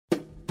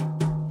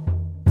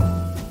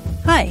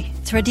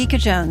it's Radhika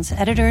Jones,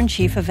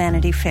 editor-in-chief of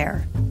Vanity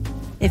Fair.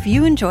 If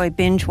you enjoy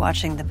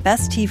binge-watching the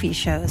best TV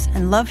shows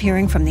and love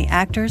hearing from the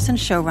actors and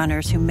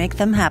showrunners who make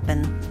them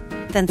happen,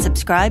 then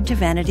subscribe to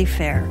Vanity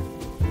Fair.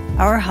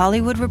 Our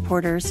Hollywood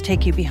reporters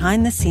take you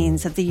behind the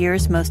scenes of the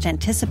year's most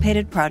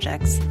anticipated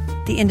projects,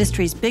 the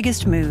industry's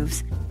biggest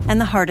moves, and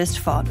the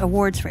hardest-fought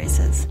awards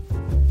races.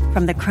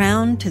 From The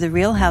Crown to The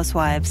Real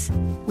Housewives,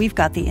 we've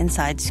got the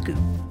inside scoop.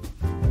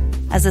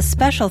 As a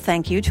special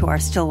thank you to our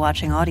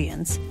still-watching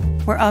audience,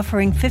 we're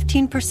offering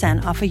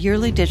 15% off a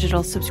yearly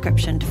digital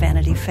subscription to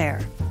Vanity Fair.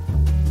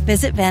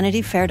 Visit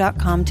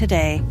vanityfair.com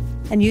today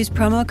and use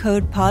promo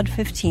code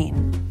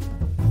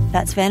POD15.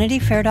 That's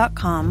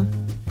vanityfair.com,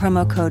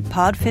 promo code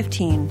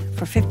POD15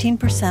 for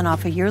 15%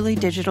 off a yearly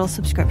digital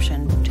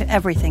subscription to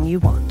everything you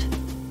want.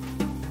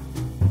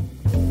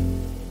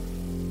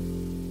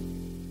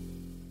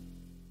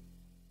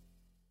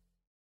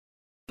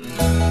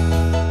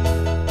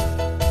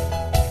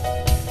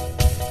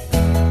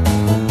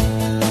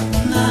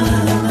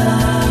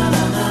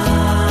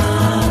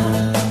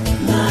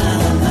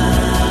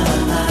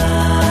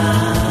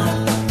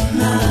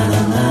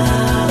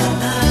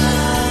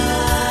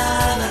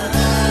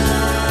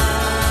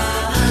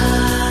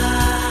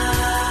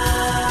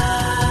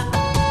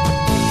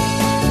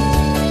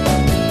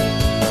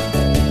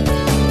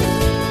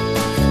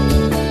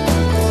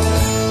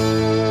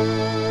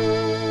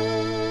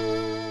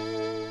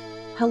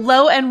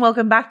 Hello and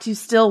welcome back to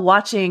Still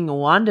Watching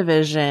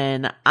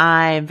WandaVision.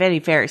 I'm Vanity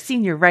Fair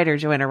senior writer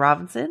Joanna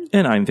Robinson.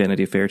 And I'm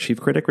Vanity Fair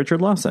chief critic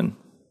Richard Lawson.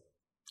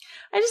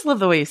 I just love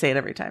the way you say it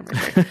every time,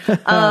 Richard.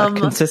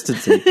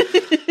 Consistency.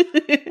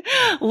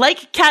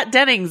 Like Kat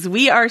Dennings,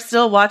 we are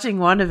still watching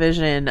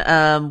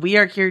WandaVision. We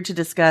are here to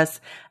discuss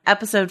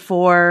episode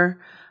 4.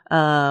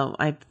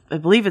 I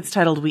believe it's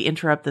titled "We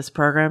Interrupt This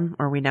Program,"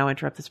 or "We Now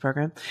Interrupt This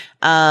Program,"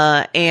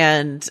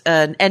 and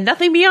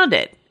nothing beyond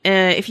it.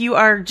 If you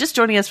are just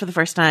joining us for the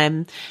first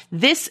time,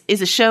 this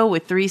is a show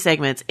with 3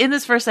 segments. In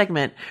this first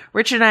segment,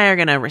 Richard and I are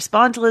going to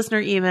respond to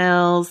listener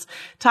emails,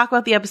 talk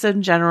about the episode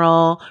in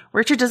general.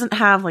 Richard doesn't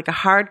have like a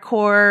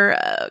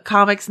hardcore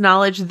comics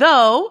knowledge,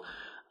 though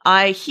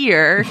I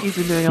hear he's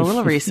been doing a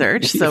little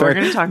research, so we're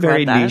going to talk about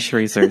that. Very niche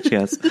research,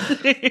 yes.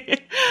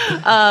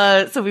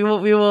 So we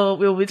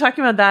will be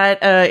talking about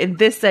that in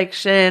this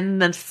section.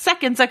 The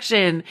second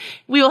section,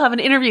 we will have an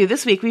interview.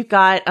 This week we've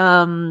got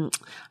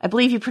I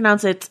believe you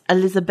pronounce it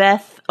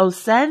Elizabeth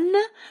Olsen.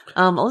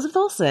 Elizabeth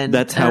Olsen.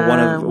 That's how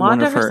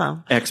one of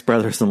her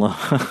ex-brothers-in-law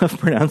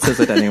pronounces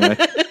it anyway.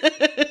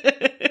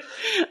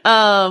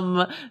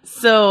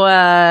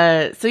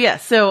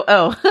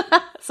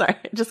 Sorry,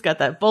 I just got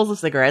that. Bowls of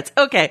cigarettes.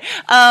 Okay.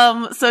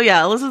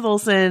 Elizabeth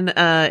Olsen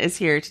is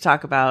here to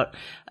talk about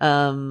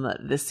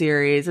the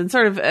series and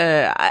sort of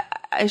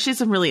she has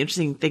some really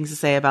interesting things to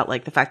say about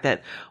like the fact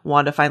that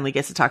Wanda finally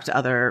gets to talk to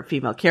other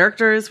female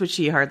characters, which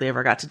she hardly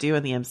ever got to do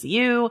in the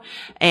MCU,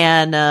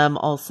 and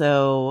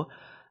also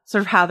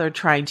sort of how they're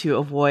trying to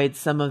avoid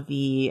some of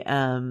the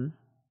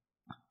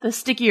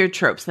stickier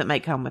tropes that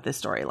might come with this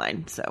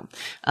storyline. So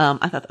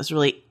I thought that was a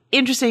really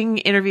interesting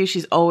interview.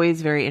 She's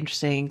always very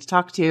interesting to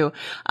talk to.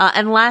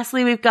 And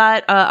lastly, we've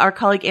got our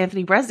colleague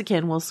Anthony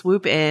Breznican will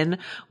swoop in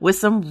with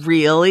some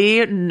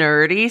really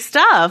nerdy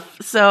stuff.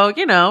 So,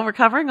 we're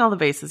covering all the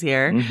bases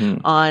here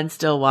on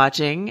Still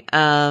Watching.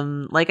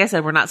 Like I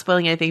said, we're not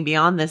spoiling anything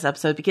beyond this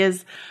episode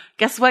because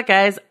guess what,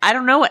 guys? I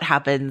don't know what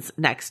happens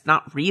next.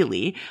 Not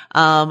really.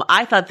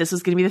 I thought this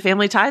was going to be the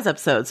Family Ties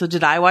episode. So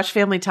did I watch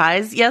Family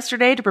Ties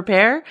yesterday to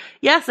prepare?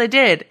 Yes, I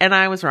did. And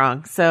I was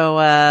wrong.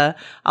 So,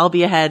 I'll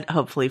be ahead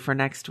hopefully for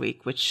next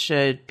week, which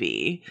should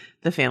be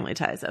the Family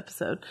Ties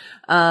episode.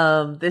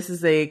 This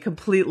is a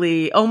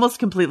almost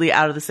completely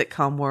out of the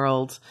sitcom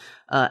world,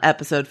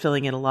 episode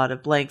filling in a lot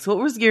of blanks.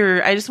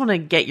 I just want to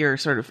get your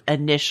sort of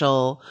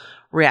initial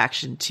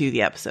reaction to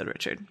the episode,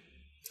 Richard.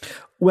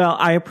 Well,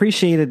 I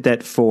appreciated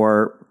that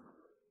for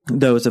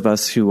those of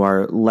us who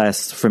are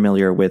less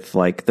familiar with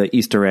like the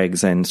Easter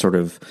eggs and sort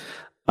of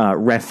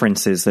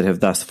references that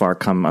have thus far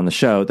come on the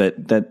show,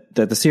 that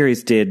the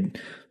series did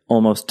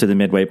almost to the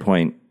midway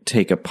point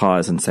take a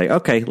pause and say,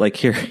 okay, like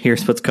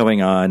here's what's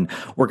going on.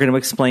 We're going to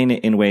explain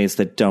it in ways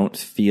that don't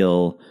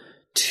feel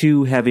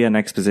too heavy on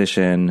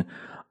exposition,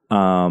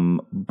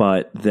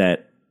 but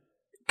that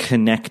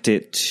connect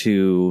it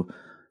to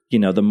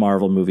the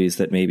Marvel movies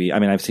that maybe, I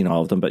mean, I've seen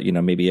all of them, but,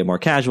 maybe a more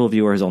casual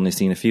viewer has only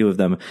seen a few of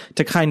them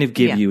to kind of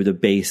give you the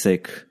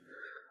basic,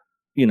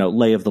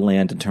 lay of the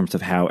land in terms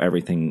of how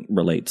everything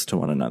relates to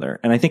one another.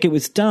 And I think it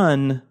was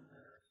done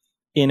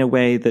in a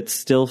way that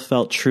still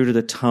felt true to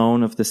the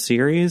tone of the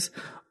series,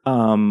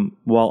 while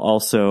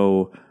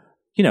also,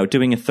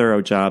 doing a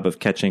thorough job of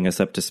catching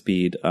us up to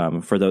speed,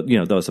 for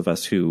those of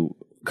us who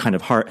kind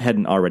of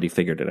hadn't already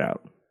figured it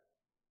out.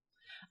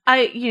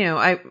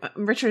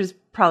 Richard is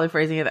probably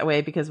phrasing it that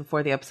way because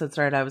before the episode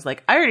started, I was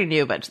like, I already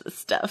knew a bunch of this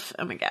stuff.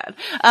 Oh my God.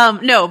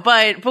 No,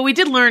 but we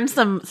did learn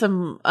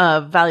some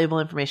valuable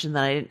information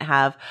that I didn't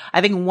have.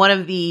 I think one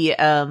of the,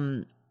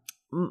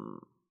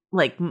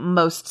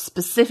 most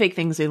specific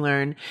things we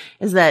learned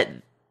is that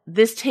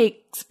this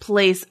takes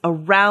place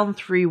around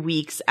 3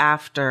 weeks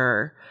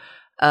after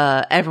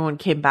everyone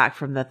came back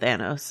from the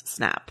Thanos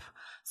snap.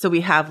 So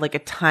we have like a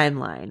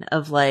timeline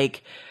of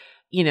like,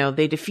 you know,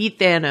 they defeat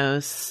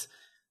Thanos.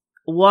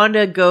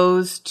 Wanda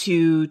goes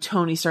to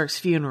Tony Stark's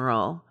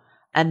funeral,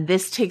 and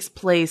this takes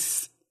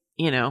place,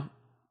 you know,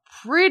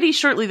 pretty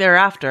shortly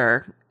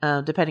thereafter,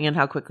 depending on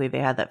how quickly they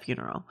had that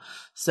funeral.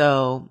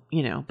 So,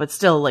 you know, but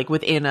still like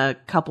within a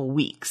couple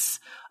weeks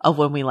of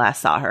when we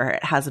last saw her.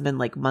 It hasn't been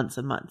like months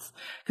and months.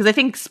 Because I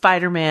think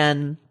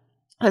Spider-Man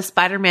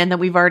that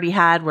we've already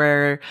had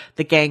where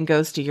the gang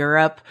goes to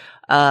Europe,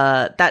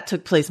 that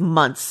took place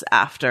months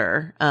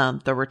after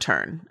the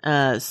return.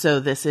 So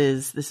this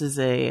is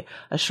a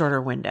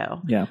shorter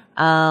window. Yeah.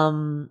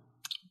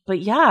 But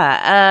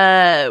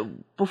yeah,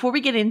 before we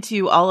get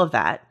into all of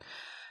that,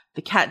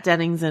 the Kat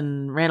Dennings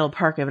and Randall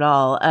Park of it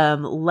all,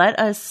 let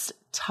us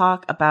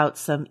talk about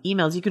some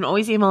emails. You can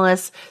always email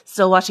us,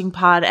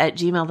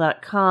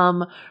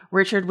 stillwatchingpod@gmail.com.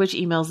 Richard, which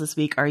emails this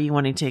week are you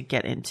wanting to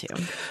get into?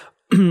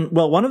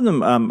 Well, one of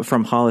them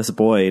from Hollis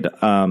Boyd.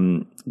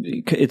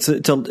 It's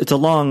a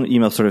long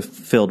email, sort of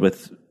filled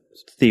with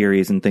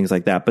theories and things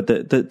like that. But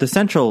the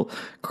central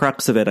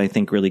crux of it, I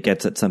think, really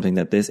gets at something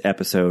that this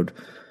episode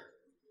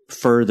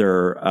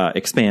further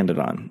expanded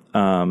on.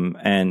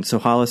 And so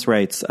Hollis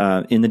writes,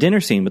 in the dinner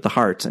scene with the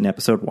Harts in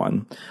episode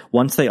 1,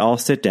 once they all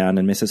sit down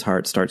and Mrs.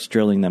 Hart starts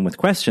drilling them with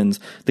questions,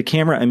 the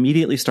camera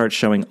immediately starts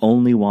showing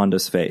only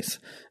Wanda's face.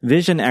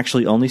 Vision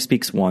actually only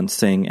speaks once,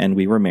 saying, "And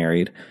we were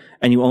married,"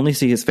 and you only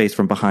see his face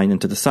from behind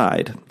and to the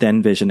side.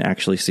 Then Vision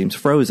actually seems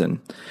frozen.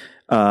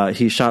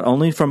 He's shot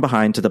only from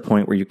behind to the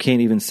point where you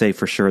can't even say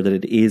for sure that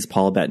it is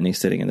Paul Bettany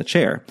sitting in the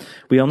chair.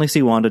 We only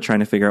see Wanda trying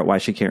to figure out why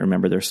she can't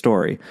remember their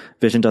story.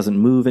 Vision doesn't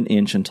move an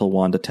inch until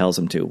Wanda tells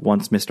him to.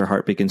 Once Mr.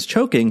 Hart begins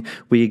choking,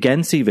 we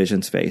again see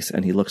Vision's face,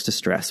 and he looks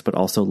distressed, but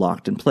also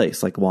locked in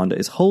place, like Wanda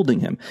is holding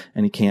him,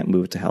 and he can't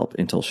move to help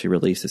until she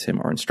releases him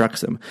or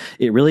instructs him.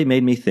 It really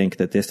made me think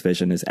that this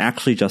Vision is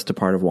actually just a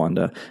part of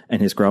Wanda,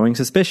 and his growing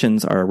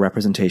suspicions are a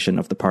representation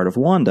of the part of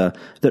Wanda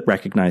that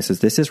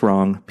recognizes this is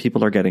wrong,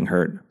 people are getting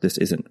hurt, this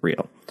isn't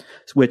real.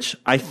 Which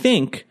I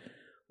think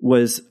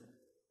was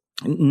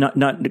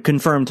not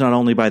confirmed not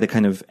only by the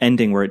kind of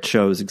ending where it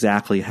shows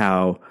exactly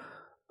how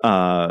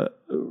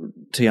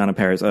Teyonah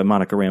Parris,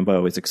 Monica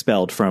Rambeau, is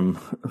expelled from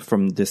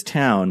this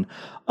town,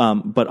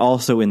 but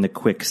also in the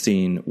quick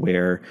scene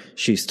where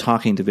she's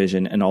talking to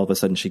Vision and all of a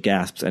sudden she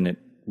gasps and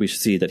we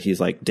see that he's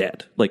like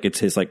dead. Like it's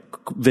his like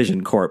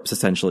Vision corpse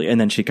essentially.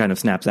 And then she kind of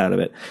snaps out of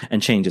it and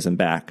changes him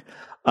back.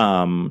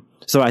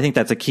 So I think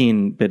that's a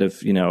keen bit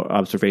of,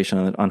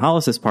 observation on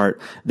Hollis's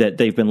part, that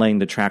they've been laying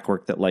the track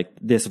work that like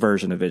this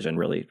version of Vision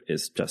really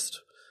is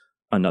just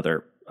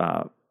another,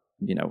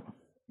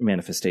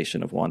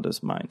 manifestation of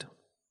Wanda's mind.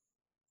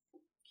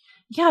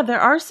 Yeah,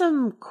 there are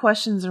some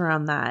questions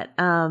around that.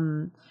 I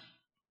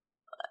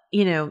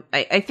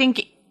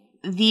think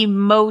the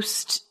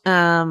most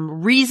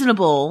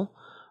reasonable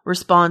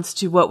response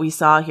to what we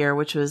saw here,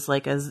 which was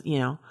like a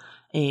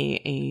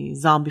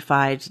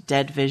zombified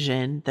dead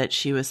Vision that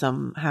she was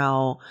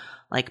somehow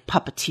like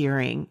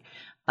puppeteering.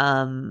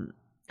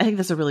 I think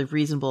that's a really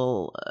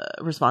reasonable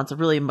response, a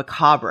really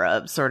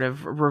macabre sort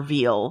of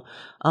reveal,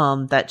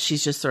 that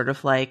she's just sort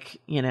of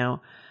like,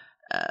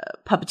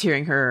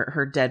 puppeteering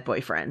her dead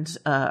boyfriend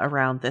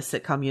around this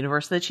sitcom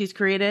universe that she's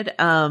created.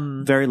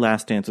 Very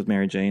Last Dance with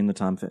Mary Jane, the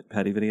Tom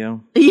Petty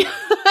video. Yeah,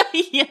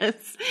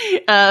 yes.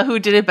 Who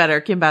did it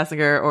better, Kim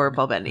Basinger or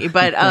Paul Bettany?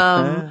 But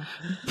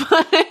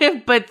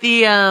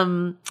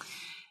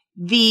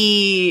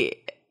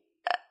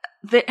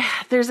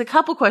there's a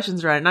couple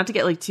questions around it, not to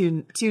get like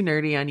too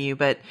nerdy on you,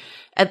 but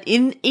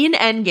in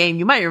Endgame,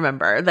 you might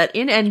remember that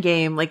in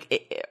Endgame,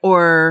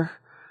 or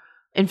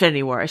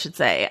Infinity War, I should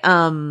say,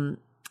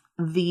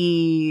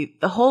 the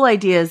whole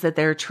idea is that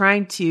they're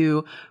trying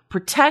to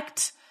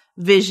protect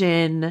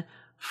Vision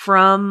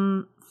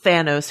from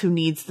Thanos, who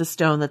needs the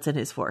stone that's in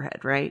his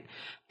forehead, right?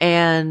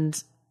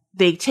 And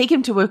they take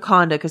him to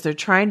Wakanda because they're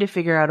trying to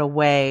figure out a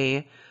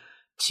way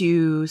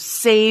to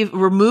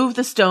remove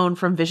the stone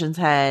from Vision's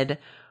head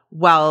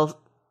while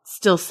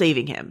still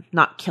saving him,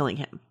 not killing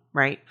him,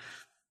 right?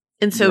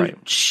 And so right.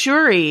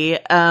 Shuri,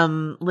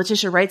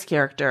 Letitia Wright's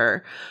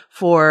character,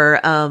 for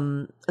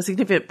a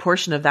significant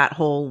portion of that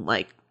whole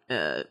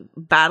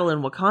battle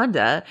in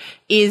Wakanda,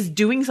 is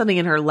doing something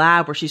in her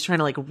lab where she's trying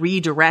to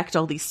redirect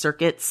all these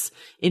circuits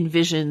in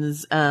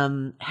Vision's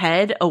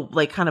head,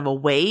 kind of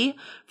away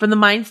from the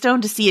Mind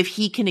Stone to see if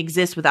he can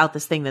exist without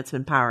this thing that's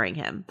been powering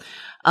him.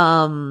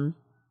 And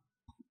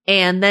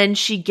then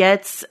she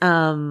gets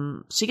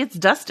dusted.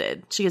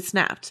 She gets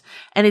snapped.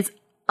 And it's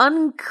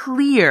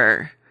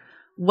unclear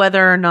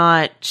whether or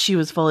not she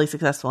was fully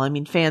successful. I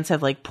mean, fans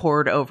have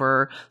poured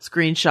over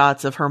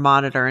screenshots of her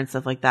monitor and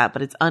stuff like that,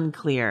 but it's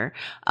unclear.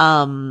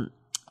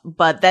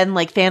 But then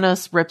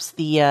Thanos rips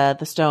the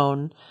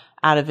stone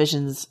out of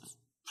Vision's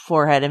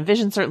forehead, and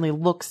Vision certainly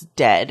looks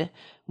dead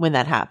when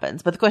that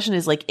happens. But the question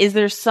is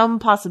there some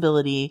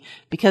possibility,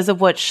 because of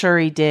what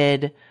Shuri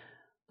did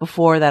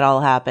before that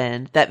all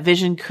happened, that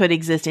Vision could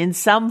exist in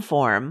some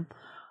form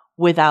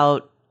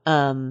without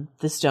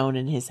the stone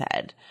in his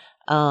head.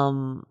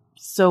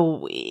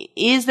 So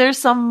is there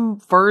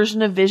some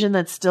version of Vision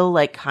that's still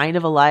like kind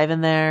of alive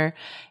in there?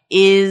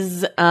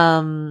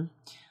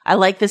 I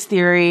like this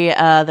theory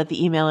that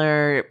the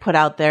emailer put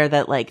out there,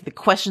 that like the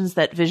questions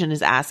that Vision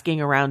is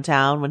asking around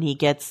town when he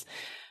gets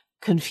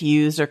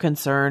confused or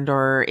concerned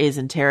or is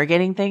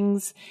interrogating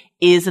things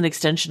is an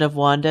extension of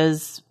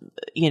Wanda's,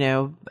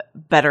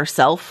 better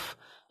self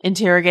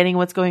interrogating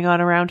what's going on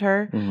around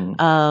her.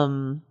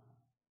 Mm-hmm.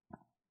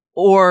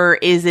 Or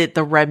is it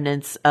the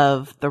remnants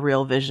of the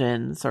real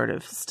Vision sort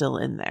of still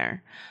in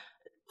there?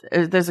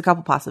 There's a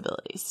couple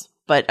possibilities,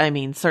 but I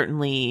mean,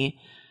 certainly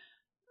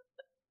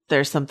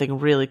there's something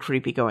really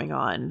creepy going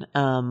on,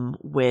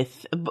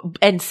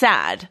 and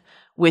sad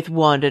with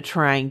Wanda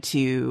trying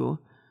to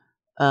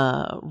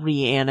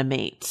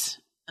reanimate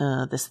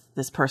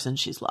this person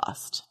she's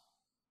lost.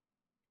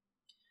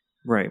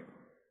 Right.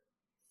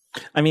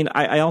 I mean,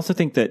 I also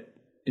think that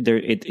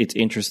it's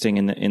interesting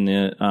in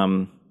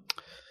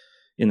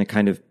the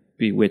kind of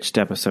Bewitched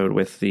episode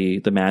with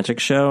the magic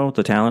show,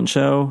 the talent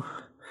show.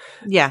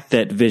 Yeah.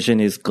 That Vision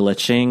is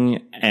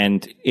glitching,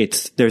 and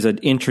there's an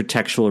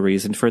intertextual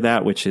reason for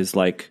that, which is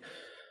like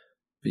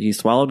he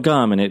swallowed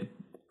gum and it,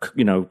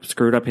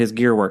 screwed up his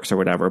gearworks or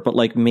whatever. But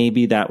like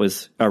maybe that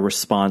was a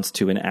response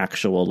to an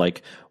actual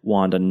like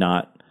Wanda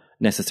not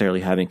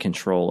necessarily having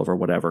control over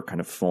whatever kind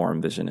of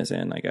form Vision is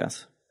in, I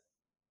guess.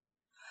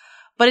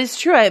 But it's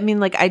true. I mean,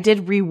 like I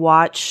did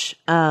rewatch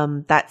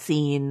that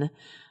scene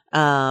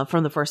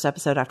from the first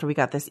episode after we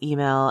got this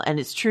email, and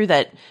it's true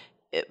that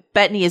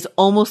Bettany is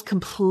almost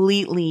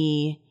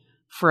completely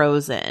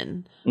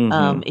frozen.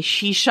 Mm-hmm.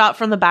 She's shot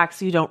from the back,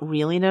 so you don't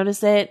really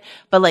notice it,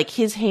 but like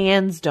his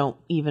hands don't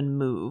even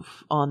move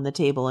on the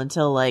table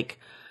until like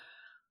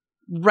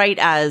right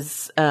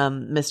as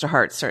Mr.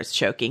 Hart starts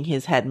choking,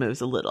 his head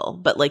moves a little,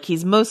 but like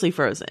he's mostly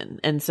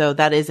frozen. And so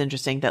that is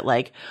interesting that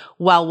like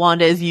while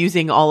Wanda is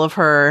using all of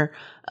her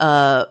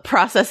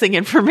processing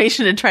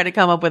information and trying to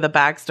come up with a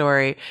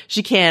backstory,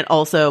 she can't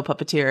also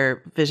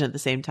puppeteer Vision at the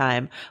same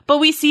time. But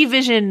we see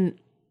Vision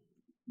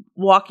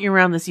walking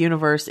around this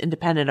universe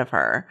independent of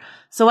her.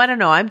 So I don't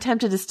know. I'm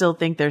tempted to still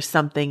think there's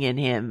something in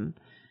him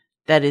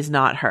that is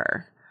not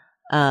her.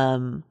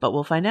 But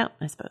we'll find out,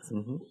 I suppose.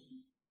 Mm-hmm.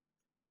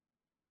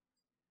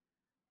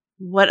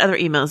 What other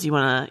emails you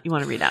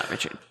wanna read out,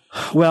 Richard?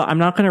 Well, I'm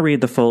not going to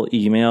read the full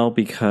email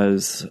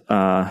because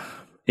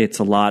it's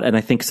a lot, and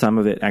I think some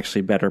of it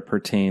actually better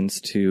pertains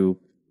to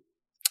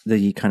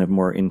the kind of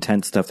more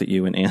intense stuff that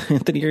you and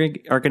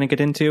Anthony are going to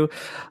get into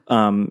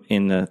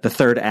in the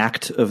third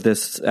act of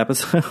this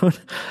episode.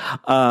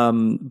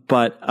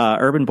 But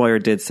Urban Boyer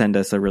did send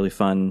us a really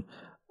fun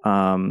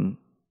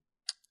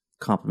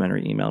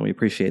complimentary email, and we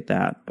appreciate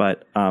that.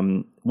 But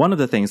one of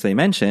the things they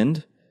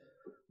mentioned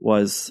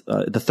was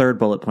the third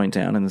bullet point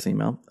down in this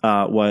email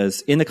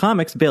was in the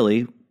comics,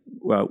 Billy,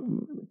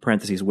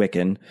 parentheses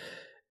Wiccan,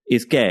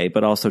 is gay,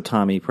 but also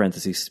Tommy,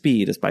 parentheses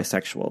Speed, is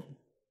bisexual.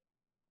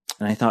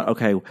 And I thought,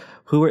 okay,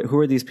 who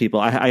are these people?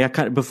 I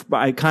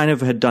kind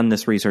of had done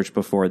this research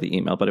before the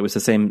email, but it was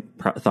the same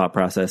thought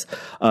process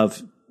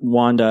of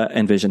Wanda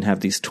and Vision have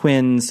these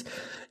twins.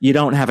 You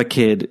don't have a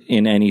kid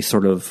in any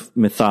sort of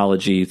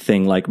mythology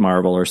thing like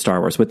Marvel or Star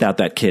Wars without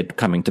that kid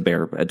coming to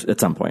bear at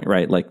some point,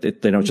 right? Like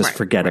they don't just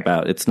forget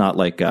about it. It's not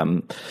like,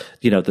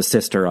 the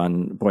sister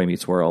on Boy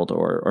Meets World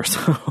or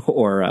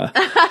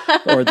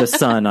the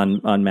son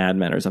on Mad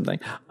Men or something.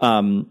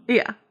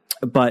 Yeah.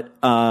 But,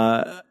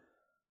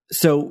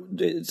 So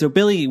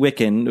Billy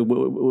Wiccan,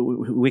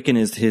 Wiccan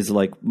is his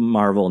like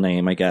Marvel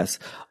name, I guess,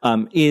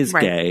 is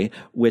gay,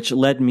 which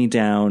led me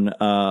down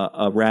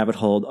a rabbit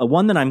hole,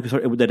 one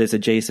that is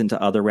adjacent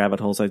to other rabbit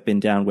holes I've been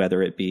down,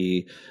 whether it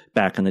be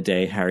back in the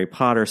day Harry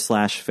Potter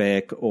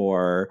 /fic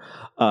or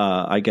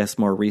I guess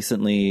more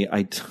recently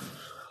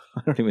I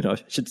don't even know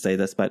if I should say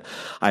this, but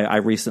I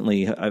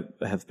recently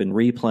have been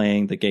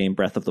replaying the game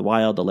Breath of the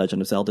Wild, the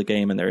Legend of Zelda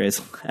game, and there is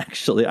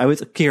actually, I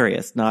was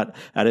curious, not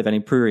out of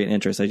any prurient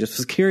interest, I just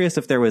was curious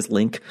if there was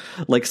Link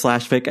like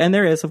 /fic, and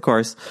there is, of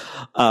course.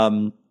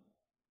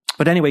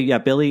 But anyway, yeah,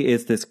 Billy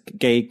is this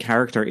gay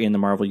character in the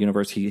Marvel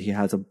Universe. He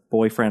has a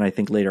boyfriend, I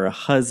think later a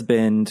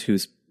husband,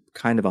 who's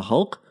kind of a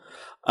Hulk.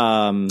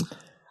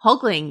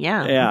 Hulkling,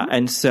 yeah. Yeah,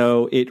 and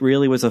so it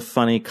really was a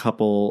funny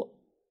couple,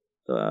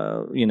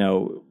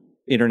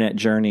 internet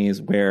journeys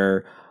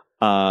where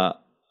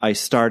I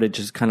started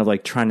just kind of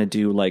like trying to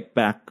do like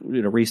back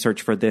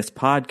research for this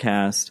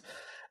podcast,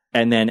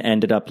 and then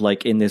ended up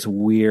like in this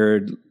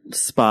weird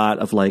spot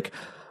of like,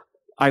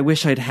 I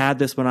wish I'd had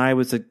this when I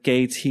was a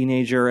gay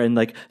teenager. And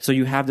like, so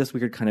you have this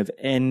weird kind of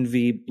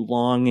envy,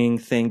 longing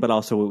thing, but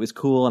also it was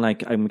cool.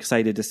 And I'm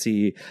excited to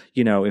see,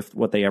 if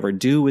what they ever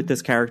do with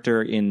this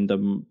character in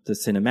the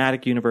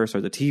cinematic universe or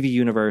the TV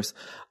universe.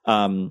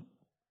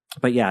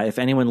 But yeah, if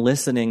anyone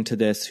listening to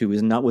this who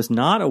was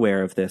not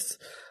aware of this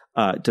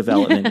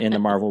development in the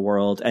Marvel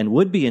world and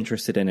would be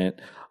interested in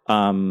it,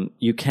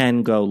 you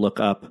can go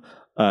look up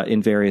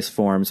in various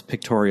forms,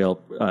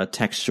 pictorial,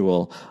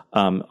 textual,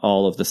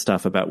 all of the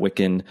stuff about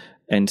Wiccan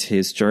and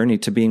his journey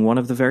to being one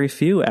of the very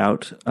few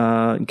out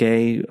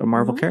gay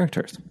Marvel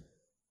characters.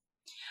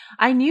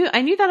 I knew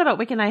that about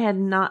Wiccan. I had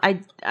not.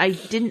 I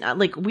didn't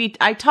like.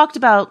 I talked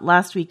about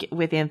last week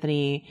with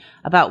Anthony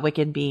about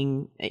Wiccan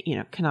being,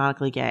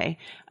 canonically gay.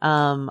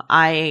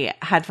 I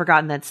had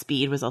forgotten that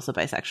Speed was also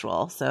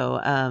bisexual. So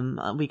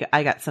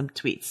I got some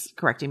tweets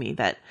correcting me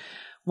that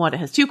Wanda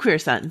has 2 queer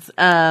sons.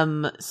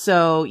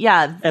 So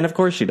yeah, and of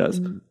course she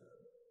does.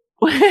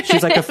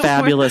 She's like a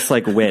fabulous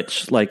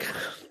witch, like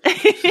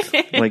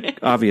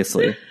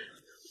obviously.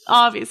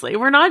 Obviously,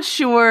 we're not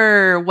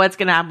sure what's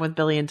going to happen with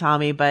Billy and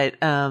Tommy, but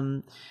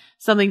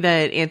something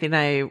that Anthony and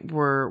I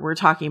were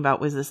talking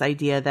about was this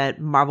idea that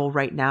Marvel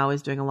right now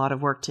is doing a lot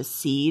of work to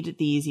seed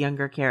these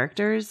younger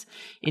characters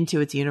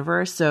into its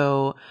universe.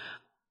 So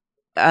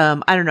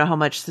I don't know how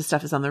much this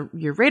stuff is on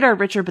your radar,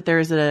 Richard, but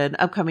there's an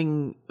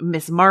upcoming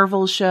Miss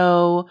Marvel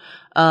show.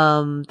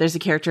 There's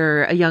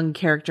a young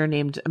character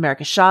named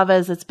America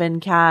Chavez that's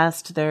been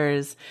cast.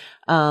 There's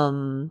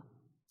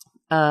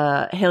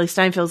Haley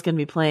Steinfeld is going to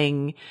be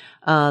playing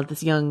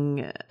this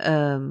young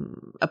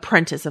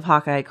apprentice of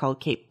Hawkeye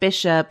called Kate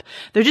Bishop.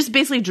 They're just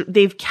basically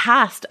they've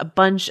cast a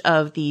bunch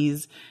of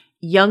these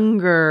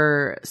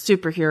younger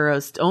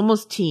superheroes,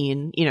 almost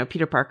teen,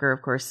 Peter Parker,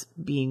 of course,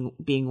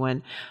 being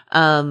one,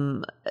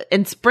 and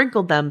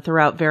sprinkled them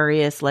throughout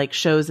various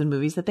shows and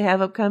movies that they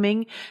have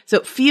upcoming. So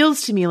it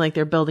feels to me like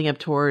they're building up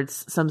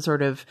towards some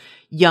sort of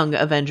Young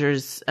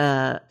Avengers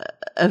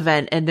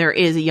event, and there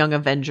is a Young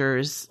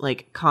Avengers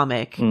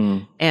comic,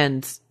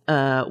 and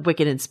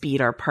Wiccan and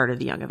Speed are part of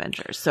the Young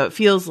Avengers. So it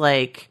feels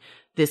like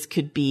this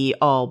could be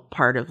all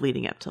part of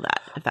leading up to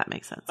that, if that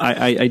makes sense.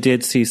 I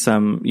did see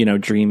some,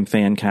 Dream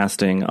fan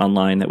casting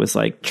online that was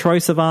like, Troye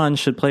Sivan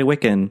should play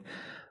Wiccan,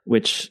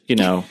 which,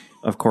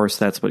 of course,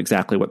 that's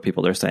exactly what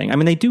people are saying. I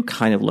mean, they do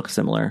kind of look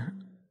similar,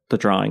 the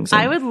drawings.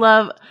 I would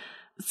love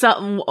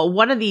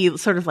one of the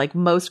sort of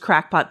most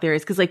crackpot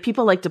theories, because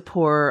people like to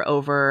pour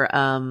over,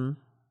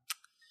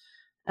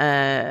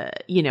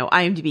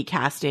 IMDb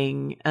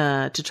casting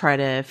to try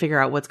to figure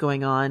out what's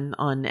going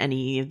on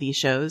any of these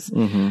shows.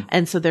 Mm-hmm.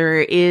 And so there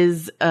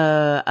is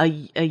a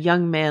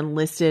young man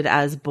listed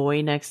as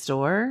Boy Next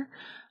Door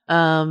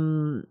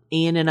in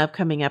an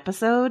upcoming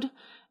episode.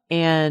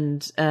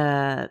 And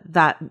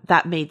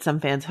that made some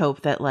fans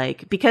hope that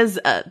because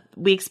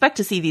we expect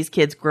to see these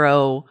kids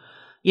grow,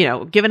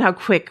 given how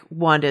quick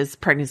Wanda's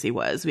pregnancy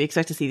was, we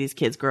expect to see these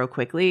kids grow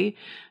quickly.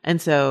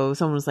 And so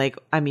someone was like,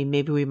 I mean,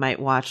 maybe we might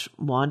watch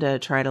Wanda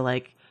try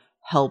to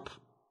help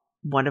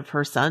one of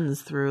her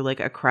sons through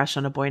a crush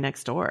on a boy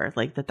next door.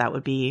 That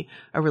would be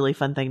a really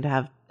fun thing to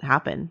have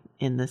happen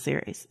in the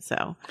series.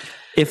 So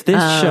if this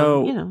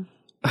show,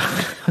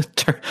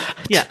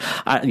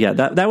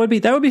 that would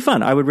be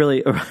fun. I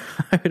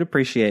would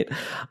appreciate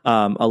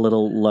a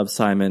little Love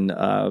Simon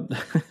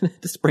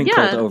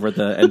sprinkled over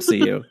the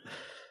MCU.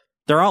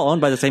 They're all owned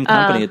by the same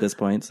company at this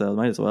point, so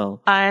might as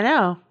well. I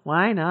know.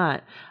 Why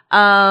not?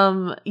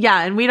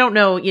 And we don't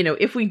know,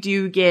 if we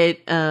do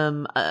get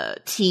a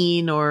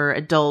teen or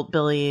adult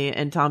Billy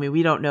and Tommy,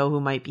 we don't know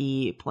who might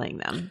be playing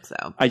them.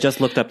 So I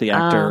just looked up the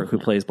actor who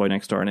plays Boy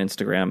Next Door on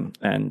Instagram,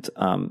 and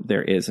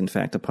there is in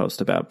fact a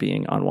post about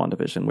being on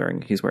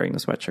WandaVision he's wearing the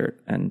sweatshirt,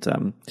 and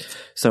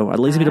so it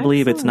leads me to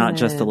believe it's not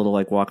just a little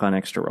walk-on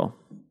extra role.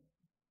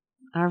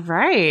 All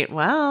right.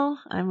 Well,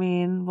 I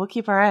mean, we'll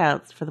keep our eye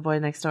out for the Boy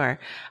Next Door.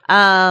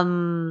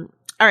 All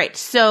right.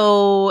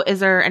 So is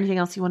there anything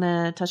else you want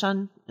to touch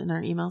on in our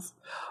emails?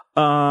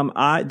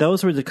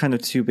 Those were the kind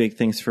of 2 big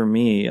things for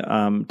me.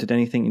 Did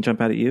anything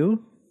jump out at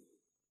you?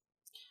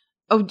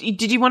 Oh,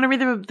 did you want to read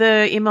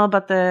the email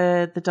about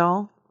the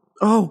doll?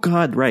 Oh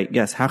God. Right.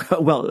 Yes.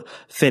 Well,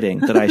 fitting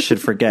that I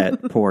should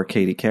forget poor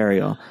Katie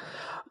Carriel.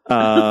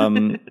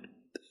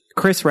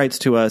 Chris writes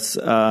to us,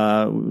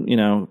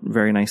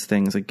 very nice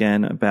things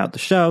again about the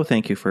show.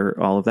 Thank you for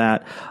all of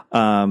that.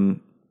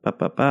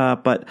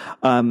 But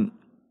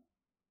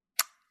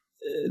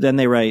then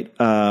they write,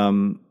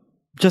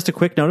 just a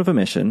quick note of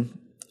omission.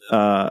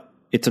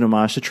 It's an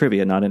homage to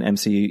trivia, not an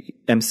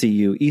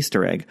MCU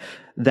Easter egg.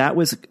 That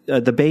was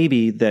the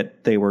baby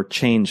that they were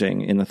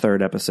changing in the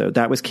 3rd episode.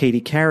 That was Katie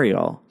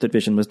Carriel that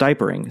Vision was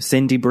diapering,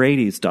 Cindy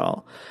Brady's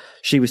doll.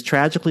 She was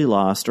tragically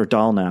lost or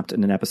doll-napped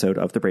in an episode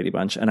of The Brady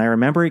Bunch, and I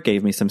remember it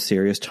gave me some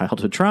serious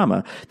childhood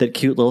trauma that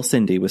cute little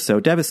Cindy was so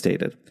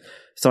devastated.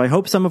 So I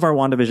hope some of our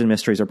WandaVision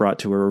mysteries are brought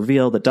to a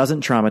reveal that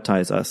doesn't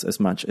traumatize us as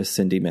much as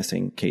Cindy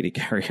missing Katie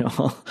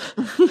Carriel,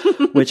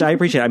 which I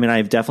appreciate. I mean,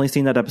 I've definitely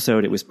seen that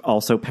episode. It was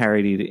also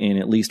parodied in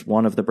at least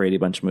one of the Brady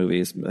Bunch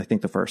movies. I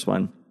think the first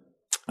one.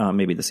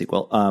 Maybe the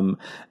sequel. I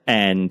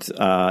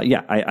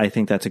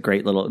think that's a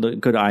great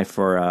good eye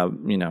for,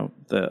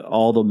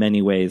 all the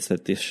many ways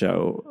that this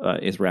show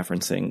is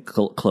referencing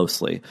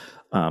closely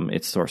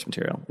its source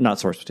material. Not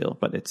source material,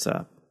 but its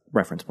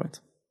reference points.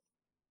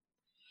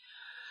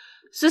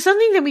 So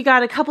something that we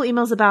got a couple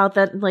emails about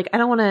that, I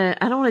don't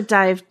want to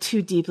dive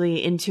too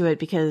deeply into it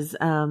because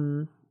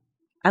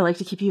I like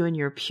to keep you in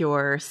your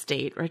pure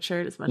state,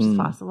 Richard, as much as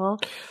possible.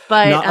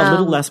 But not a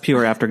little less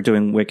pure after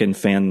doing Wiccan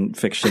fan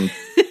fiction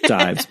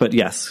dives, but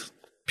yes,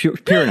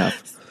 Pure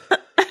enough.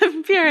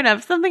 Pure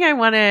enough. Something I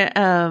want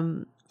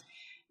to,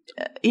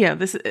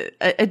 this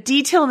a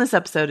detail in this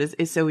episode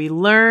is so we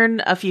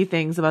learn a few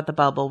things about the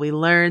bubble. We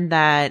learn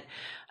that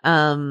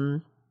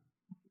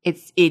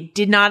it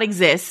did not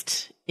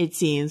exist, it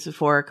seems,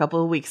 before a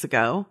couple of weeks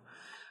ago.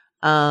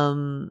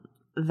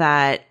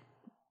 That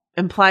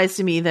implies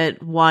to me that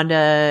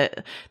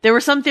there were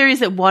some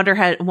theories that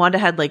Wanda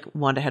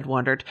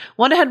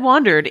had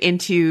wandered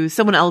into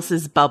someone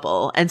else's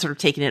bubble and sort of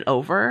taken it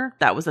over.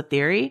 That was a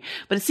theory.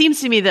 But it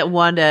seems to me that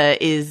Wanda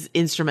is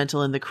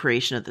instrumental in the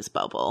creation of this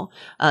bubble,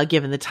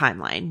 given the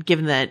timeline,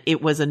 given that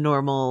it was a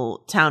normal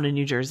town in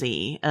New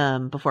Jersey,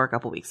 before a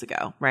couple weeks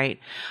ago, right?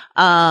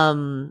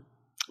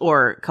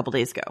 Or a couple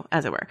days ago,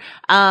 as it were.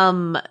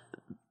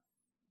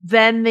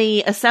 Then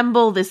they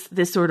assemble this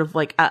sort of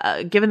like,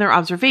 given their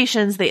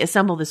observations, they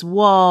assemble this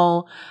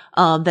wall,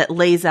 that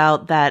lays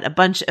out that a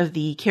bunch of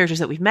the characters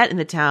that we've met in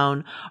the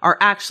town are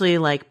actually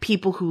like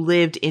people who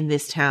lived in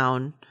this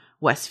town,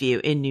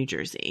 Westview, in New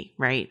Jersey,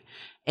 right?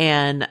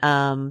 And,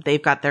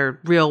 they've got their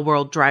real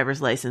world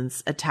driver's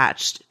license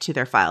attached to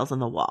their files on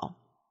the wall.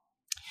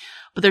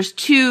 But there's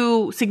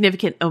two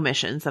significant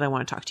omissions that I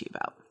want to talk to you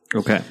about.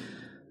 Okay.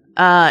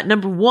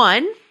 Number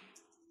one,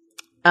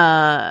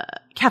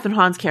 Catherine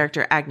Hahn's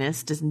character,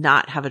 Agnes, does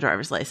not have a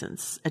driver's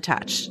license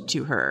attached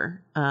to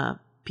her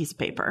piece of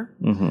paper.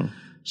 Mm-hmm.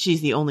 She's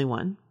the only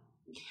one.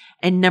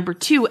 And number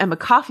two, Emma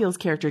Caulfield's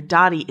character,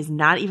 Dottie, is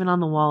not even on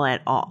the wall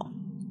at all.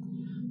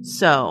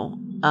 So,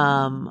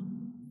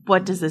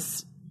 what does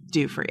this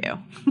do for you?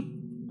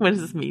 What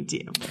does this mean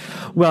to you?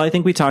 Well, I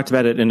think we talked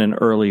about it in an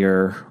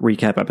earlier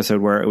recap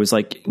episode where it was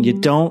like, you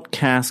don't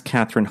cast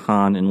Catherine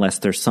Hahn unless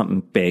there's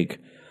something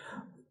big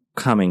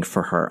coming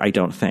for her, I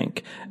don't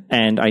think.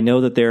 And I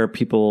know that there are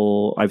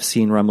people, I've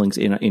seen rumblings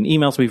in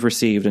emails we've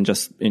received and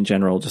just in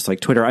general, just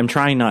like Twitter. I'm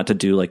trying not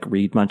to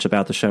read much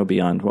about the show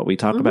beyond what we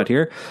talk about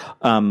here,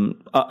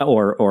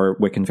 or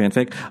Wiccan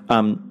fanfic.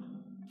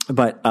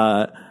 But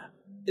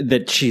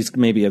that she's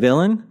maybe a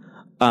villain.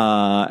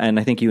 And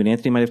I think you and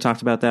Anthony might have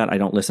talked about that. I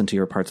don't listen to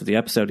your parts of the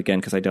episode again,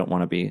 because I don't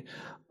want to be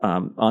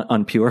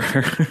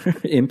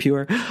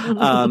impure.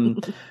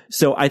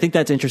 So I think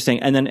that's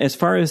interesting. And then as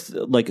far as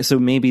so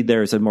maybe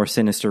there's a more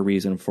sinister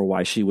reason for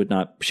why she would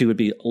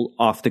be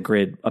off the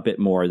grid a bit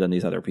more than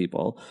these other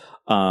people.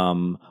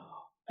 And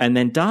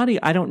then Dottie,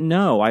 I don't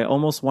know. I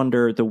almost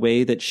wonder the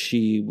way that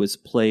she was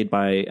played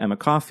by Emma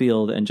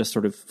Caulfield and just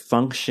sort of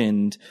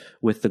functioned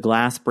with the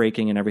glass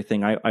breaking and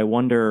everything. I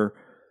wonder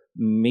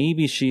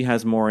maybe she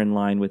has more in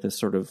line with this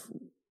sort of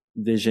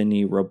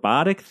vision-y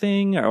robotic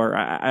thing, or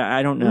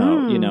I don't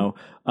know.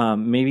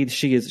 Maybe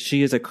she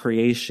is a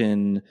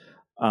creation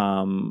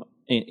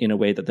in a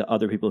way that the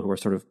other people who are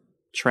sort of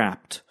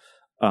trapped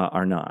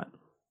are not.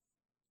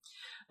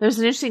 There's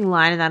an interesting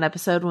line in that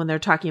episode when they're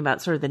talking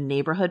about sort of the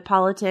neighborhood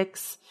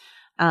politics.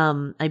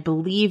 I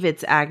believe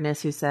it's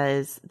Agnes who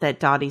says that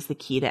Dottie's the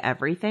key to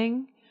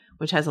everything,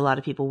 which has a lot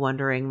of people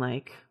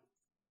wondering,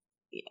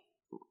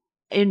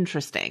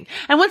 interesting.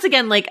 And once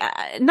again,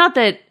 not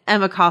that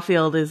Emma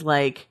Caulfield is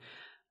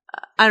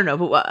I don't know,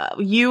 but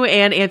you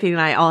and Anthony and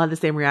I all had the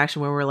same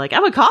reaction where we're like,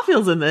 Emma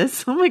Caulfield's in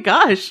this. Oh my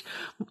gosh.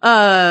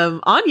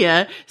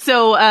 Anya.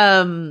 So,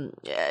 I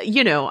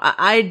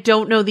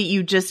don't know that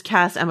you just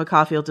cast Emma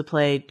Caulfield to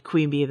play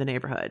Queen Bee of the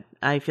Neighborhood.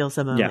 I feel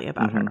similarly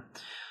about her.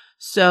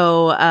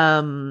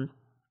 So,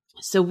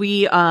 so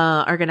we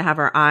are going to have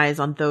our eyes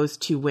on those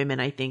two women,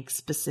 I think,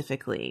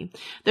 specifically.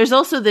 There's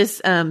also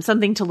this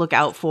something to look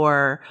out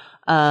for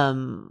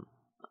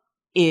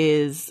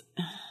is,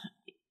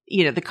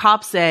 the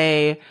cops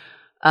say,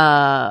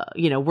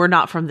 we're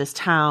not from this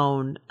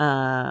town.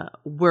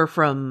 We're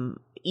from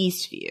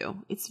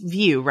Eastview. It's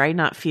View, right?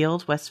 Not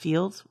Field,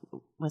 Westview.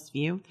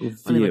 View,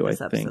 I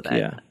think,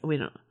 yeah. We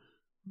don't.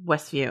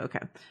 Westview, okay.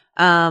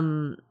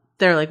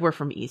 They're like, we're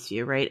from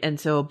Eastview, right? And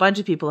so a bunch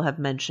of people have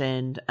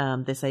mentioned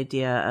this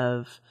idea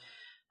of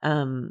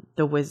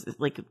the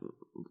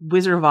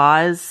Wizard of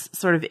Oz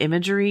sort of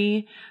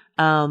imagery.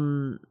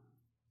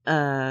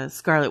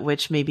 Scarlet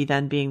Witch maybe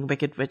then being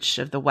Wicked Witch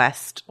of the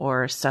West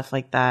or stuff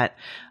like that.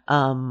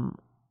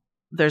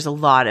 There's a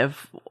lot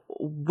of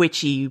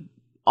witchy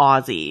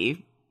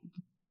Aussie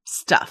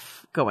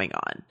stuff going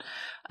on.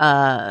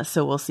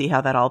 So we'll see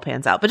how that all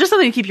pans out. But just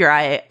something to keep your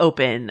eye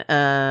open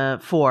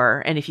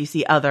for, and if you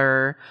see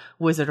other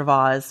Wizard of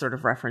Oz sort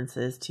of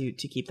references to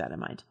keep that in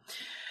mind.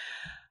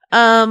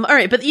 All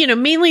right, but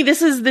mainly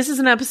this is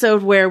an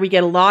episode where we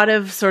get a lot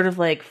of sort of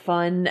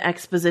fun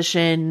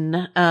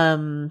exposition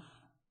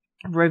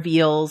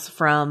reveals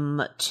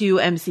from two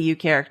MCU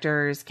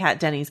characters,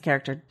 Kat Dennings'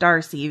 character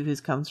Darcy, who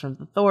comes from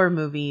the Thor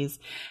movies,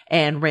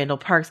 and Randall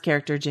Park's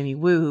character Jimmy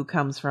Woo, who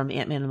comes from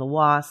Ant-Man and the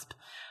Wasp.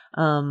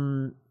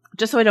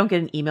 Just so I don't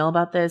get an email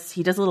about this,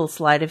 he does a little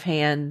sleight of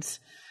hand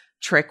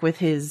trick with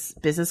his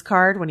business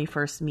card when he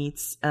first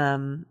meets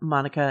Captain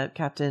Monica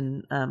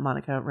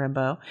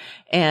Rambeau,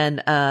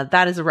 and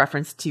that is a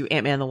reference to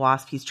Ant-Man and the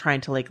Wasp. He's trying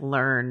to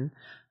learn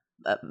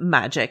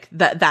magic,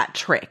 that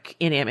trick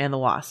in Ant-Man and the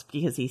Wasp,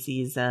 because he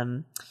sees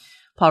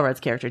Paul Rudd's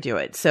character do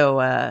it.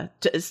 So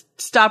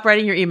stop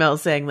writing your emails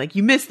saying like,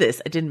 you missed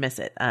this. I didn't miss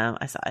it.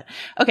 I saw it.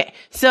 Okay.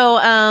 So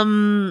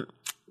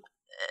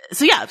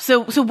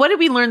what did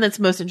we learn that's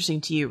most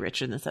interesting to you,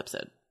 Rich, in this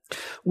episode?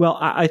 Well,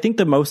 I think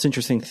the most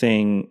interesting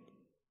thing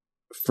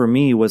for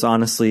me was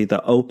honestly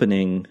the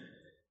opening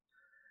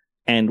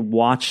and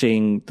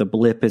watching the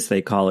blip, as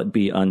they call it,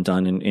 be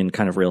undone in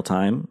kind of real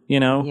time.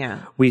 Yeah.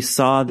 We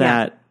saw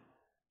that.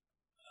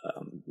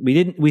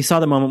 We saw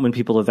the moment when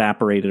people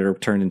evaporated or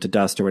turned into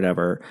dust or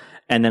whatever.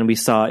 And then we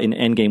saw in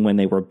Endgame when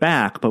they were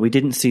back, but we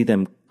didn't see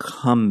them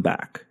come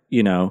back,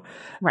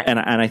 Right. And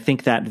I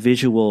think that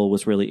visual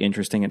was really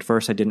interesting. At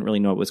first, I didn't really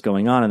know what was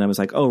going on. And I was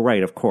like, oh,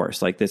 right, of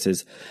course. Like this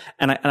is,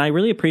 and I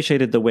really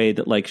appreciated the way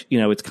that like,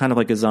 it's kind of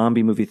like a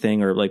zombie movie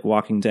thing or like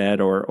Walking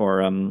Dead or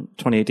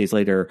 28 Days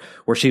Later,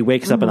 where she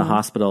wakes up in the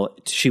hospital.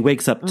 She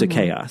wakes up to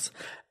chaos.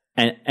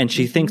 And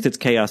she thinks it's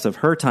chaos of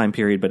her time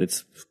period, but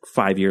it's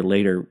 5 years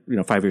later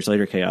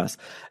chaos.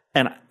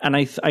 And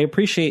I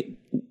appreciate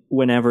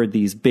whenever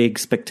these big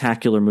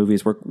spectacular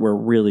movies were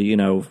really,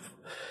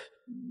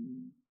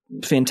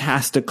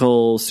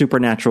 fantastical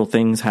supernatural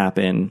things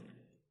happen,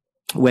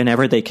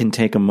 whenever they can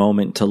take a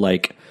moment to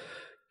like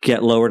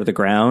get lower to the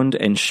ground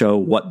and show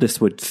what this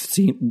would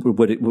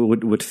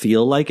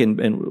feel like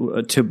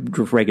and to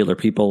regular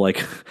people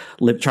like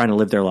trying to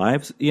live their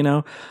lives.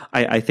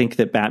 I think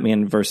that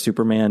Batman vs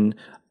Superman,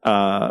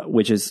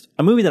 which is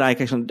a movie that I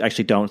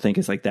actually don't think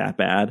is like that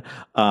bad.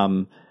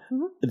 I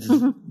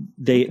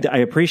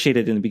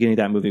appreciated in the beginning of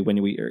that movie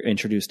when we were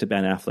introduced to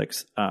Ben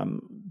Affleck's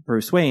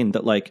Bruce Wayne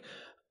that like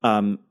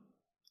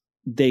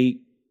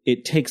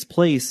it takes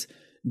place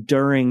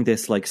during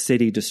this like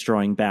city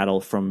destroying battle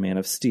from Man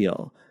of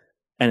Steel.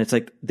 And it's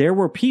like there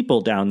were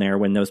people down there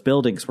when those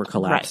buildings were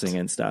collapsing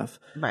and stuff.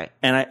 Right.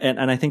 And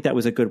I think that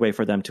was a good way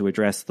for them to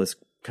address this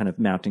kind of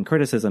mounting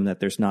criticism that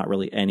there's not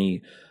really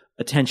any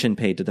attention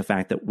paid to the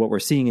fact that what we're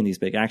seeing in these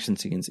big action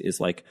scenes is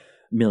like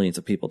millions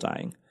of people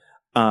dying.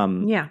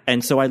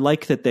 And so I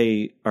like that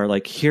they are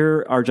like,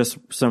 here are just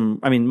some,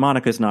 I mean,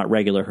 Monica's not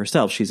regular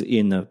herself. She's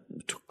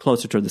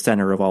closer to the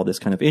center of all this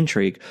kind of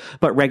intrigue,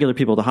 but regular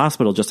people at the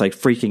hospital just like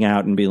freaking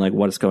out and being like,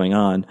 what is going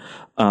on?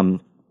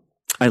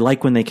 I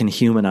like when they can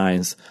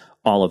humanize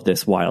all of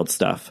this wild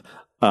stuff.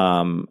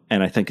 And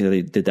I think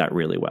they did that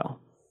really well.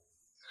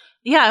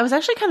 Yeah, I was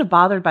actually kind of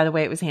bothered by the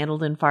way it was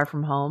handled in Far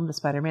From Home, the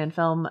Spider-Man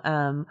film.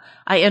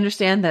 I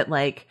understand that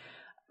like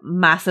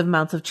massive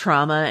amounts of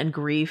trauma and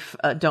grief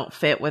don't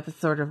fit with the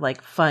sort of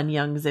like fun,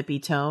 young, zippy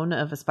tone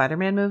of a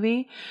Spider-Man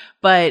movie.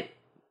 But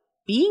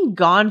being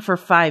gone for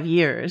 5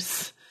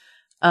 years,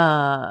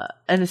 and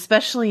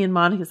especially in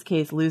Monica's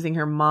case, losing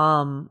her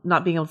mom,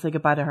 not being able to say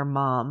goodbye to her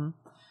mom,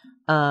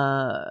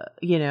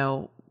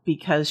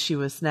 because she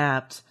was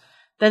snapped.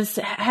 That's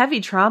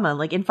heavy trauma.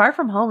 Like in Far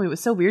From Home, it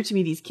was so weird to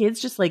me. These kids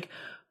just like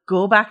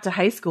go back to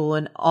high school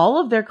and all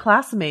of their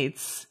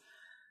classmates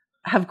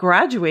have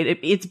graduated.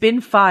 It's been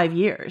 5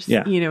 years.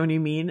 Yeah. You know what I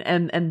mean?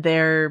 And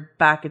they're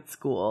back at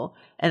school.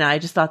 And I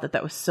just thought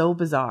that was so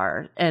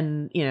bizarre.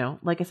 And,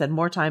 like I said,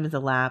 more time has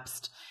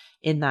elapsed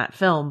in that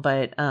film,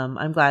 but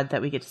I'm glad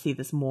that we get to see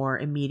this more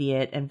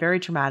immediate and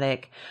very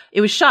traumatic. It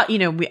was shot,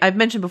 I've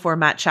mentioned before,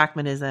 Matt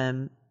Shakman is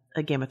a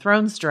Game of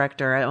Thrones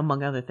director,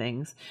 among other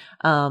things.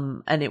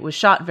 And it was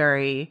shot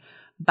very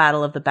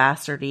Battle of the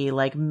Bastardy,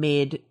 like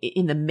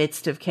in the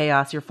midst of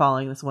chaos, you're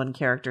following this one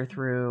character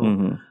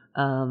through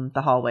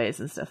the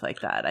hallways and stuff like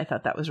that. I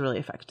thought that was really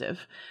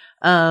effective.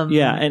 And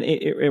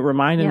it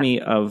reminded me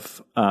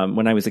of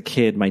when I was a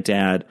kid, my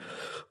dad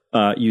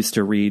used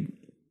to read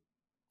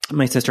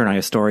my sister and I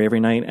a story every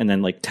night and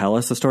then like tell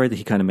us a story that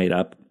he kind of made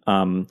up.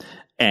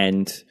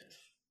 And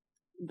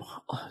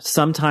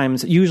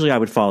sometimes, usually I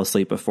would fall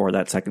asleep before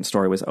that second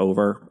story was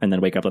over and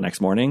then wake up the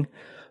next morning.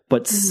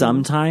 But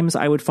sometimes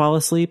I would fall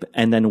asleep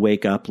and then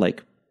wake up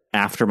like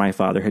after my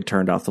father had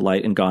turned off the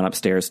light and gone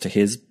upstairs to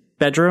his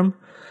bedroom.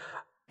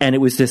 And it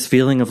was this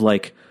feeling of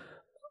like,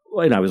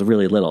 I was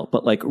really little,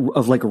 but like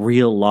of like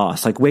real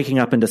loss, like waking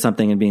up into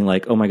something and being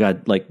like, oh my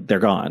God, like they're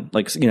gone.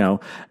 Like,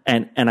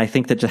 and I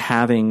think that just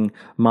having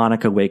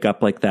Monica wake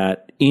up like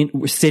that,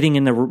 sitting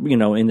in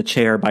the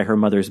chair by her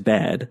mother's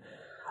bed,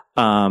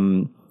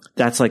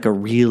 that's like a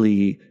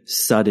really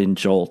sudden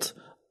jolt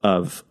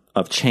of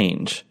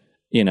change,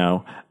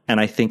 and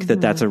I think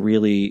that that's a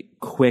really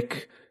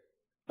quick,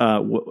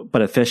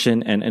 but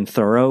efficient and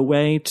thorough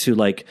way to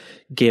like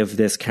give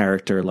this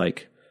character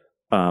like,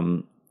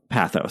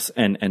 pathos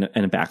and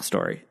a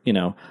backstory,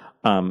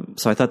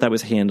 so I thought that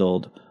was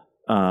handled,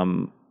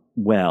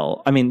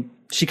 well. I mean,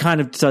 she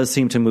kind of does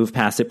seem to move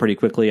past it pretty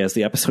quickly as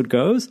the episode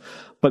goes,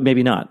 but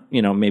maybe not,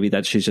 maybe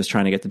that she's just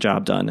trying to get the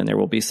job done and there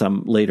will be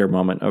some later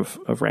moment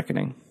of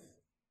reckoning.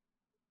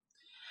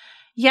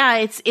 Yeah,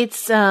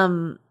 it's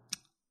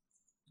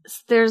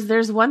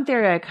there's one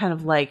theory I kind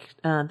of liked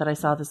that I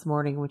saw this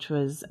morning, which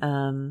was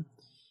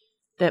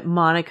that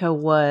Monica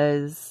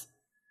was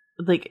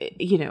like,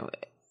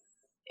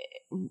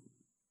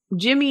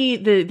 Jimmy,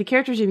 the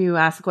character Jimmy, who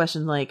asked the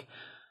question like,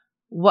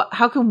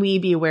 how can we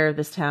be aware of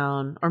this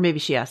town? Or maybe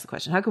she asked the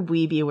question, how could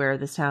we be aware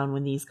of this town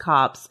when these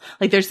cops,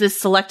 like there's this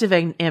selective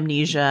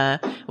amnesia.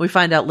 We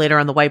find out later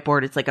on the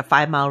whiteboard, it's like a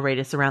 5-mile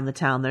radius around the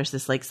town. There's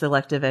this like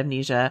selective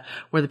amnesia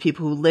where the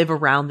people who live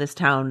around this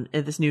town,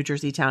 this New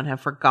Jersey town, have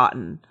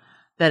forgotten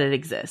that it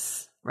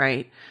exists,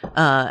 right?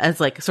 As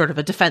like sort of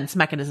a defense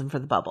mechanism for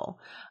the bubble.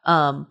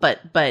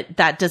 But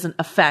that doesn't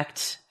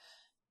affect,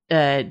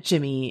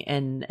 Jimmy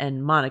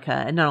and Monica.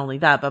 And not only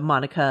that, but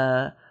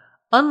Monica,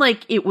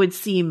 unlike it would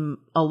seem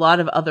a lot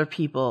of other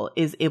people,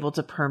 is able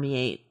to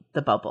permeate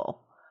the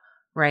bubble,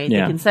 right?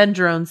 Yeah. They can send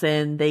drones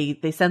in.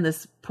 They send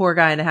this poor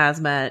guy in a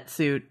hazmat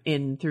suit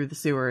in through the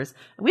sewers.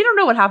 We don't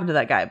know what happened to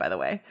that guy, by the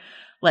way.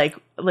 Like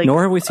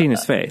nor have we seen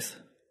his face.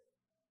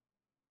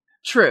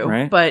 True.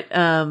 Right? But,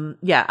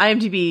 yeah,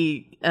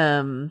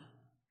 IMDb,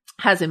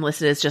 has him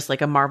listed as just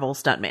like a Marvel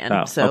stuntman.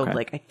 Oh, so okay.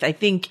 like, I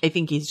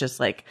think he's just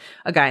like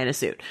a guy in a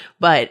suit,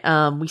 but,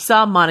 we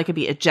saw Monica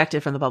be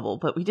ejected from the bubble,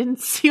 but we didn't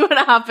see what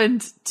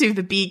happened to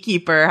the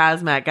beekeeper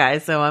hazmat guy.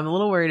 So I'm a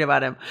little worried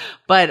about him,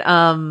 but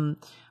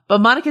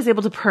Monica's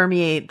able to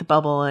permeate the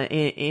bubble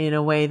in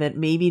a way that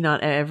maybe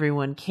not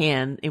everyone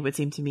can, it would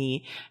seem to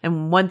me.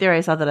 And one theory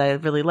I saw that I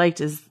really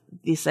liked is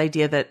this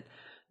idea that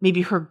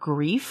maybe her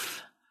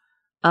grief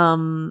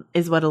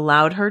is what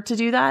allowed her to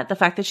do that. The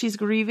fact that she's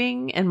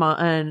grieving and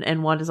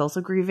Wanda's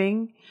also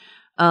grieving.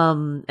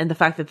 And the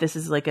fact that this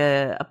is like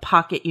a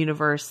pocket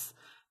universe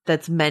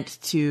that's meant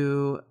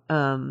to,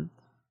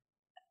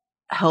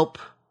 help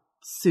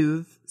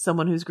soothe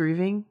someone who's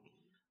grieving.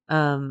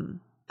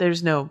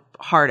 There's no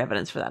hard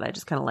evidence for that. I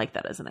just kind of like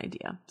that as an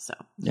idea. So,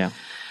 Yeah.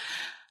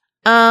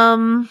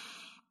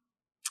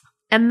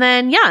 and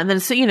then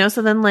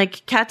so then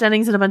like Kat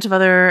Dennings and a bunch of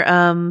other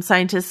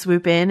scientists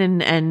swoop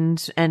in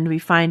and we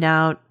find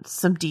out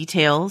some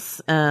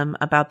details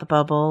about the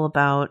bubble,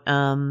 about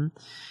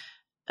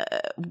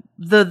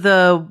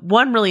the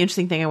one really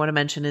interesting thing I want to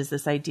mention is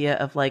this idea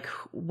of like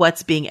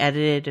what's being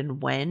edited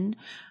and when,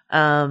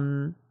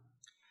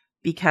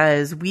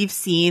 because we've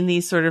seen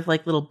these sort of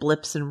like little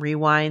blips and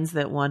rewinds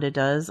that Wanda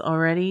does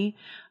already,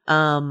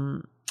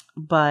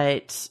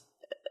 but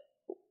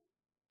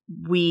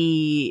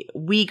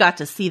we got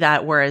to see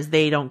that, whereas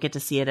they don't get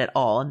to see it at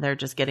all, and they're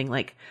just getting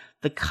like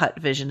the cut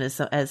vision,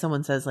 as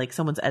someone says, like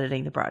someone's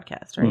editing the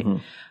broadcast, right?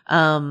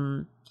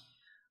 Mm-hmm.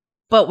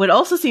 But what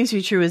also seems to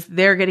be true is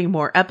they're getting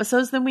more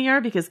episodes than we are,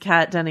 because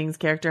Kat Dennings'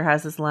 character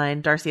has this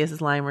line, Darcy has this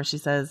line where she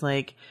says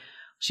like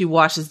she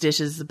washes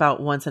dishes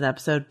about once an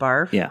episode,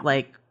 barf. Yeah.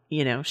 Like,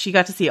 you know, she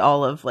got to see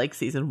all of like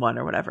season 1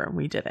 or whatever, and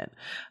we didn't.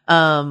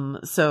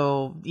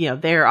 So, you know,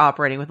 they're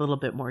operating with a little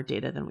bit more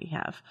data than we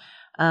have.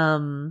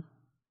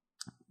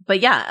 But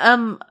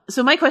yeah,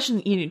 so my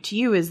question, to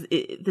you is,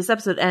 this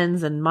episode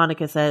ends and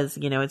Monica says,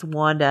 it's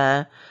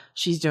Wanda.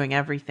 She's doing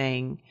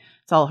everything.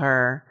 It's all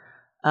her.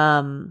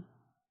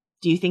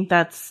 Do you think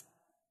that's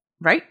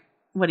right?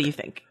 What do you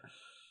think?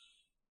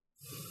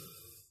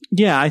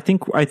 Yeah, I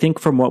think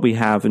from what we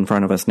have in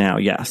front of us now,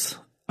 yes.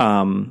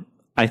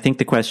 I think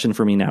the question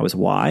for me now is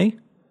why?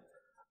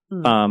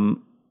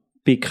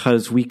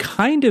 Because we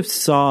kind of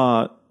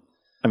saw,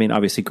 I mean,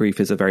 obviously grief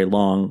is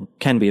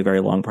can be a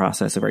very long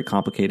process, a very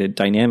complicated,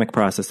 dynamic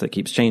process that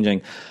keeps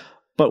changing.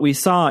 But we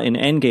saw in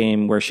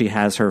Endgame where she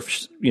has her,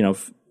 face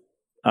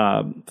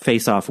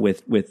off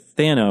with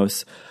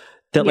Thanos,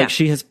 that like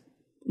she's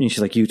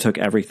like, you took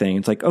everything.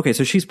 It's like, okay,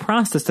 so she's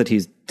processed that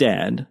he's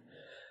dead.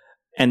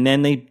 And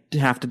then they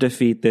have to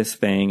defeat this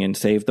thing and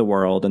save the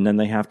world. And then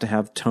they have to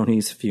have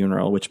Tony's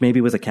funeral, which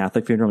maybe was a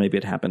Catholic funeral. Maybe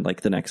it happened like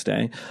the next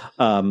day.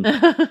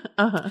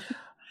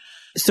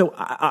 So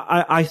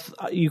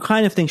you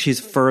kind of think she's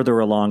further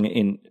along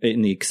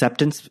in the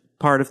acceptance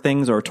part of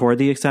things, or toward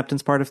the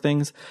acceptance part of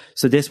things.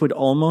 So this would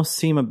almost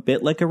seem a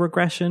bit like a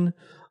regression.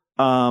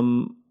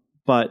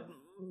 But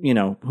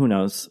who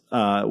knows,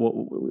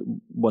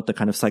 what the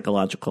kind of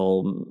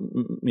psychological,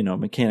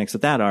 mechanics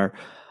of that are.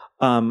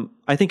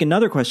 I think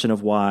another question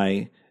of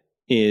why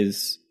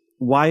is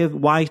why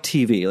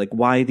TV? Like,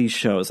 why these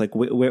shows? Like,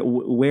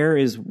 where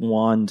is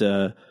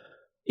Wanda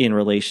in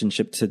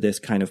relationship to this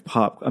kind of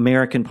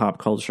American pop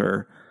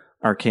culture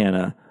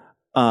arcana?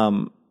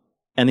 And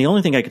the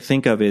only thing I could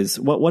think of is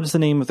what is the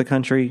name of the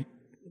country?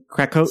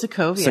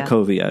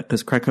 Sokovia,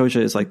 because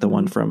Krakosia is like the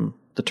one from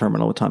The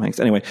Terminal with Tom Hanks.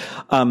 Anyway,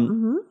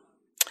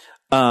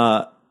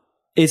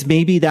 is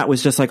maybe that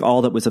was just like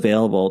all that was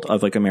available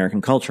of like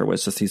American culture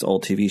was just these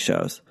old TV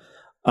shows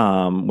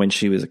when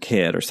she was a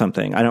kid or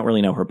something. I don't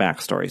really know her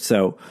backstory.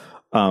 So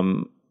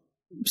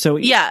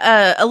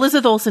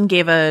Elizabeth Olsen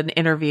gave an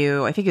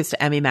interview, I think it's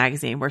to Emmy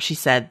Magazine, where she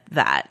said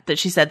that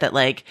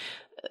like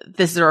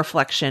this is a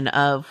reflection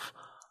of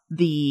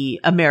the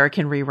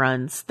American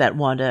reruns that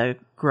Wanda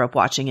grew up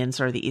watching in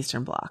sort of the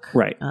Eastern Bloc,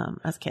 right?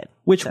 As a kid,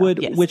 which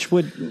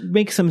would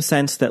make some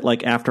sense that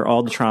like after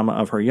all the trauma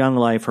of her young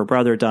life, her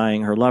brother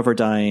dying, her lover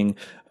dying,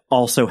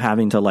 also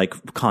having to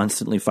like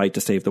constantly fight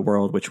to save the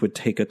world, which would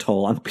take a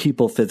toll on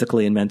people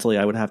physically and mentally,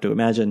 I would have to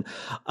imagine,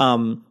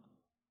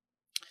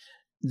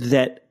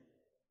 that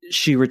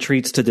she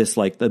retreats to this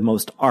like the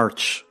most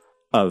arch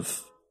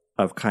of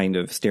of kind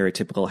of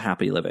stereotypical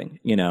happy living,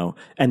 you know,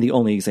 and the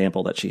only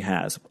example that she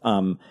has.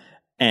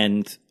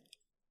 And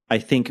I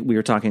think we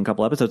were talking a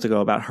couple episodes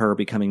ago about her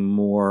becoming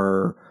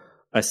more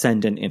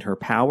ascendant in her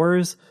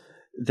powers,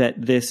 that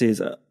this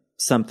is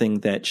something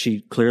that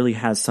she clearly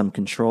has some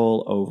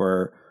control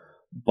over,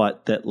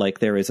 but that like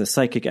there is a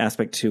psychic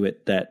aspect to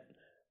it that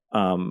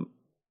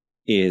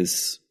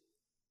is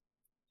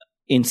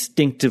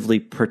instinctively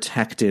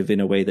protective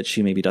in a way that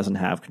she maybe doesn't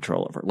have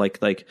control over.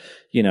 Like,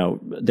 you know,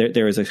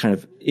 there is a kind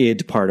of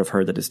id part of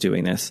her that is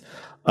doing this,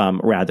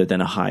 rather than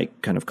a high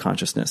kind of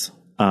consciousness.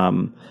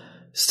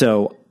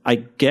 So I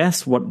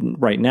guess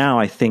right now,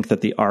 I think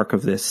that the arc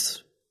of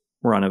this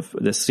run of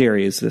this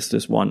series,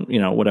 this one,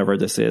 you know, whatever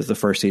this is, the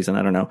first season,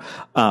 I don't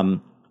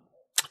know,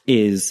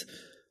 is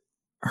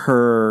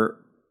her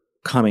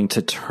coming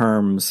to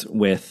terms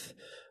with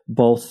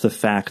both the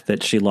fact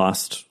that she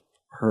lost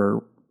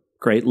her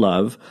great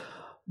love,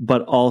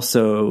 but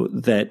also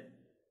that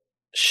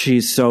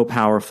she's so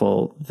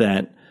powerful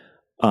that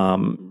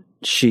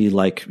she,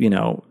 like, you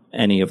know,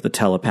 any of the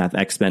telepath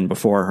X-Men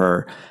before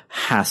her,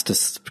 has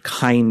to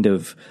kind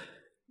of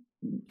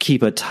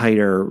keep a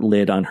tighter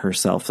lid on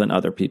herself than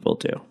other people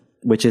do,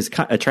 which is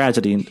a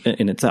tragedy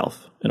in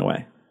itself, in a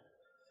way.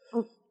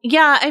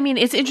 Yeah, I mean,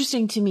 it's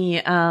interesting to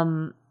me.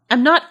 I'm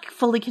not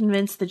fully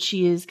convinced that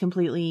she is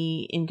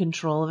completely in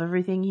control of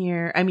everything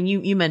here. I mean,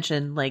 you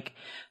mentioned like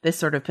this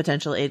sort of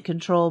potential aid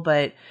control,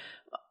 but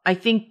I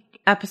think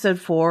episode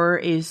 4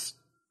 is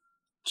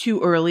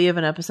too early of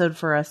an episode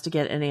for us to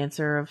get an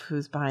answer of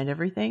who's behind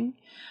everything.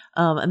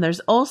 And there's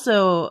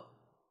also,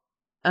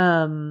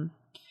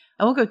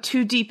 I won't go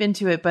too deep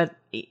into it, but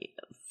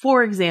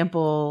for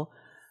example,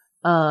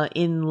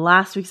 in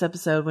last week's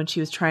episode, when she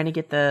was trying to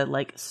get the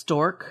like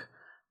stork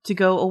to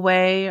go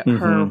away,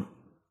 her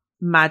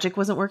magic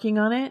wasn't working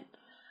on it.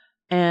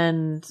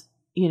 And,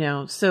 you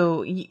know,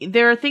 so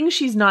there are things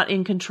she's not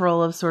in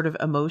control of sort of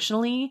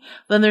emotionally.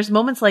 But then there's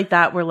moments like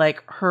that where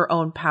like her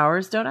own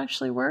powers don't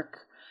actually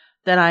work,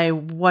 that I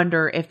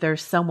wonder if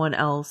there's someone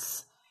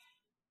else,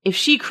 if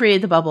she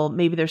created the bubble,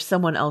 maybe there's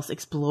someone else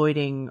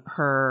exploiting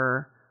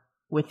her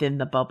within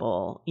the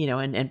bubble, you know,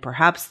 and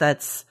perhaps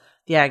that's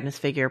the Agnes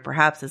figure,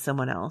 perhaps it's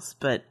someone else,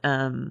 but,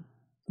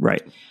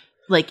 right.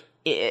 Like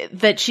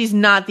that she's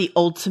not the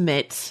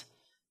ultimate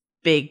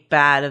big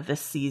bad of this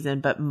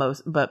season, but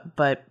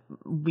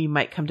we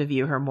might come to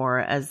view her more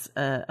as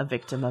a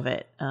victim of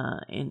it,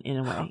 in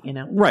a way, you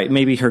know? Right.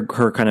 Maybe her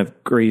kind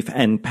of grief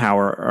and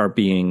power are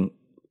being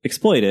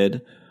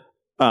exploited,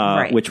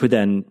 right. Which would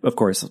then, of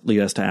course, lead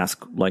us to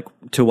ask, like,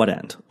 to what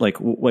end? Like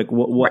what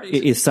right.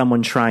 Is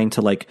someone trying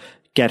to like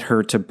get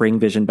her to bring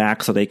Vision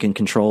back so they can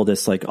control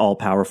this like all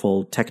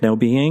powerful techno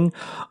being,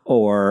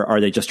 or are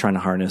they just trying to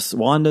harness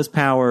Wanda's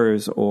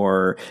powers,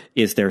 or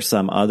is there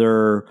some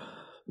other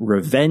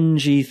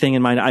revengey thing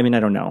in mind? I mean, I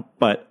don't know,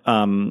 but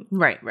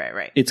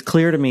right. It's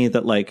clear to me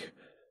that like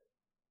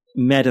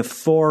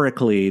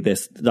metaphorically,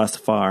 thus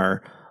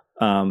far,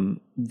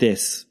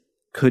 this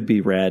could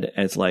be read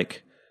as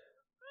like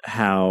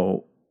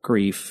how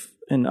grief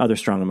and other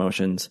strong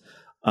emotions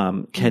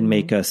can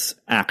make us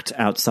act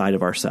outside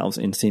of ourselves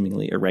in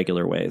seemingly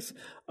irregular ways,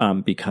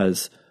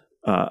 because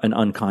an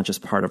unconscious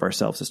part of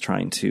ourselves is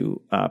trying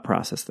to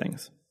process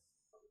things.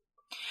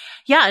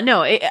 Yeah,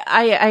 no,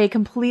 I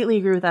completely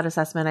agree with that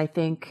assessment. I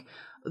think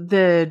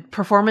the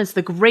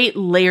great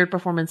layered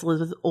performance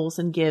Elizabeth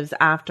Olsen gives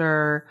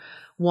after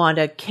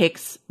Wanda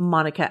kicks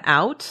Monica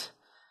out,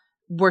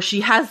 where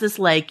she has this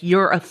like,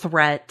 you're a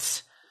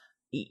threat,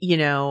 you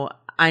know,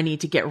 I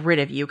need to get rid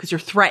of you because you're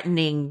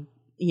threatening,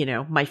 you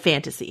know, my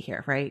fantasy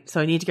here, right?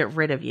 So I need to get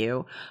rid of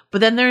you.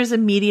 But then there's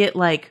immediate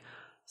like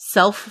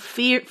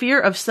fear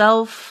of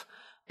self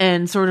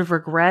and sort of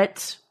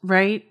regret,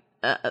 right?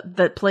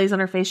 That plays on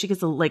her face. She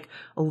gets a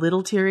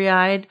little teary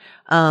eyed.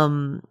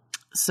 Yeah,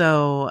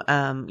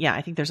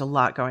 I think there's a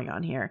lot going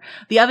on here.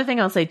 The other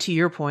thing I'll say to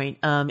your point,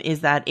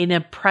 is that in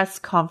a press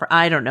conference,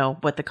 I don't know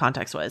what the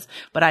context was,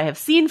 but I have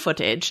seen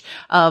footage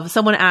of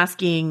someone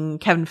asking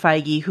Kevin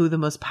Feige who the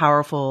most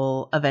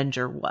powerful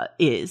Avenger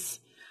is.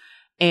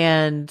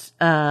 And,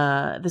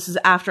 this is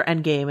after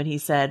Endgame. And he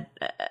said,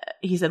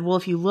 well,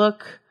 if you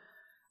look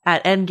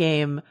at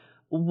Endgame,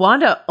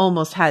 Wanda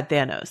almost had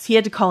Thanos. He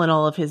had to call in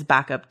all of his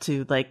backup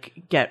to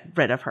like get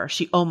rid of her.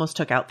 She almost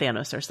took out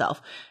Thanos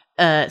herself.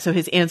 So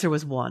his answer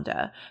was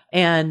Wanda.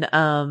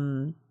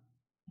 And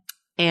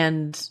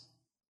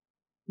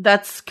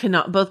that's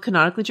both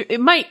canonically true.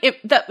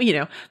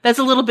 That's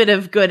a little bit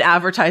of good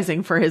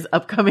advertising for his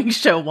upcoming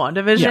show,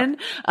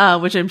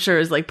 WandaVision, which I'm sure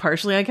is like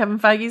partially on Kevin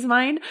Feige's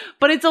mind,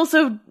 but it's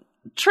also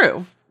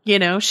true. You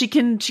know, she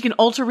can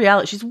alter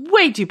reality. She's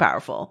way too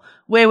powerful.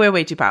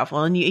 Way too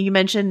powerful. And you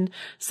mentioned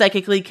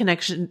psychically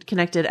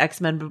connected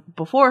X-Men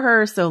before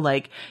her. So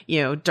like,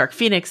 you know, Dark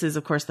Phoenix is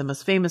of course the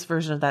most famous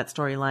version of that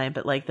storyline,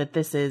 but like that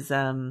this is,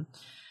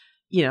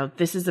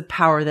 this is a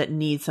power that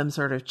needs some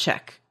sort of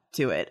check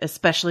to it,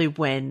 especially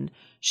when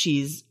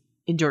she's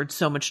endured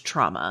so much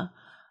trauma,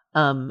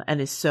 and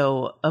is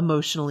so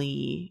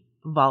emotionally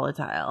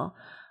volatile.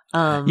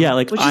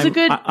 Which is a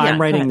good.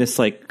 I'm writing this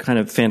like kind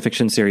of fan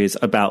fiction series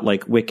about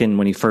like Wiccan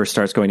when he first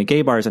starts going to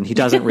gay bars and he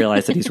doesn't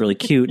realize that he's really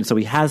cute, and so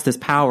he has this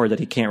power that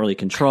he can't really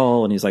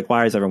control, and he's like,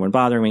 "Why is everyone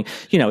bothering me?"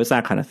 You know, it's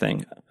that kind of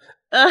thing.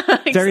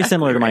 Exactly. Very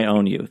similar to my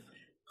own youth.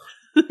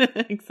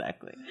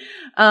 Exactly.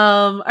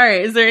 All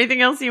right. Is there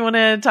anything else you want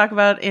to talk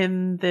about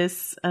in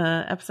this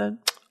episode?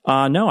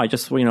 No, I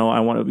just, I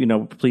want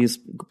to, please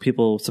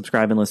people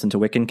subscribe and listen to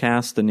Wiccan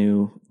Cast, the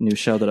new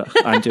show that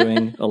I'm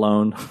doing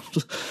alone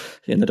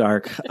in the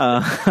dark.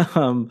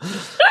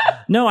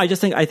 No, I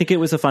think it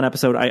was a fun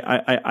episode.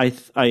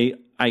 I've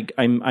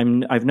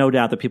no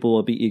doubt that people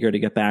will be eager to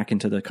get back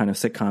into the kind of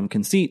sitcom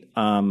conceit,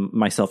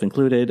 myself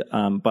included.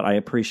 But I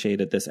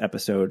appreciated this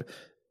episode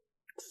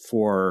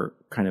for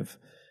kind of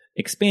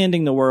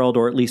expanding the world,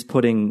 or at least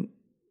putting,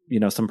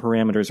 some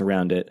parameters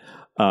around it,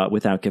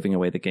 without giving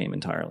away the game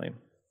entirely.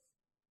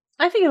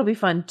 I think it'll be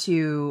fun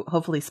to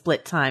hopefully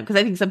split time, because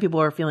I think some people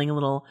are feeling a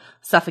little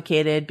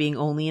suffocated being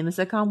only in the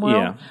sitcom world.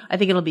 Yeah. I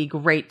think it'll be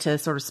great to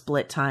sort of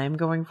split time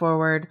going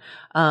forward.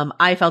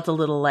 I felt a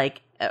little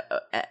like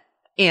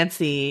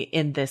antsy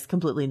in this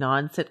completely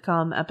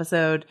non-sitcom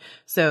episode.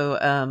 So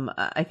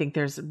I think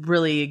there's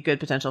really good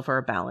potential for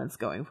a balance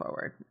going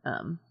forward.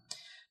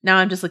 Now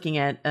I'm just looking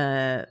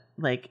at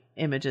like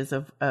images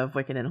of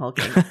Wiccan and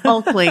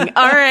Hulkling.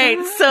 All right,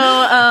 so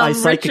I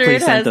psychically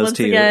Richard sent has those once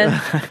to you.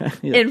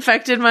 again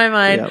infected my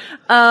mind. Yep.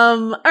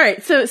 All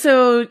right, so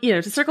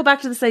to circle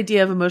back to this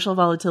idea of emotional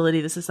volatility,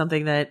 this is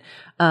something that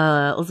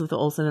Elizabeth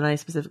Olsen and I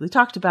specifically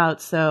talked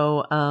about.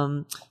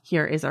 So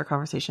here is our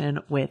conversation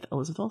with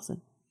Elizabeth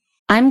Olsen.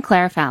 I'm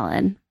Claire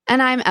Fallon.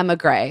 And I'm Emma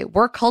Gray.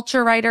 We're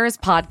culture writers,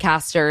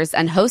 podcasters,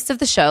 and hosts of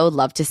the show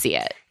Love to See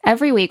It.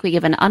 Every week, we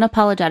give an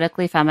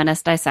unapologetically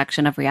feminist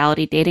dissection of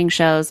reality dating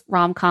shows,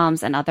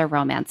 rom-coms, and other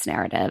romance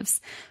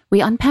narratives.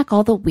 We unpack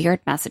all the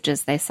weird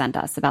messages they send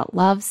us about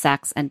love,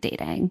 sex, and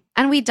dating.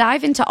 And we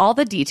dive into all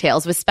the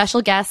details with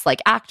special guests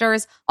like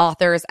actors,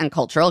 authors, and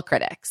cultural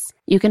critics.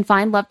 You can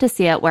find Love to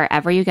See It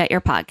wherever you get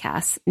your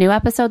podcasts. New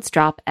episodes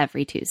drop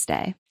every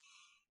Tuesday.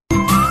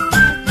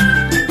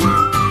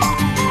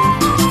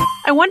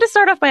 I wanted to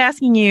start off by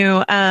asking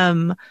you,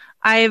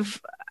 I've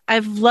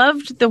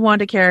loved the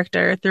Wanda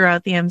character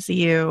throughout the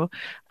MCU,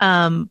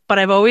 but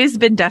I've always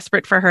been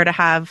desperate for her to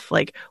have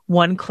like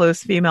one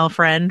close female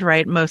friend,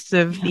 right? Most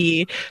of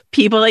the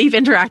people that you've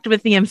interacted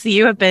with in the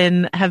MCU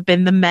have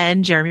been the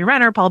men, Jeremy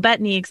Renner, Paul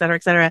Bettany, et cetera,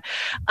 et cetera.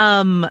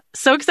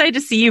 So excited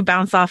to see you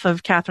bounce off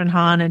of Catherine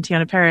Hahn and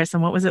Teyonah Parris.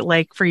 And what was it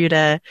like for you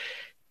to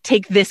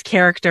take this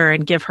character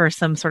and give her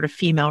some sort of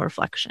female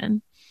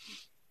reflection?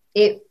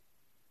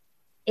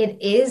 It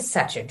is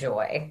such a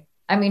joy.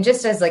 I mean,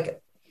 just as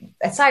like,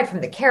 aside from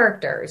the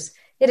characters,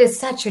 it is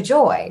such a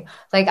joy.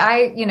 Like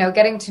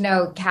getting to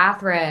know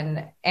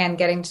Catherine and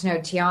getting to know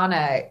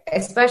Teyonah,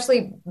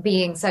 especially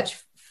being such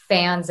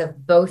fans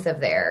of both of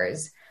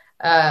theirs,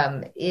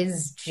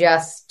 is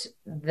just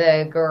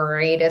the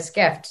greatest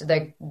gift.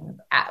 The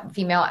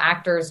female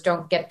actors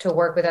don't get to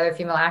work with other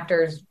female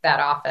actors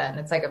that often.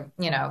 It's like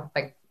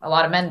like a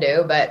lot of men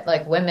do, but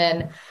like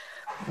women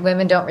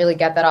don't really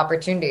get that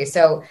opportunity.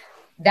 So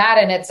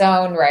that in its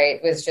own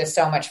right was just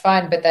so much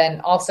fun. But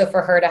then also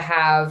for her to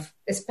have,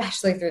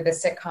 especially through the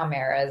sitcom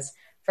eras,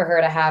 for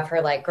her to have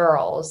her like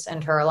girls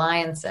and her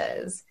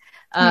alliances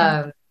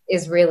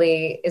is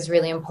really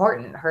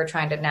important. Her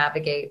trying to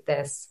navigate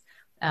this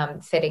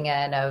fitting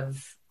in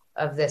of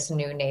this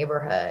new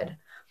neighborhood.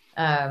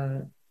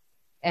 And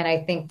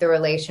I think the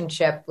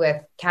relationship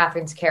with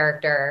Catherine's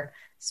character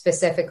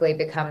specifically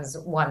becomes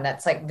one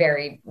that's like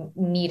very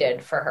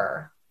needed for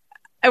her.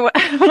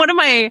 One of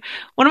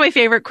my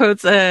favorite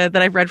quotes that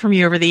I've read from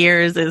you over the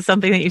years is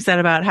something that you said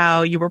about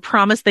how you were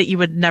promised that you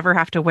would never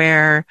have to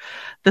wear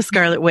the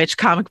Scarlet Witch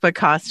comic book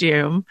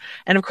costume.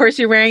 And of course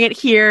you're wearing it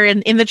here,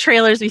 and in the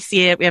trailers we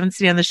see it. We haven't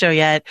seen it on the show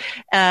yet.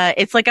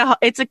 It's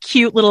a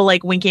cute little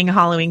like winking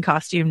Halloween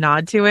costume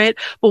nod to it.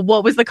 But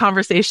what was the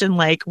conversation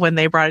like when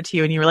they brought it to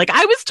you and you were like,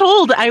 I was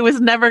told I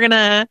was never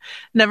gonna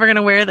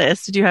wear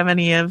this? Did you have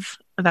any of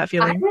that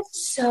feeling? I was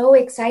so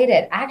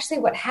excited.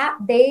 Actually, what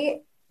happened,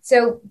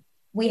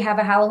 we have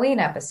a Halloween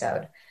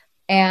episode,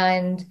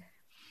 and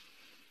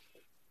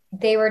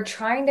they were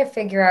trying to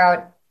figure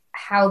out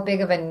how big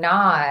of a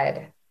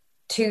nod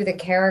to the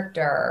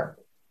character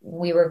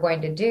we were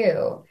going to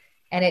do.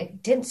 And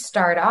it didn't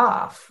start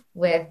off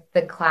with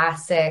the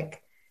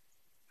classic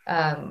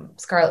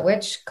Scarlet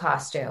Witch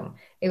costume.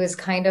 It was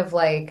kind of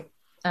like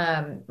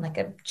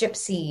a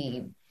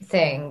gypsy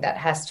thing that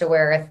has to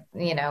wear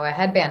a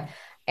headband.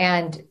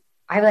 And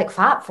I like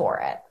fought for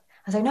it.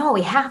 I was like, no,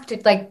 we have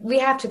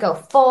to go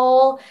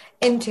full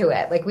into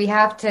it. Like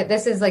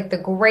this is like the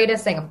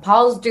greatest thing. If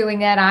Paul's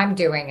doing it, I'm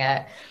doing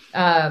it.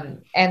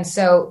 And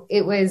so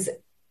it was,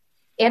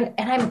 and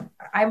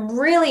I'm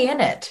really in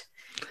it.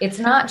 It's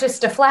not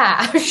just a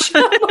flash.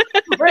 I'm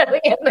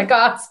really in the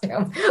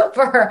costume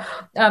for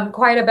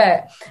quite a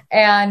bit.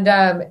 And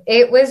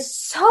it was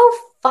so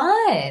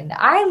fun.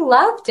 I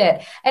loved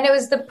it. And it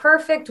was the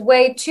perfect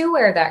way to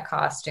wear that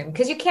costume,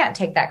 because you can't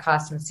take that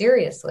costume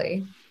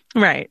seriously.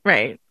 Right.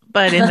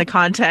 but in the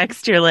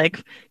context, you're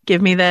like,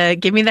 give me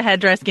the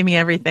headdress, give me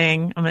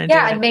everything. I'm going to do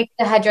it. And make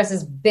the headdress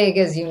as big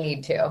as you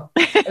need to.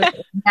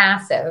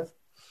 Massive.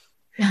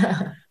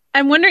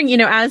 I'm wondering,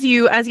 as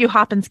you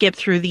hop and skip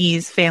through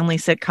these family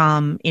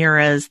sitcom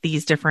eras,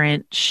 these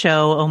different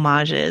show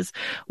homages,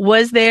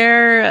 was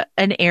there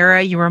an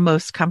era you were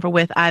most comfortable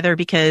with, either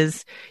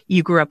because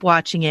you grew up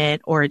watching it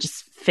or it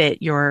just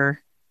fit your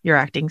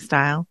acting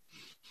style?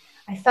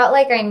 I felt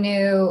like I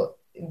knew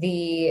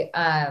the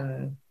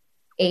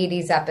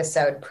 80s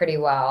episode pretty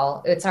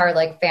well. It's our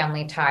like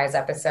Family Ties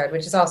episode,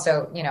 which is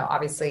also,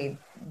 obviously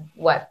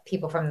what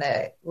people from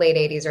the late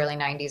 80s, early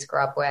 90s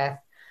grew up with,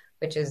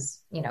 which is,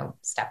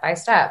 Step by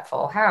Step,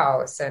 Full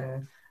House,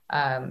 and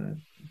the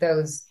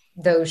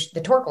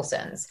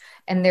Torkelsons.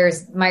 And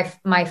there's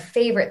my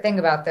favorite thing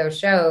about those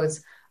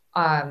shows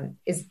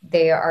is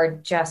they are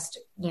just,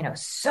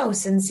 so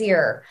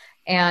sincere.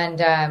 And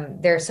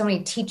there are so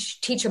many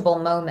teachable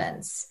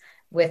moments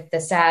with the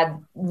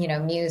sad,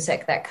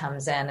 music that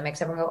comes in that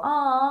makes everyone go,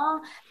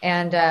 "Aw."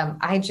 And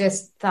I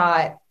just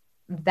thought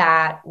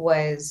that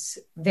was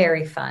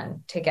very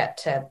fun to get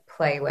to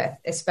play with,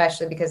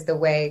 especially because the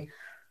way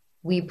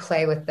we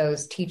play with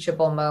those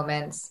teachable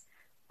moments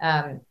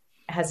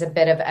has a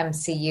bit of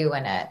MCU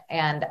in it.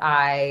 And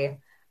I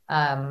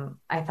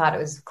thought it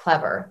was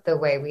clever the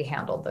way we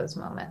handled those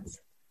moments.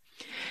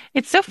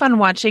 It's so fun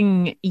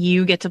watching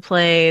you get to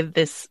play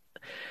this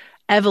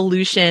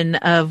evolution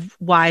of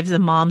wives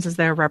and moms as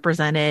they're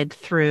represented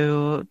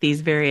through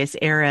these various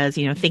eras,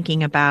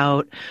 thinking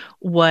about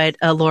what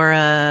a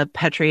Laura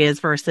Petrie is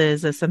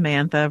versus a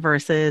Samantha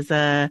versus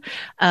through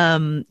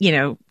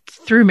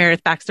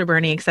Meredith Baxter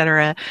Birney, et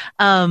cetera.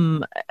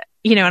 And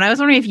I was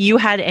wondering if you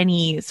had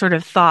any sort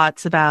of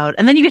thoughts about,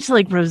 and then you get to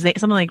like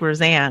something like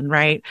Roseanne,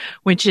 right?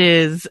 Which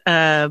is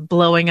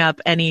blowing up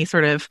any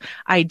sort of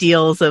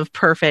ideals of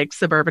perfect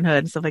suburbanhood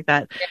and stuff like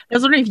that. I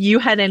was wondering if you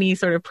had any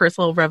sort of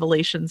personal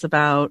revelations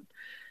about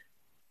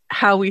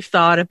how we've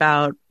thought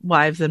about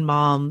wives and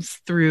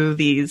moms through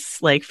these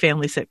like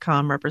family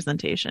sitcom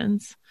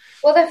representations.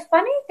 Well, the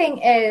funny thing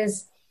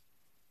is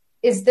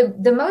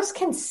the most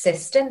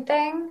consistent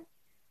thing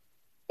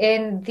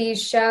in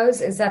these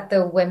shows is that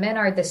the women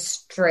are the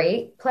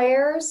straight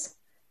players,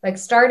 like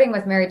starting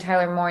with Mary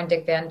Tyler Moore and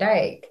Dick Van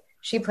Dyke.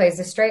 She plays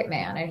the straight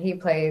man and he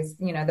plays,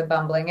 the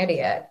bumbling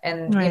idiot.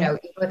 And, right. Even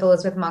with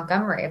Elizabeth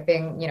Montgomery, it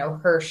being,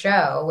 her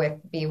show with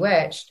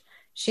Bewitched,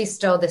 she's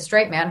still the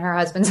straight man. Her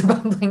husband's a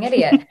bumbling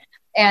idiot.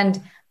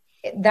 And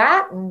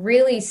that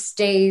really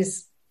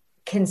stays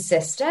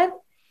consistent.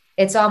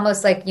 It's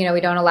almost like, we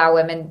don't allow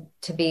women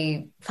to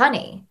be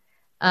funny.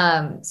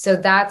 So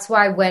that's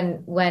why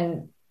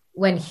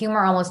when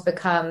humor almost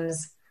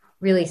becomes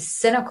really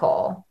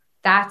cynical,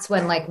 that's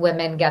when like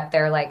women get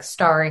their like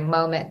starring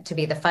moment to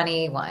be the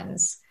funny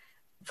ones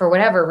for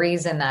whatever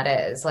reason that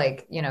is,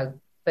 like,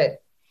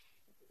 but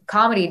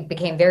comedy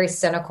became very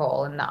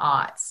cynical in the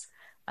aughts.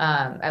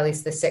 At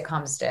least the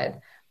sitcoms did,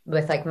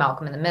 with like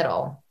Malcolm in the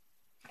Middle.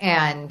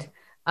 And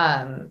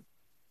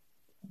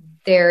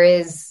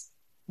it's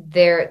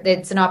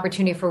an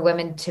opportunity for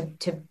women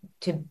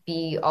to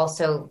be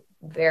also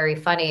very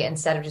funny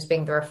instead of just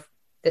being the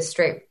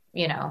straight,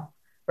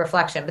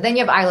 reflection. But then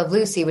you have I Love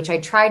Lucy, which I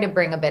tried to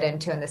bring a bit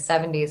into in the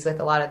 70s with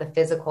a lot of the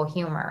physical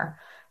humor.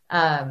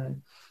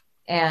 And,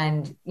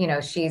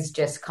 she's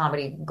just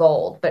comedy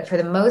gold. But for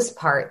the most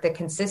part, the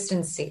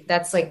consistency,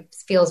 that's like,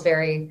 feels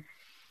very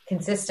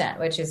consistent,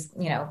 which is,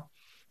 that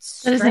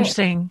is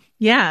interesting.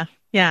 Yeah,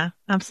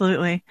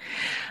 absolutely.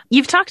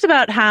 You've talked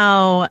about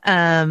how,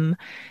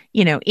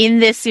 in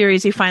this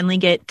series, we finally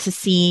get to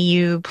see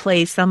you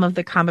play some of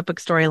the comic book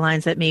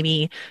storylines that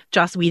maybe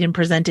Joss Whedon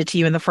presented to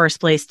you in the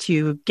first place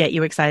to get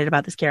you excited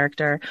about this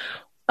character.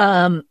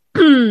 Some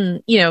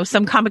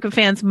comic book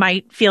fans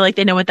might feel like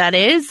they know what that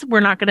is. We're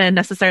not going to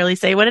necessarily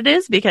say what it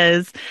is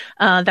because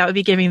that would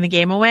be giving the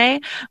game away.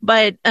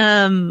 But,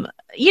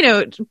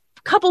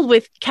 coupled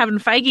with Kevin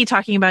Feige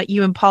talking about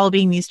you and Paul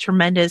being these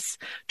tremendous,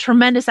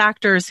 tremendous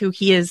actors who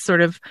he is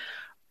sort of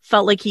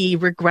felt like he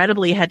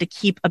regrettably had to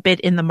keep a bit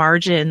in the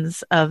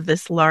margins of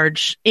this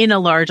large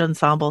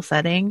ensemble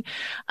setting.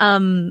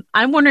 I'm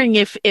wondering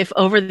if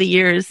over the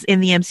years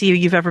in the MCU,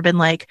 you've ever been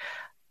like,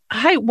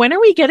 hi, when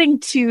are we getting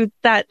to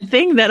that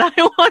thing that I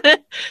want to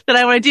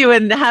do?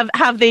 And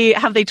have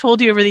they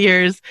told you over the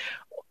years,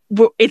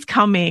 it's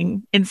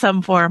coming in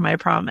some form, I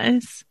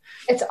promise?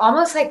 It's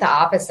almost like the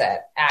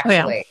opposite,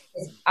 actually.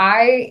 Oh,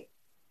 yeah.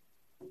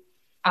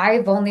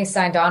 I've only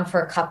signed on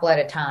for a couple at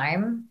a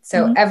time.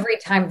 So every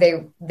time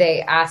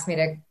they ask me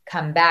to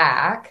come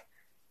back,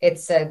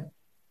 it's a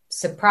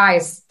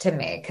surprise to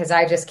me because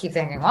I just keep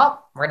thinking,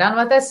 well, we're done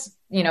with this,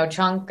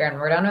 chunk, and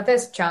we're done with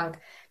this chunk.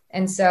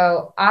 And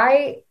so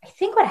I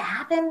think what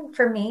happened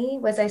for me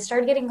was I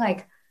started getting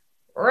like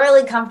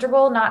really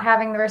comfortable not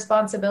having the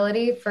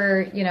responsibility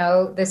for,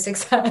 the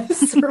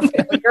success or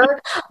failure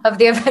of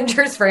the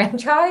Avengers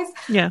franchise.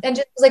 Yeah. And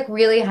just was like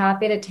really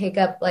happy to take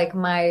up like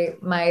my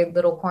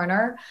little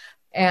corner.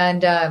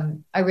 And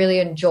I really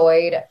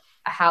enjoyed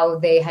how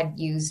they had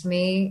used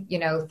me,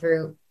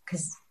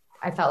 because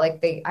I felt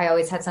like I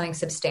always had something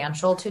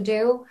substantial to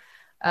do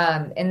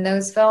in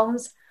those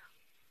films.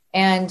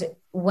 And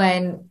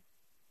when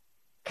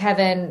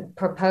Kevin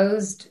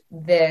proposed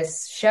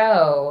this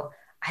show,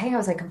 I think I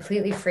was like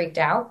completely freaked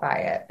out by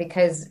it,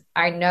 because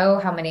I know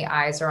how many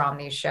eyes are on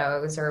these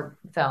shows or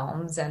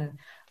films, and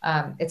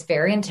it's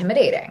very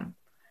intimidating.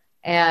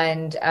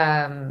 And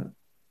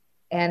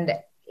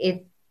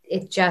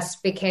it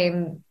just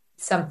became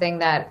something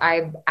that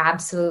I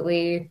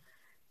absolutely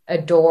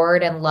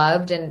adored and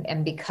loved.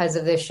 And because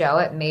of this show,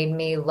 it made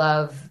me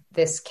love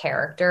this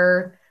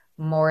character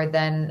more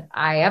than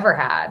I ever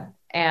had.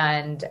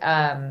 And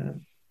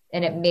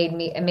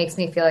it makes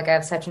me feel like I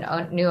have such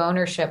new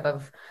ownership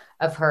of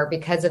her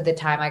because of the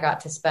time I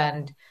got to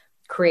spend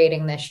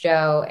creating this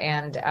show.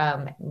 And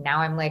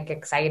now I'm like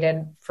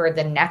excited for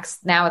the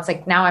next, now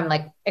I'm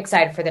like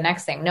excited for the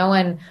next thing. No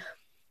one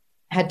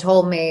had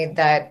told me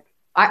that.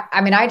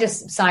 I mean, I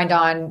just signed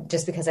on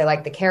just because I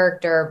liked the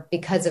character,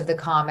 because of the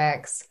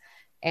comics.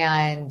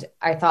 And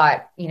I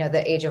thought,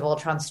 the Age of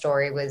Ultron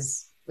story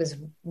was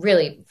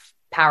really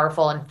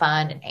powerful and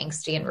fun and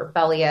angsty and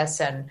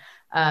rebellious, and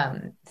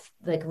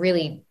like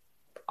really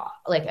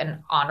like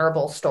an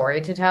honorable story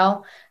to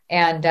tell.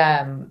 And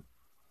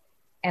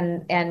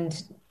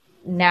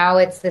now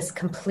it's this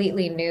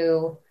completely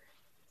new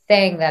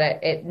thing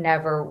that it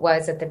never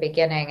was at the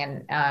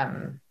beginning.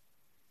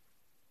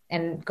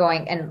 And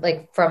going, and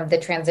like from the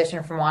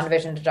transition from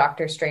WandaVision to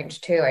Doctor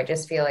Strange 2, I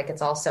just feel like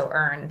it's also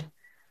earned.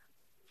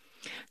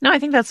 No, I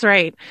think that's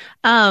right.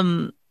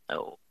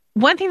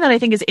 One thing that I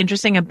think is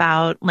interesting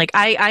about, like,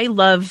 I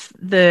love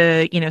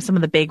the, some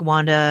of the big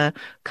Wanda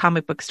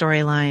comic book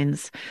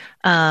storylines.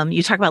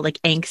 You talk about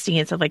like angsty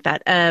and stuff like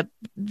that.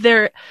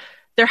 There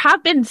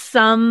have been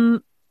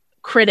some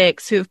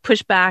critics who have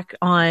pushed back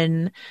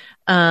on,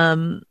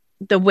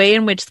 the way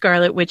in which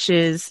Scarlet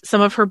Witch's,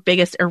 some of her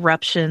biggest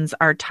eruptions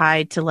are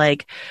tied to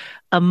like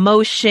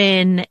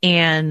emotion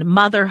and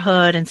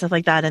motherhood and stuff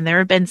like that. And there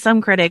have been some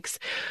critics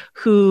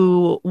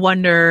who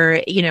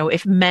wonder,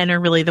 if men are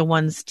really the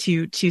ones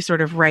to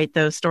sort of write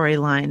those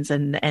storylines,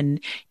 and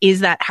is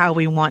that how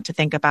we want to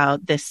think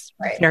about this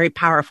very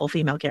powerful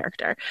female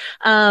character?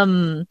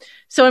 So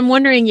I'm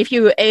wondering if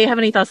you have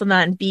any thoughts on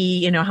that, and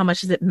B, how much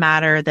does it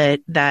matter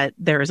that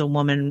there is a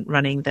woman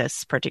running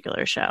this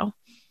particular show?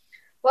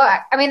 Well,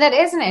 I mean, that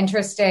is an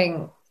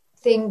interesting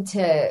thing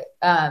to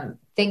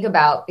think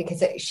about,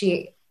 because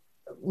she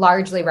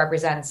largely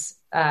represents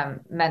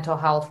mental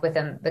health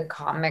within the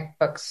comic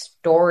book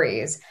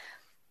stories.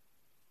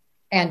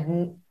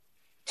 And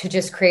to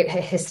just create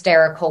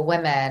hysterical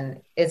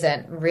women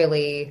isn't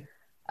really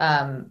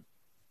that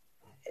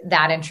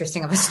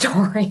interesting of a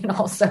story, and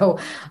also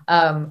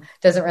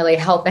doesn't really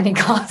help any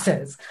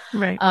causes.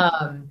 Right.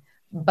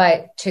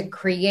 But to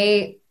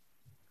create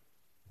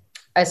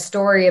a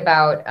story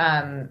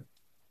about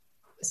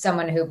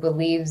someone who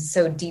believes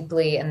so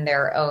deeply in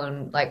their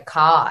own like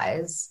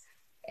cause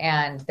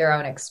and their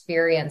own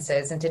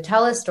experiences, and to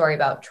tell a story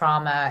about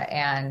trauma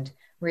and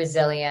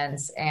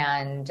resilience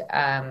and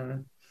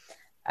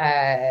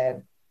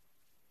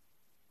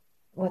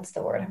what's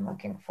the word I'm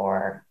looking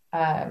for?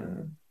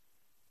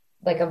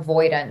 Like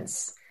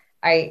avoidance.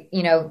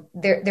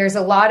 There's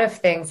a lot of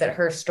things that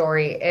her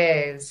story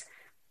is.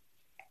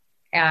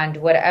 And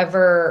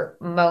whatever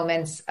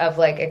moments of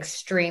like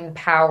extreme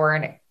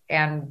power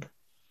and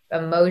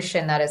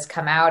emotion that has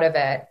come out of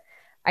it,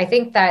 I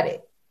think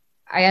that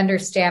I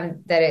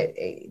understand that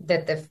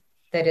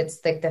it's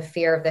like the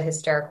fear of the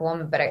hysterical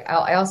woman, but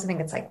I also think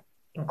it's like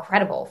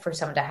incredible for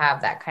someone to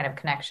have that kind of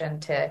connection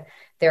to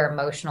their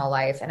emotional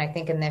life. And I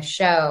think in this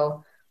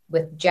show,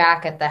 with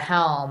Jack at the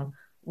helm,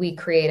 we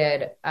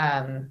created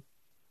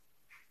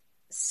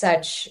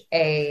such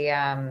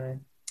a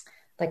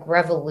like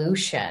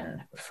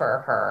revolution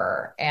for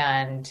her,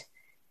 and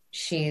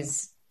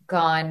she's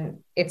gone.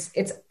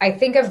 I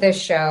think of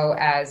this show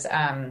as,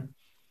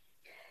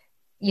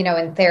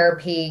 in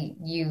therapy,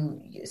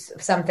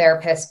 some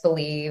therapists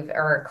believe,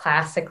 or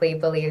classically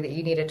believe, that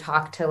you need to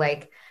talk to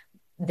like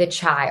the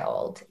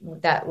child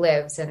that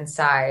lives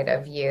inside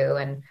of you,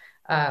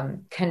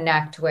 and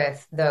connect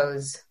with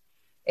those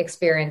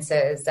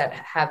experiences that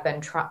have been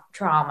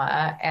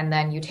trauma, and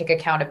then you take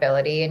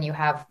accountability, and you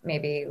have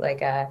maybe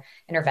like a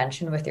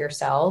intervention with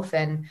yourself,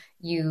 and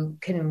you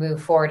can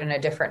move forward in a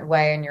different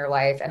way in your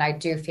life. And I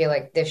do feel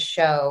like this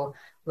show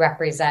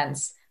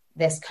represents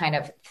this kind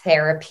of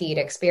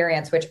therapeutic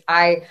experience, which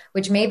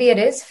maybe it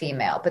is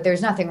female, but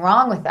there's nothing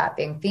wrong with that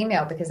being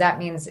female, because that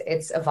means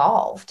it's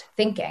evolved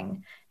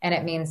thinking, and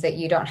it means that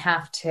you don't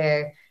have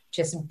to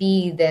just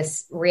be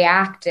this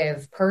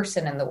reactive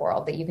person in the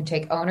world, that you can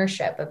take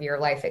ownership of your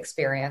life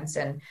experience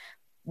and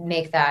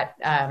make that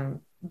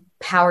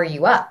power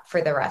you up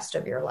for the rest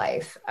of your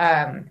life.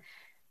 And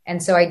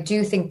so I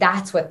do think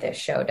that's what this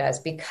show does,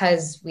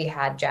 because we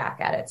had Jack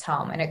at its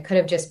home, and it could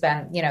have just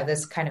been,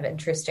 this kind of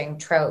interesting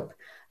trope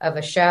of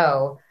a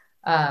show.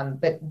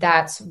 But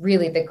that's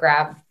really the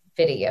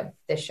gravity of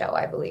the show,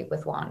 I believe,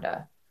 with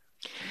Wanda.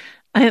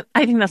 I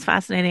think that's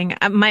fascinating.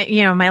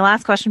 My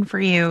last question for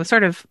you,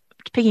 sort of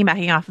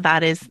piggybacking off of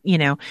that is, you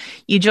know,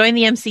 you joined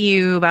the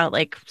MCU about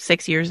like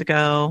 6 years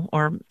ago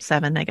or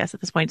 7, I guess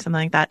at this point,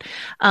 something like that.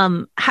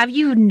 Have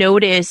you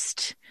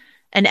noticed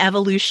an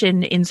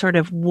evolution in sort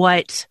of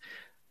what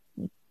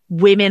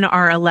women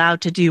are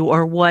allowed to do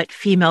or what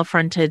female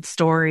fronted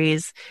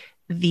stories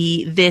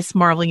this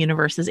Marvel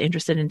universe is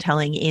interested in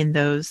telling in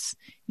those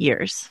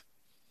years?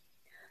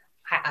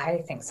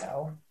 I think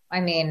so.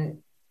 I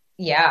mean,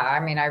 yeah, I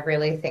mean, I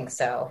really think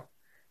so.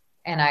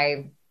 And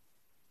I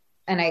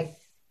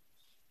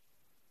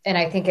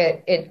think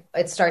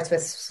it starts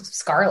with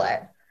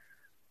Scarlett.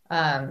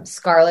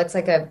 Scarlett's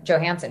like a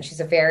Johansson. She's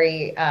a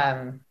very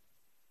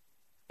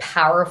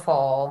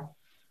powerful,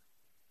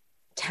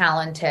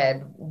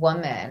 talented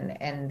woman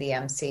in the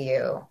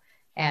MCU.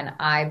 And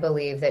I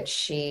believe that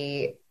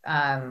she,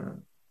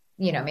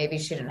 you know, maybe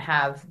she didn't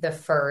have the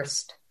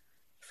first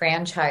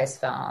franchise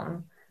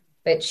film,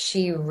 but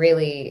she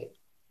really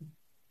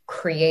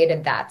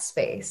created that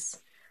space.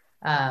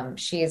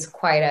 She is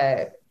quite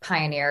a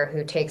pioneer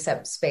who takes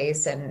up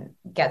space and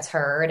gets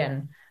heard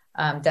and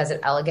does it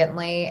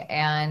elegantly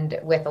and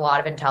with a lot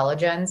of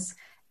intelligence.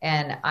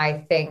 And I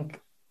think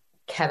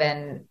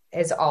Kevin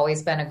has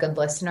always been a good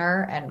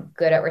listener and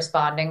good at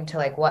responding to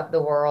like what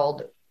the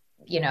world,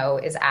 you know,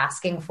 is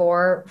asking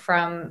for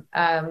from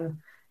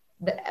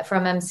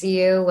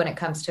MCU when it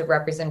comes to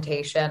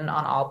representation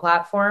on all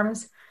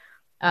platforms.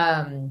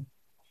 And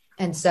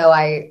so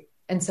I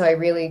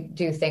really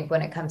do think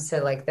when it comes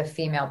to like the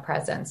female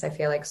presence, I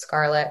feel like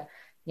Scarlett,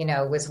 you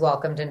know, was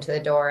welcomed into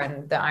the door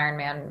in the Iron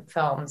Man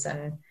films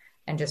and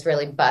just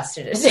really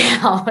busted it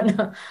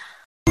down.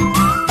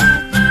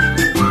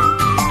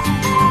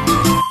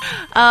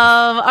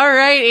 All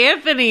right,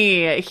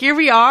 Anthony, here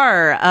we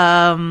are.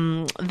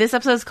 This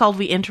episode is called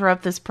We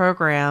Interrupt This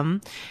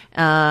Program.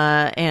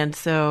 And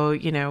so,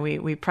 you know,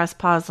 we press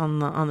pause on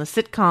the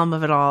sitcom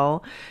of it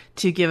all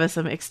to give us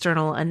some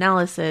external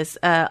analysis.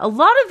 A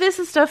lot of this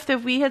is stuff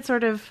that we had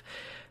sort of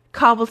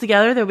cobbled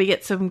together, that we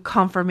get some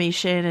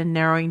confirmation and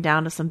narrowing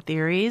down to some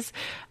theories.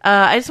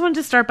 I just wanted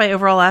to start by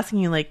overall asking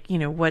you, like, you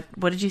know, what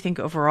did you think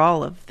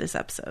overall of this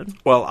episode?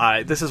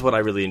 Well, this is what I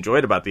really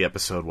enjoyed about the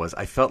episode was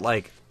I felt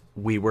like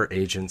we were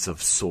agents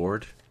of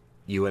S.W.O.R.D.,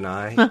 you and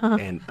I,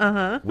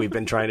 and we've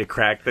been trying to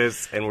crack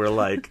this, and we're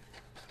like,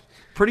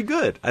 pretty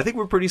good. I think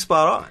we're pretty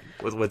spot on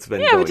with what's been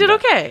going on. Yeah, we did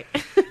okay.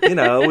 You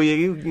know,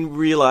 we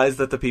realized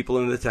that the people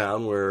in the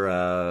town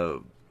were,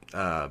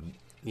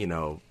 you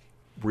know,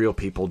 real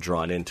people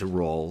drawn into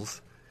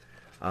roles,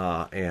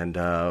 and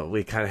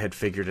we kind of had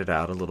figured it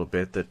out a little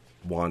bit that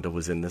Wanda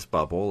was in this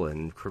bubble,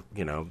 and,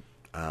 you know,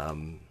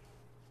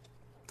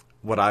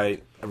 what I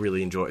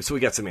really enjoy. So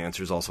we got some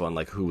answers also on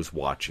like who was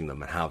watching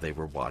them and how they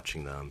were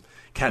watching them.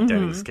 Kat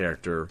Dennings'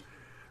 character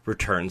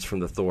returns from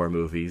the Thor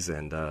movies,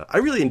 and I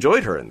really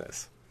enjoyed her in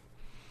this.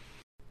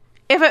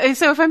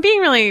 If I'm being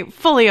really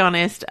fully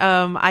honest,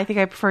 I think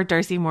I prefer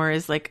Darcy more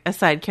as like a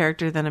side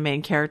character than a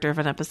main character of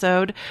an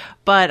episode.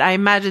 But I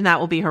imagine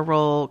that will be her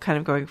role kind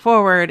of going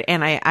forward.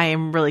 And I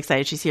am really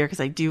excited she's here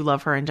because I do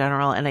love her in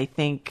general. And I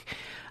think,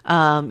 you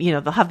know,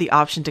 they'll have the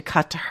option to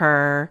cut to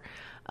her.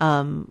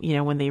 You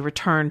know, when they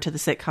return to the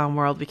sitcom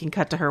world, we can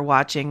cut to her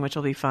watching, which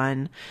will be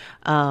fun.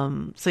 So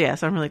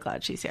I'm really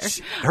glad she's here.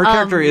 Her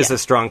character is a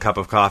strong cup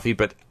of coffee,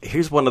 but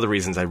here's one of the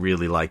reasons I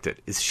really liked it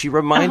is she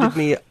reminded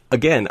me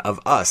again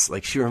of us.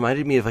 Like she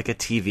reminded me of like a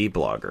TV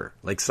blogger,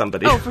 like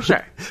somebody for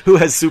sure. who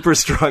has super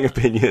strong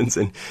opinions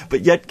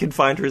but yet can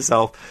find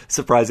herself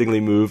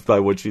surprisingly moved by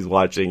what she's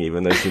watching,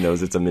 even though she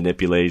knows it's a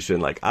manipulation.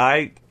 Like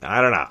I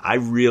don't know.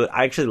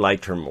 I actually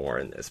liked her more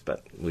in this,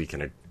 but we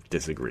can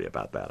disagree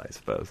about that, I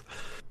suppose.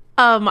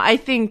 I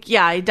think,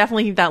 I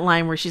definitely think that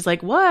line where she's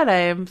like, "What?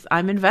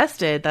 I'm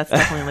invested." That's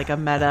definitely like a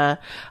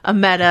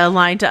meta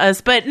line to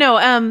us. But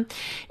no,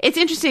 it's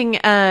interesting.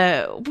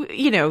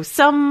 You know,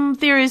 some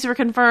theories were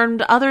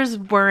confirmed, others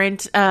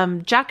weren't.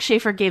 Jack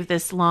Schaefer gave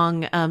this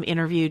long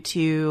interview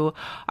to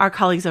our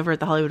colleagues over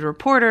at The Hollywood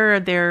Reporter,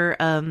 their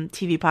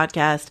TV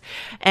podcast,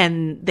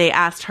 and they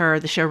asked her,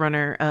 the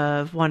showrunner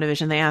of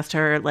WandaVision, they asked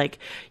her, like,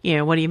 you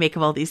know, what do you make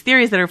of all these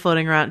theories that are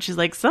floating around? And she's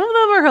like, some of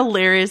them are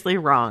hilariously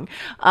wrong.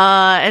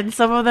 And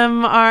some of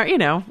them are, you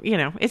know,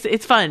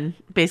 it's fun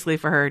basically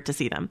for her to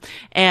see them.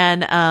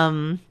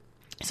 And,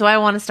 so I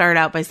want to start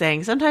out by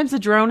saying sometimes a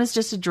drone is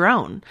just a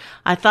drone.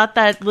 I thought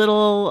that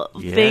little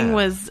thing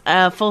was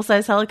a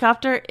full-size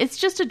helicopter. It's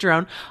just a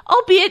drone,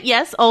 albeit,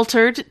 yes,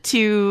 altered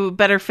to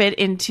better fit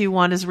into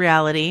Wanda's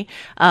reality.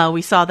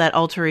 We saw that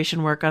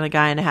alteration work on a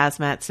guy in a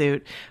hazmat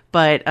suit,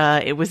 but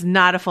it was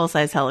not a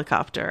full-size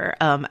helicopter,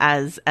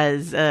 as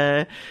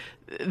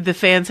the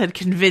fans had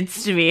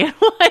convinced me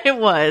what it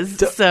was.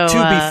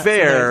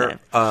 To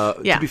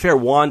be fair,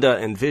 Wanda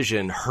and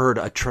Vision heard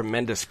a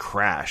tremendous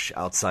crash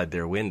outside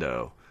their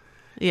window.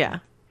 Yeah.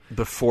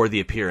 Before the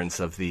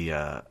appearance of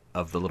the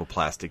little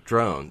plastic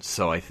drone.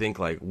 So I think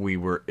it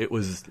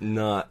was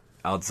not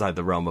outside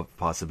the realm of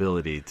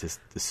possibility to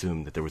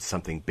assume that there was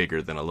something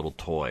bigger than a little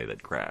toy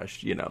that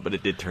crashed, but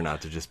it did turn out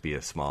to just be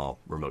a small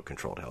remote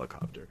controlled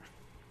helicopter.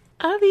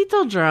 A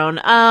little drone.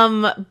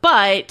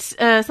 But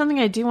something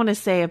I do want to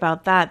say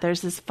about that,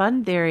 there's this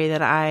fun theory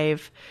that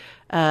I've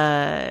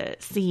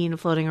seen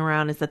floating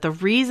around, is that the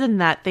reason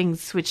that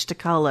things switch to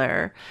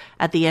color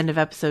at the end of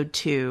episode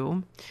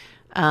 2,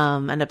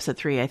 and episode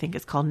 3, I think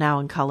it's called Now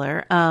in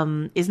Color,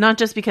 is not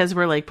just because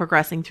we're like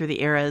progressing through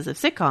the eras of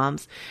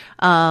sitcoms,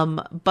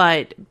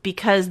 but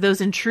because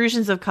those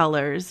intrusions of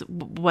colors,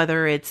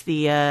 whether it's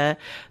the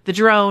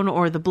drone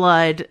or the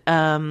blood,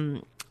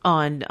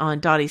 on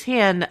Dottie's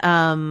hand,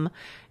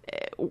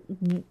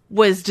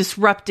 was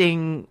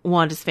disrupting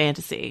Wanda's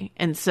fantasy.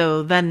 And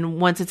so then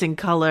once it's in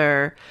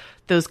color,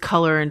 those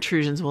color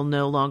intrusions will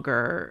no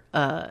longer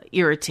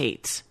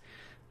irritate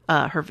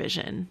her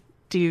vision.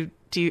 Do you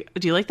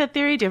like that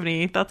theory? Do you have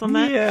any thoughts on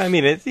that? Yeah, I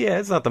mean,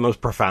 it's not the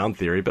most profound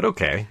theory, but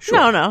okay,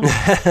 sure. No.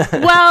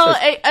 Well,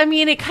 I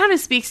mean, it kind of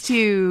speaks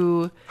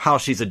to how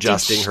she's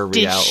adjusting her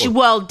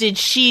reality. Did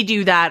she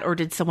do that, or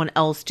did someone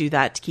else do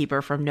that to keep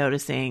her from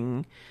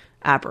noticing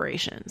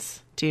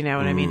aberrations? Do you know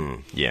what I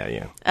mean?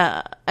 Yeah.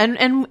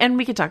 And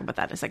we can talk about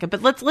that in a second.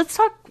 But let's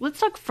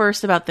talk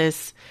first about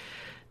this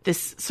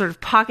sort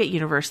of pocket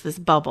universe, this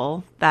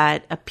bubble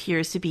that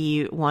appears to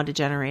be Wanda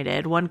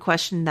generated. One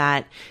question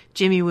that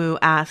Jimmy Woo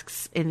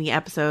asks in the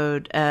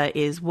episode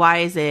is,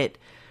 what's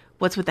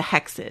with the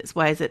hexes?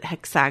 Why is it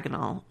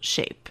hexagonal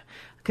shape?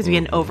 Because we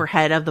get an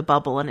overhead of the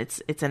bubble and it's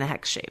in a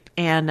hex shape.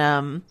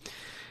 So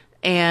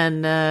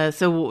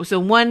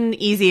one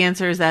easy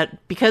answer is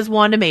that because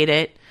Wanda made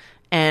it,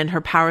 and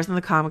her powers in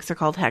the comics are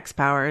called hex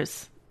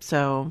powers.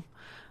 So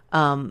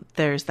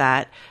there's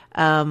that.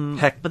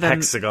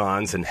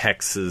 Hexagons and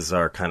hexes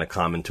are kind of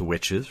common to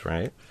witches,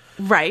 right?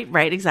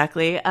 Right,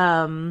 exactly.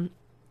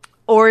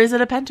 Or is it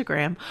a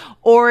pentagram?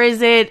 Or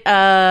is it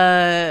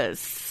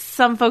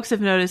some folks have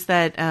noticed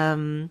that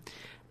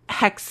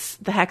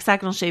the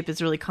hexagonal shape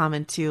is really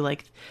common to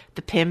like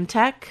the Pym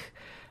tech.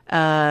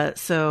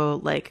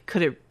 So like,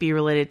 could it be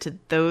related to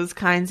those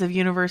kinds of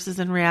universes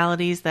and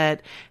realities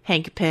that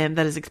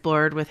is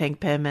explored with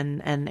Hank Pym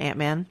and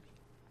Ant-Man?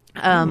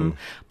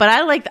 But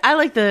I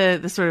like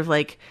the sort of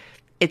like,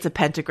 it's a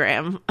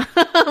pentagram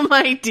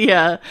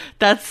idea.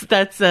 That's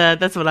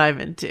what I'm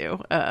into.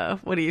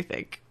 What do you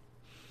think?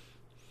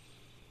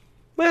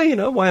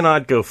 Well, why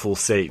not go full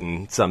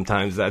Satan?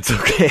 Sometimes that's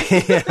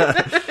okay.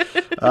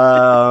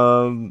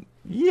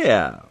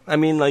 Yeah. I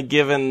mean, like,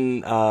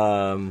 given,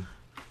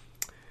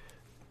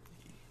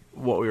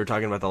 what we were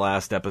talking about the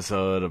last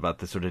episode about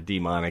the sort of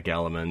demonic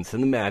elements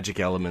and the magic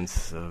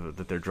elements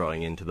that they're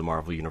drawing into the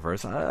Marvel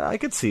universe, I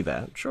could see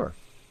that, sure.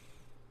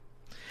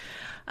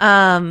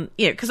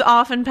 Because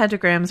often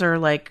pentagrams are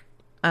like,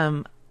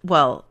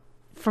 well,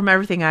 from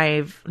everything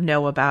I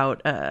know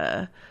about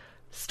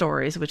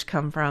stories which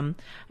come from,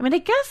 I mean, I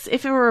guess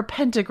if it were a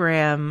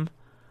pentagram,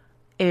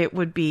 it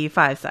would be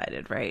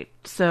 5-sided, right?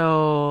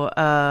 So,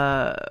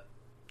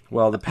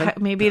 well,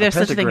 maybe there's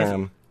such a thing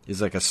as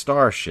is like a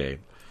star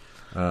shape.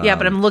 Yeah,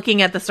 but I'm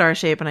looking at the star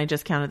shape and I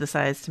just counted the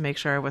sides to make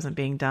sure I wasn't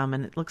being dumb,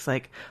 and it looks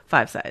like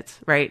 5 sides,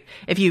 right?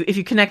 If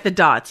you connect the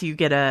dots, you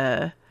get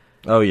a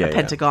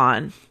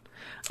pentagon.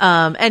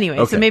 Anyway,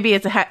 okay. So maybe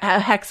it's a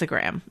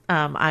hexagram.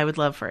 I would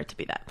love for it to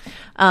be that.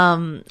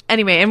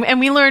 Anyway, and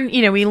we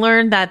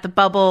learned that the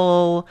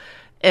bubble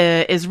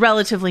is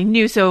relatively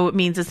new, so it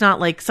means it's not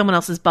like someone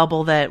else's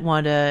bubble that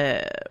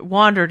Wanda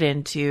wandered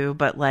into,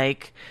 but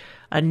like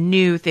a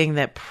new thing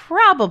that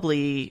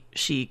probably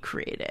she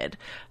created,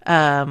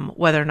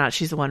 whether or not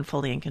she's the one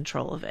fully in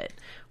control of it.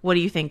 What do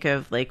you think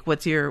of, like,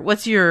 what's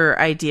your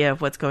idea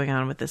of what's going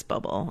on with this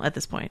bubble at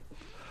this point?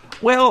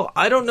 Well,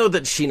 I don't know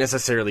that she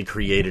necessarily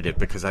created it,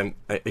 because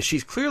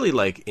she's clearly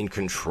like in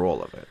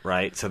control of it,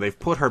 right? So they've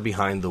put her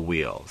behind the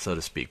wheel, so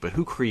to speak, but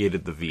who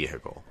created the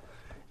vehicle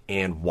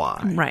and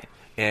why? Right.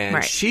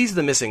 And she's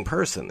the missing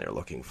person they're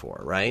looking for,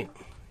 right?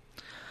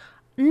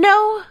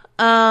 No,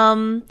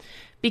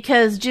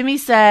 because Jimmy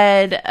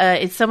said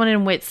it's someone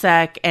in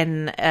WITSEC,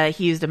 and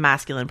he used a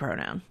masculine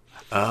pronoun.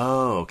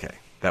 Oh, okay.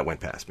 That went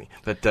past me.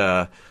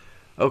 But,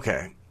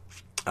 okay.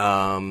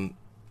 And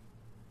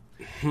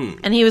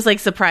he was, like,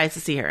 surprised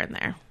to see her in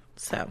there.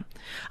 So,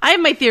 I have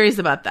my theories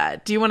about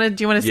that. Do you want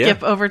to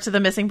skip over to the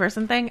missing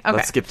person thing? Okay.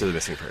 Let's skip to the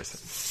missing person.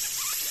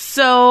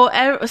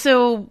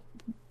 So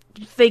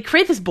they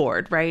create this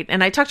board, right?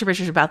 And I talked to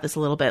Richard about this a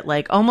little bit.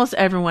 Like, almost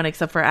everyone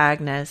except for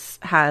Agnes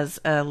has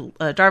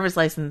a driver's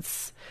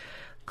license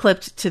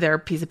clipped to their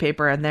piece of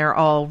paper, and they're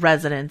all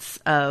residents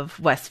of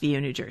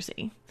Westview, New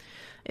Jersey.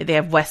 They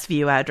have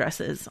Westview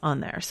addresses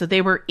on there. So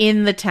they were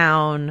in the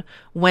town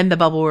when the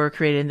bubble were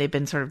created, and they've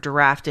been sort of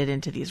drafted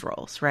into these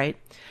roles, right?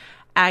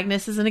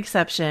 Agnes is an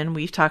exception.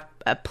 We've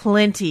talked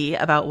plenty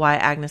about why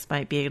Agnes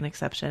might be an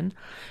exception.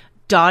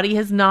 Dottie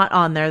is not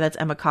on there. That's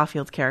Emma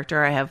Caulfield's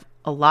character. I have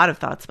a lot of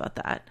thoughts about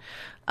that.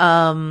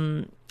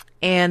 And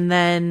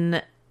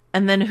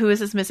then who is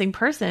this missing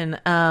person?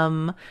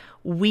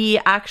 We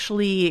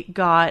actually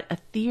got a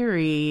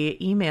theory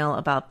email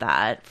about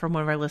that from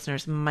one of our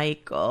listeners,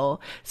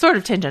 Michael, sort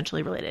of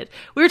tangentially related.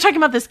 We were talking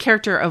about this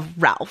character of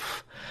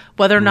Ralph,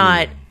 whether or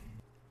not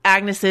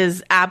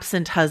Agnes's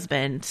absent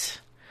husband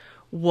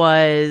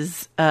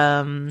was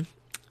that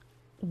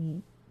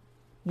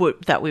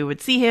we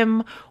would see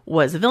him,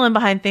 was a villain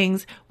behind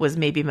things, was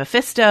maybe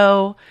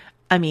Mephisto.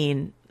 I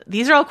mean,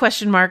 these are all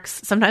question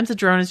marks. Sometimes a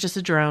drone is just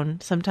a drone.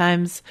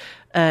 Sometimes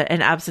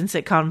an absent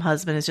sitcom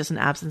husband is just an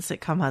absent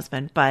sitcom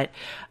husband. But,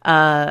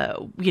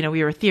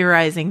 we were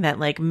theorizing that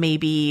like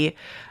maybe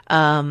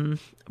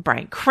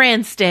Bryan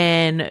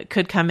Cranston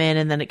could come in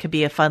and then it could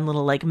be a fun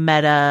little like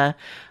meta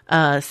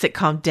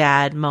sitcom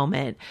dad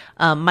moment.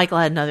 Michael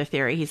had another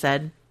theory. He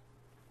said,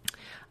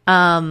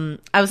 I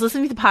was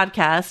listening to the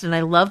podcast and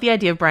I love the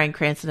idea of Bryan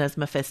Cranston as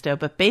Mephisto,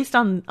 but based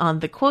on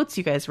the quotes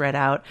you guys read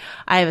out,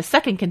 I have a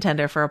second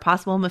contender for a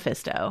possible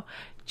Mephisto.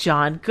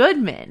 John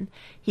Goodman.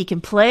 He can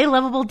play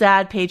lovable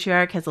dad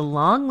patriarch, has a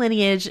long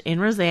lineage in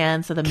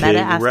Roseanne, so the meta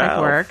aspect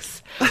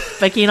works.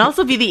 But he can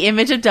also be the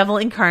image of devil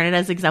incarnate,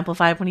 as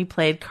exemplified when he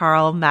played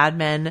Carl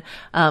Madman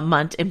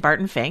Munt in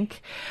Barton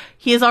Fink.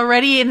 He is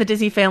already in the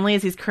Disney family,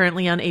 as he's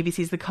currently on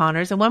ABC's The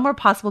Conners. And one more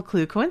possible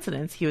clue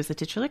coincidence, he was the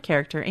titular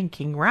character in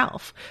King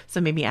Ralph.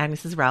 So maybe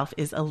Agnes's Ralph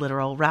is a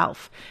literal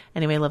Ralph.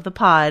 Anyway, love the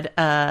pod.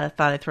 Thought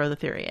I'd throw the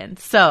theory in.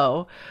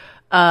 So,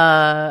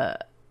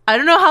 I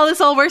don't know how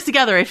this all works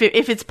together. If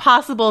it's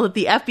possible that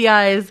the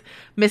FBI's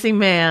missing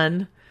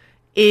man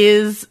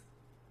is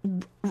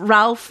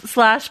Ralph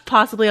 /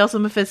 possibly also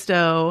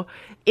Mephisto,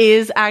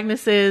 is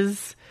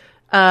Agnes's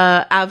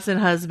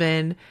absent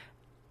husband,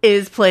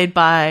 is played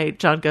by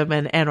John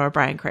Goodman and or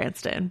Bryan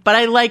Cranston. But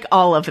I like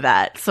all of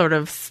that sort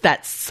of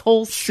that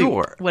whole suit.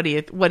 Sure. What do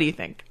you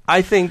think?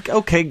 I think,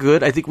 okay,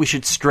 good. I think we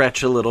should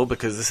stretch a little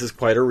because this is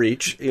quite a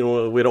reach. We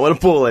don't want to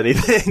pull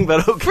anything,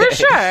 but okay. For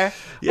sure.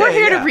 We're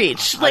here to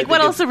reach. Like, what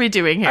else are we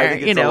doing here?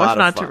 If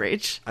not to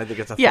reach. I think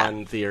it's a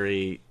fun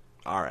theory.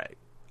 All right.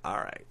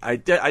 I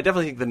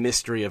definitely think the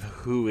mystery of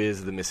who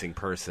is the missing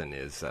person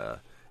is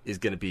going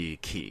to be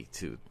key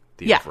to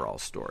the overall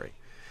story.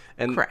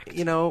 And, correct.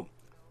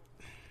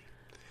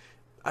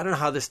 I don't know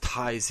how this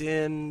ties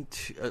in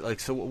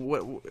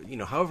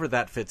to, however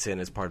that fits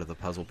in as part of the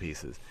puzzle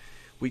pieces.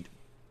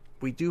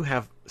 We do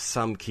have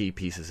some key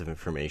pieces of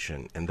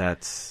information, and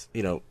that's,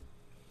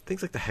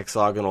 things like the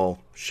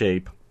hexagonal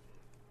shape.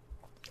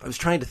 I was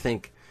trying to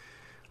think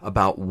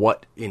about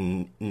what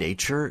in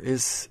nature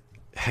is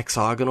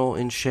hexagonal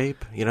in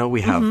shape.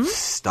 We have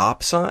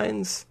stop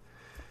signs.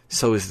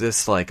 So is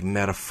this like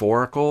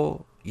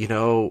metaphorical?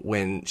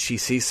 When she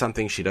sees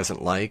something she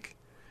doesn't like,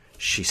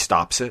 she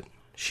stops it.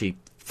 She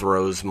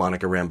throws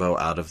Monica Rambeau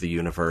out of the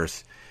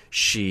universe.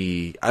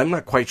 I'm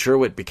not quite sure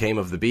what became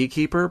of the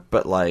beekeeper,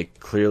 but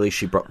clearly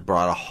she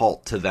brought a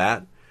halt to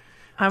that.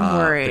 I'm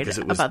worried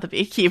about the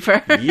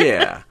beekeeper.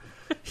 Yeah.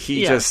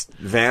 He just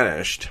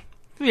vanished.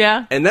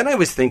 Yeah. And then I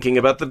was thinking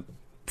about the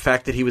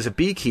fact that he was a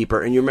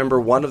beekeeper, and you remember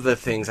one of the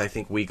things I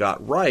think we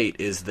got right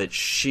is that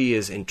she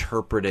is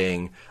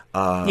interpreting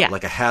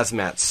like a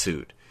hazmat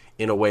suit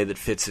in a way that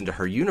fits into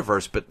her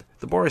universe. But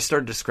the more I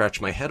started to scratch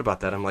my head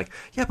about that, I'm like,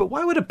 yeah, but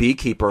why would a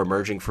beekeeper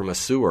emerging from a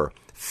sewer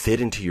fit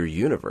into your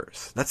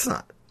universe? That's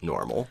not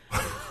normal,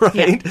 right?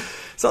 Yeah.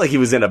 It's not like he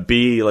was in a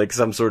bee, like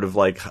some sort of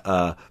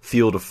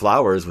field of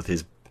flowers with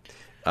his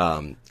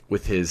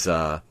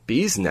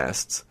bees'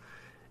 nests.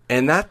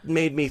 And that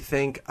made me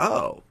think,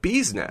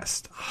 bees'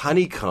 nest,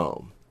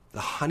 honeycomb. The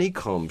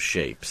honeycomb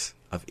shapes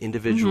of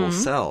individual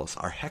cells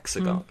are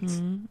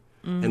hexagons.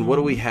 And what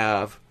do we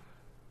have?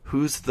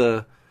 What's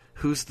the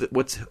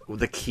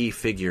key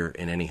figure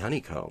in any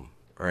honeycomb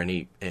or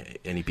any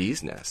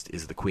bee's nest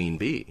is the queen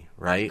bee,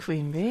 right?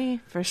 Queen bee,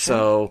 for sure.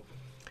 So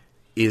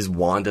is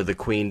Wanda the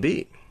queen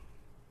bee?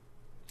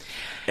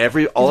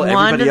 Everybody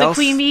Wanda else,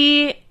 the queen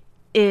bee?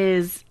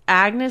 Is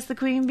Agnes the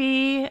queen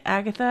bee?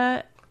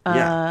 Agatha?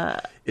 Yeah.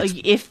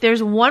 If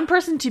there's one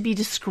person to be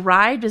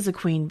described as a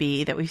queen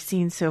bee that we've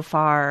seen so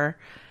far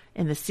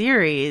in the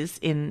series,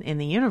 in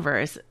the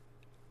universe,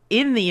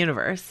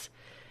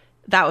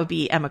 that would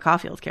be Emma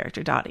Caulfield's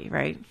character, Dottie,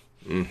 right?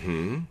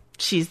 Mm-hmm.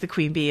 She's the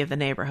queen bee of the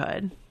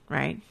neighborhood,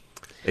 right?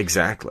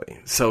 Exactly.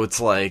 So it's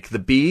like the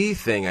bee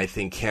thing, I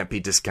think, can't be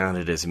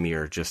discounted as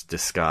mere just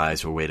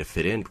disguise or way to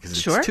fit in because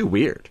it's too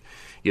weird.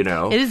 It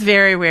is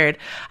very weird.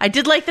 I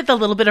did like that the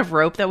little bit of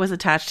rope that was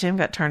attached to him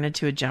got turned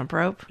into a jump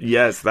rope.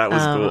 Yes, that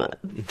was cool.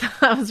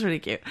 That was pretty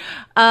cute.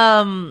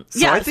 I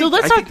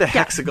think the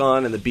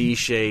hexagon and the bee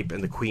shape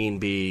and the queen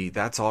bee,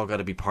 that's all got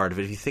to be part of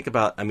it. If you think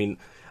about,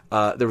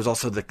 there was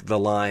also the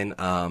line,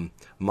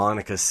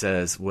 Monica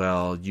says,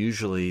 well,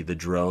 usually the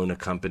drone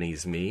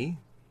accompanies me.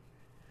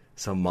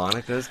 So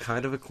Monica's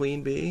kind of a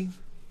queen bee,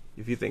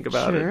 if you think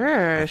about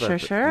it.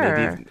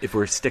 Sure. Maybe if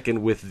we're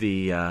sticking with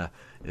the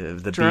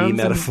drones bee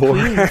metaphor.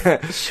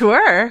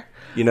 Sure.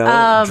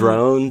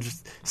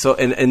 Drones. So,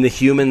 and the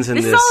humans in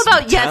this is all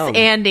about town.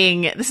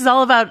 yes-anding. This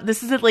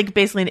is like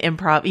basically an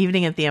improv,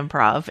 evening at the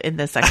Improv in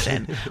this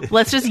section.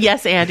 Let's just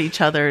yes-and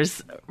each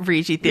other's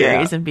Rigi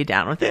theories and be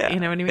down with it. You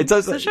know what I mean? It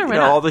does, sure,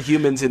 all the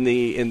humans in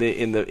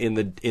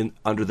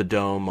under the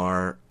dome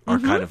are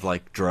kind of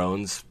like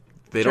drones.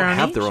 They don't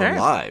have their own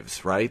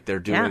lives, right? They're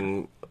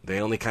doing, they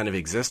only kind of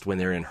exist when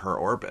they're in her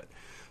orbit.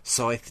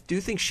 So I do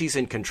think she's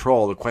in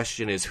control. The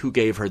question is who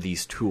gave her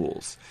these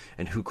tools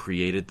and who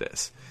created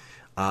this.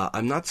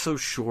 I'm not so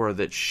sure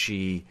that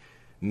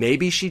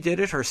maybe she did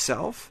it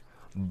herself,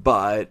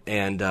 but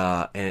Agnes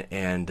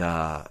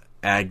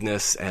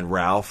and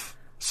Ralph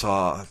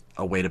saw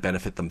a way to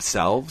benefit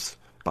themselves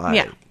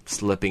by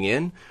slipping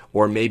in,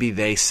 or maybe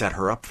they set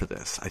her up for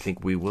this. I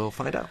think we will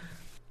find out.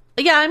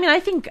 Yeah, I mean, I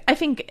think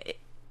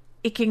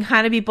it can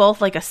kind of be both,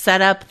 like a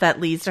setup that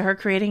leads to her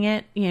creating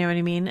it. You know what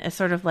I mean? It's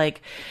sort of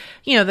like,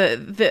 you know,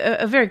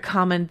 a very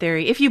common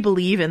theory, if you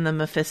believe in the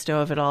Mephisto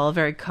of it all, a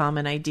very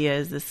common idea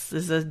is this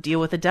is a deal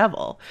with the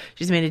devil.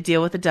 She's made a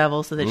deal with the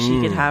devil so that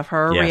she could have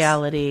her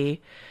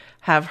reality,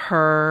 have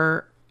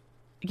her,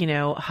 you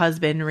know,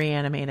 husband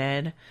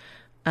reanimated,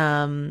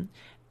 and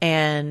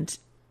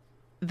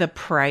the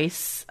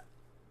price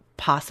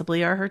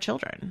possibly are her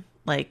children.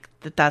 Like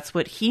that's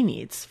what he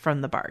needs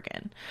from the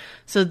bargain.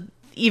 So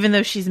even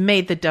though she's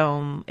made the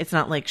dome, it's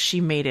not like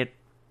she made it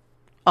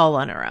all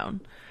on her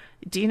own.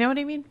 Do you know what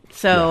I mean?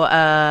 So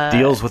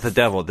deals with the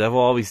devil. Devil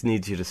always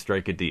needs you to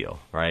strike a deal,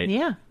 right?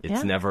 Yeah.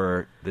 It's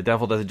never, the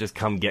devil doesn't just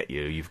come get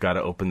you. You've got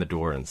to open the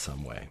door in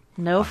some way.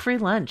 No free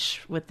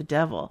lunch with the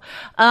devil.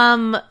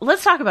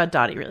 Let's talk about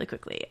Dottie really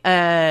quickly.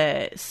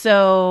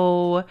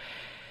 So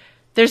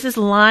there's this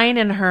line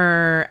in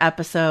her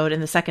episode,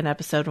 in the second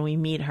episode when we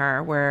meet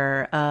her,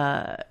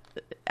 where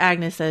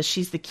Agnes says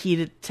she's the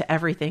key to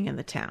everything in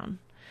the town.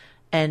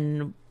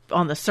 And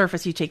on the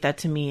surface, you take that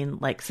to mean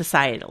like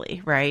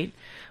societally, right?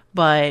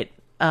 But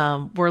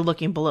we're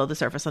looking below the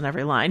surface on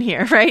every line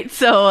here, right?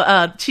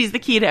 So she's the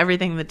key to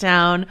everything in the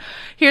town.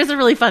 Here's a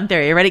really fun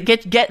theory. You ready?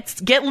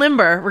 Get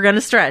limber. We're going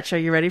to stretch. Are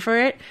you ready for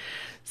it?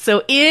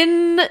 So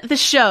in the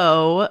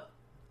show,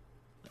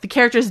 the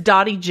character is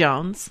Dottie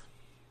Jones.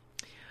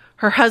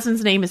 Her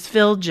husband's name is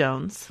Phil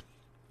Jones.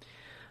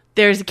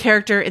 There's a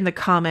character in the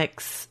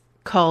comics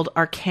called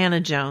Arcana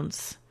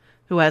Jones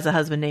who has a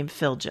husband named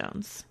Phil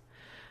Jones.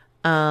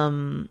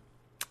 And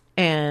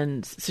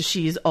so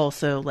she's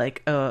also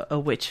like a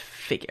witch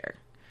figure.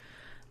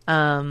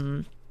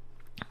 So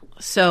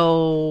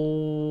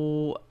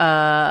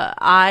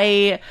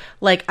I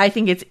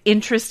think it's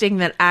interesting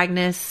that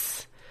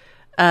Agnes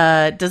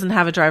doesn't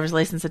have a driver's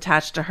license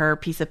attached to her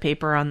piece of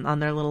paper on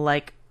their little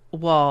like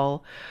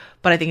wall,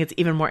 but I think it's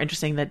even more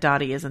interesting that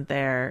Dottie isn't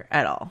there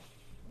at all.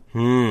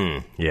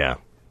 Yeah.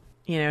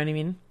 You know what I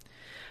mean?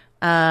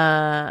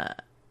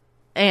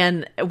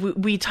 And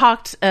we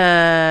talked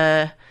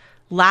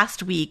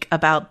last week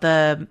about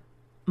the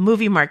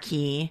movie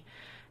marquee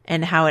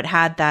and how it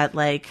had that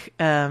like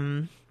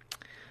now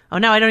I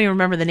don't even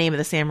remember the name of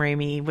the Sam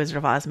Raimi Wizard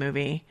of Oz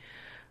movie.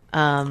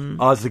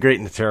 Oz the Great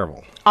and the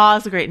Terrible.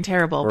 Oz the Great and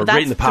Terrible. Or but that's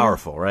Great and the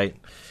Powerful, right?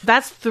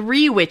 That's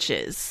 3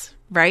 witches,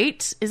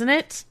 right? Isn't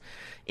it?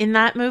 In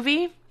that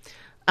movie?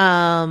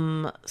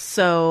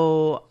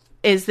 So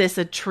is this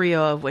a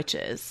trio of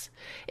witches?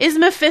 Is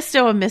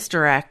Mephisto a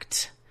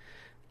misdirect?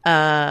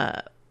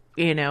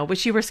 You know,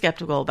 which you were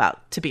skeptical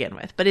about to begin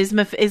with. But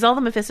is all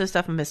the Mephisto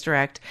stuff a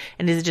misdirect?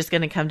 And is it just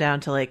going to come down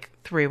to like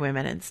 3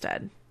 women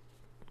instead?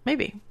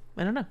 Maybe.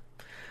 I don't know.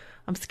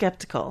 I'm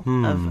skeptical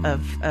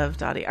of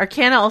Dottie.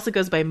 Arcana also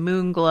goes by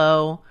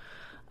Moonglow.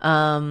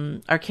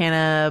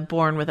 Arcana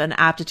born with an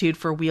aptitude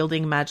for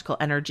wielding magical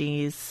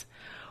energies.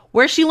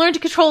 Where she learned to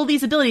control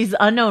these abilities is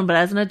unknown, but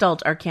as an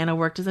adult, Arcana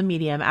worked as a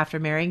medium. After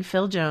marrying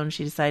Phil Jones,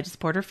 she decided to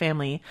support her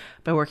family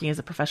by working as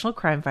a professional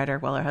crime fighter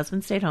while her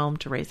husband stayed home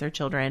to raise their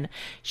children.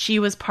 She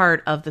was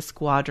part of the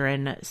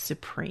Squadron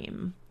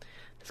Supreme.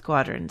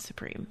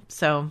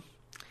 So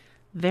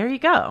there you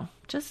go.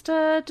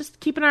 Just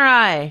keeping our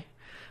eye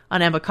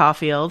on Emma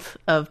Caulfield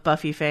of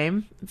Buffy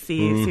fame.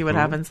 See what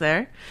happens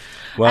there.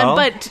 Well,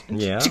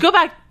 to go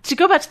back to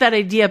that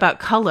idea about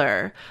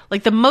color,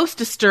 like the most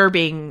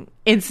disturbing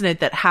incident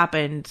that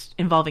happened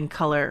involving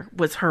color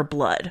was her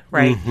blood,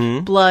 right?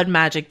 Blood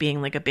magic being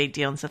like a big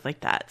deal and stuff like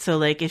that. So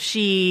like if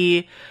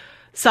she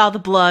saw the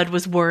blood,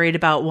 was worried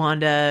about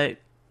Wanda,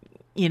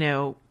 you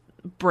know,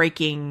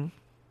 breaking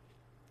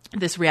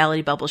this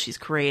reality bubble she's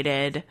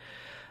created,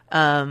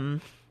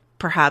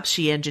 perhaps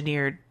she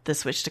engineered the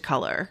switch to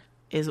color.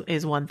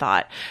 Is one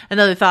thought.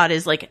 Another thought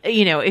is like,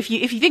 you know, if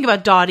you think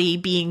about Dottie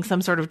being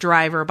some sort of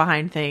driver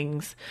behind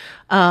things,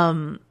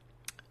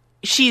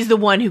 she's the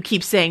one who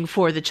keeps saying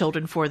for the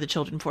children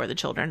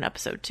in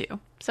episode 2.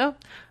 So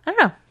I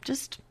don't know,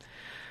 just,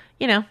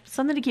 you know,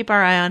 something to keep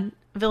our eye on.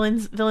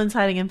 Villains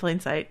hiding in plain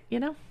sight,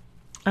 you know?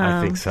 I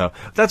think so.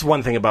 That's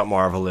one thing about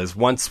Marvel is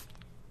once,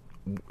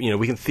 you know,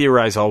 we can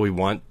theorize all we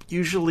want.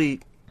 Usually,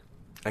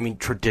 I mean,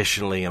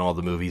 traditionally in all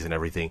the movies and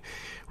everything,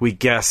 we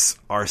guess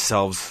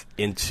ourselves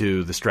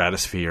into the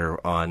stratosphere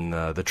on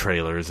the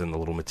trailers and the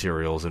little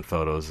materials and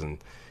photos and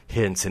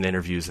hints and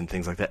interviews and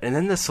things like that. And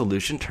then the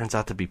solution turns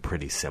out to be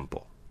pretty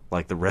simple.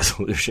 Like the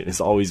resolution is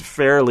always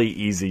fairly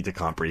easy to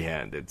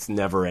comprehend. It's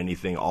never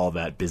anything all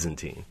that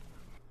Byzantine.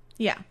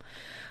 Yeah.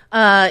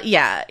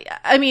 Yeah.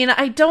 I mean,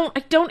 I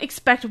don't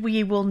expect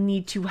we will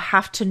need to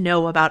have to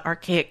know about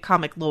archaic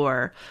comic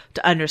lore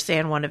to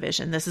understand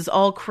WandaVision. This is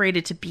all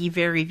created to be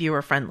very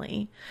viewer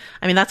friendly.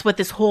 I mean, that's what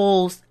this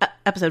whole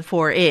episode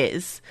 4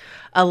 is.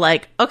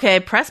 Okay,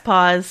 press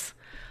pause,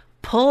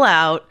 pull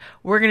out.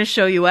 We're going to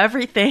show you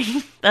everything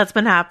that's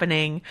been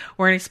happening.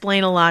 We're going to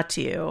explain a lot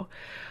to you.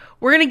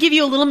 We're going to give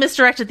you a little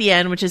misdirect at the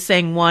end, which is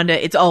saying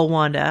Wanda, it's all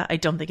Wanda. I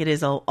don't think it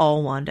is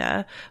all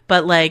Wanda.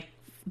 But,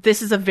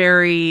 this is a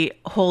very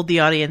hold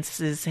the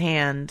audience's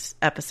hand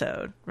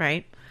episode,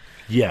 right?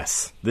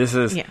 Yes. This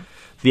is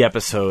the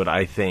episode,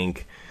 I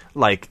think,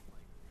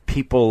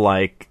 people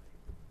like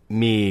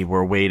me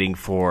were waiting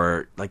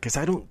for, because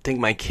I don't think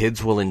my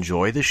kids will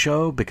enjoy the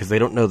show because they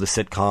don't know the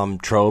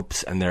sitcom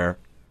tropes and they're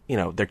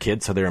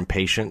kids, so they're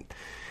impatient.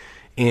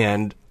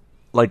 And,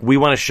 we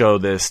want to show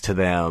this to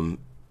them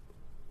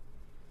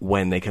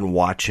when they can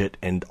watch it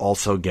and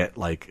also get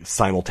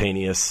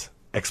simultaneous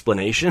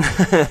explanation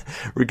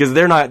because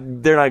they're not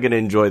going to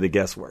enjoy the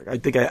guesswork. I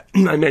think I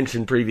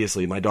mentioned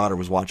previously my daughter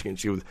was watching and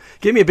she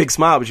gave me a big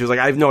smile, but she was like,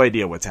 I have no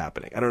idea what's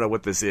happening. I don't know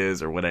what this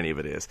is or what any of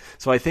it is.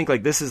 So I think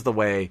this is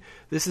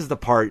the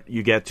part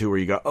you get to where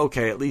you go,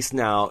 okay, at least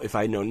now if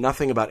I know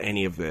nothing about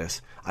any of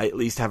this, I at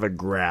least have a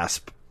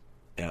grasp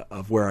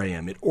of where I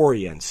am. It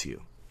orients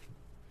you.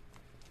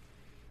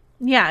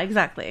 Yeah,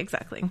 exactly.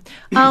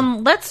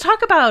 Let's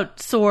talk about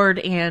Sword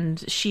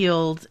and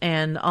Shield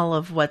and all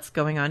of what's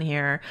going on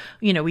here.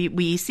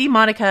 We see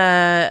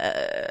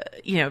Monica,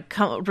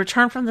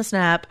 return from the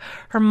snap.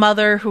 Her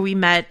mother, who we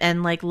met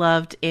and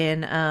loved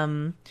in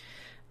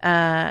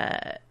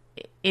Captain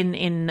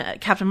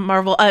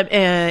Marvel,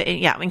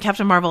 in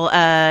Captain Marvel,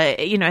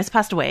 has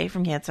passed away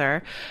from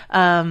cancer.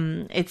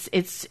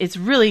 It's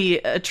really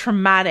a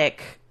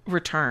traumatic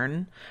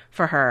return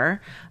for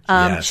her.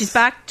 Yes.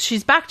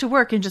 She's back to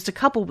work in just a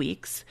couple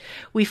weeks.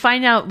 We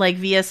find out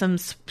via some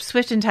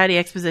swift and tidy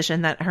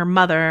exposition that her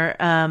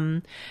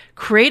mother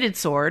created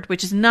Sword,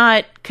 which is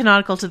not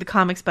canonical to the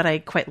comics, but I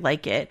quite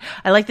like it.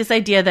 I like this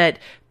idea that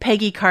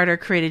Peggy Carter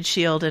created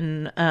Shield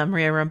and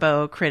Maria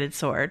Rambeau created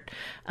Sword.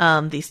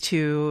 These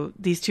two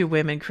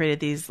women created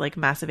these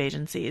massive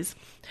agencies.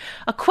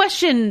 A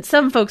question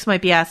some folks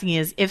might be asking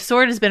is, if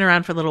Sword has been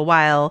around for a little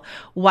while,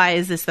 why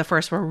is this the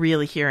first we're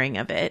really hearing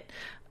of it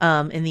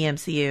in the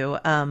MCU?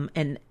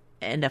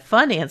 And a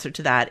fun answer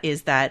to that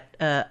is that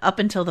up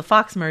until the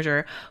Fox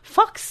merger,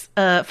 Fox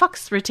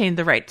retained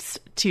the rights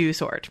to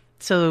Sword.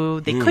 So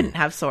they couldn't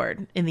have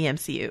Sword in the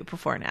MCU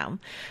before now.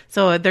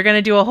 So they're going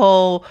to do a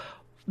whole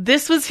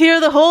 "this was here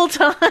the whole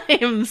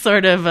time"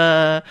 sort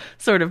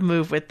of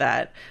move with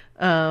that.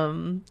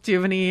 Do you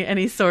have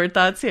any Sword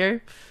thoughts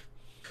here?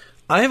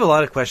 I have a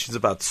lot of questions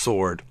about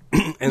Sword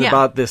and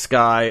about this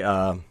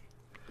guy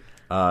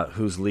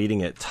who's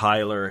leading it,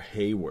 Tyler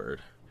Hayward,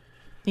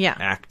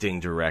 acting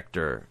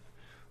director,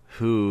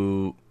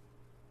 who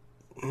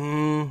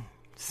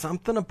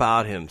something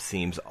about him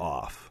seems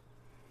off.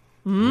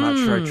 I'm not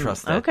sure I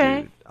trust that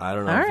dude. I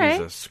don't know if he's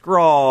a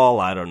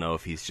Skrull. I don't know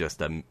if he's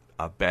just a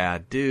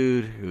bad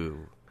dude who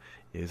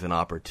is an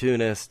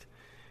opportunist.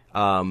 But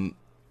I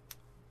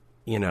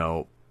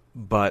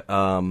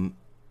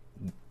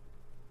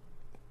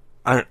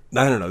don't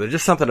know. There's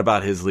just something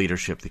about his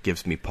leadership that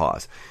gives me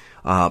pause.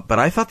 But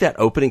I thought that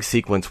opening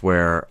sequence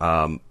where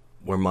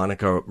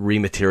Monica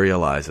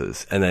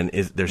rematerializes and then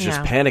there's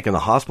just panic in the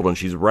hospital and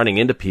she's running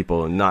into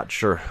people and not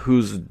sure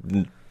who's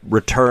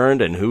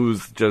returned and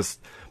who's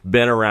just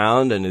been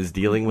around and is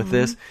dealing with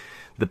this.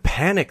 The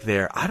panic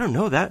there, I don't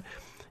know that.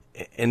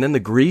 And then the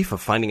grief of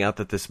finding out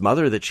that this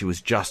mother that she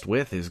was just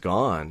with is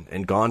gone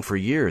and gone for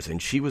years,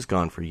 and she was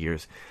gone for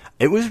years.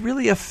 It was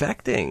really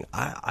affecting.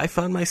 I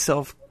found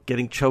myself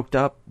getting choked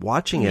up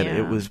watching it.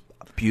 It was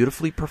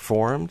beautifully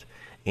performed,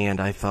 and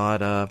I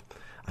thought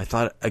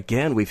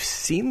again, we've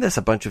seen this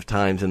a bunch of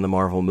times in the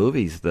Marvel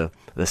movies, the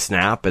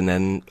snap, and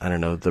then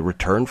the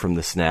return from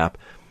the snap.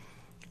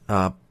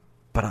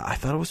 But I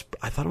thought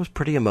it was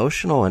pretty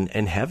emotional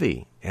and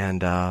heavy,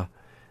 and it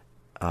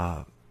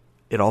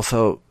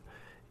also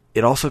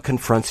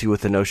confronts you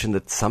with the notion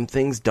that some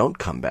things don't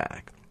come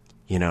back.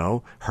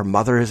 Her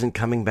mother isn't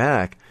coming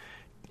back,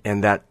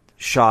 and that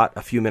shot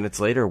a few minutes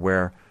later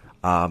where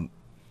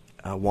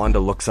Wanda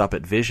looks up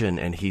at Vision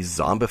and he's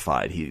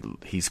zombified.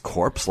 He's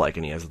corpse-like,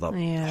 and he has the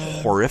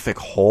horrific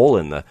hole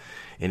in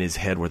his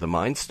head where the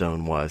Mind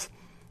Stone was.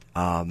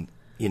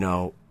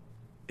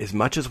 As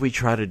much as we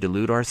try to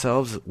delude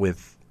ourselves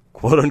with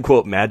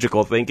quote-unquote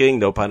magical thinking,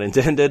 no pun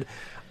intended,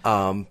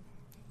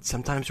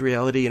 sometimes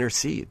reality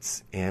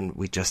intercedes, and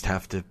we just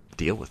have to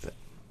deal with it.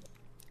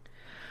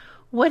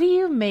 What do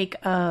you make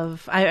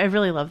of... I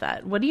really love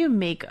that. What do you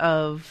make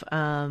of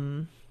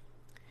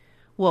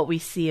what we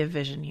see of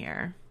Vision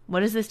here? What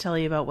does this tell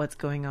you about what's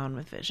going on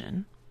with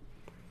Vision?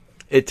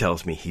 It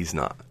tells me he's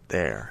not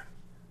there.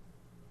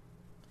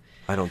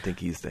 I don't think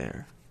he's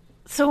there.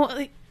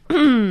 So...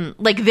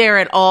 there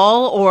at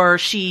all, or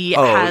she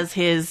has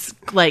his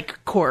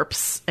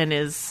corpse and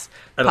is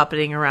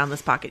puppeting around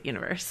this pocket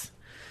universe?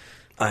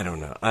 I don't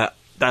know.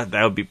 That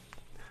would be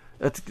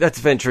That's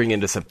venturing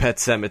into some Pet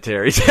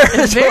Cemetery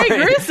territory. It's very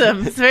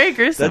gruesome. It's very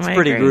gruesome. That's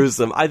pretty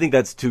gruesome. I think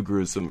that's too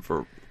gruesome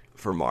for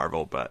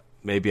Marvel, but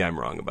maybe I'm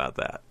wrong about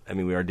that. I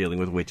mean, we are dealing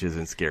with witches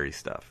and scary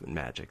stuff and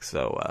magic,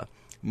 so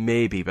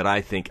maybe. But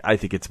I think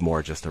it's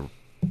more just a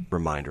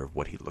reminder of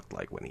what he looked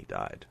like when he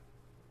died.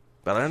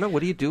 But I don't know. What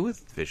do you do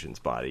with Vision's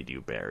body? Do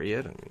you bury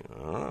it? I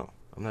don't know.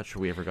 I'm not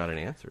sure we ever got an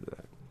answer to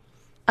that.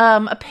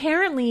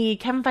 Apparently,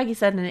 Kevin Feige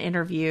said in an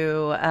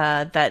interview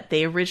that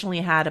they originally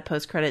had a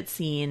post-credit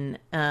scene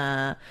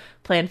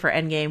planned for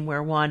Endgame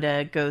where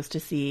Wanda goes to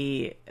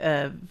see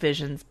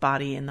Vision's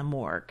body in the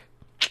morgue.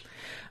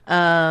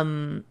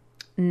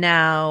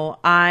 Now,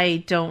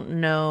 I don't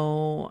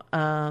know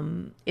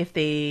if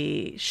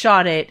they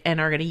shot it and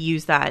are going to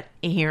use that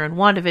here in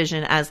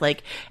WandaVision as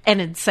like an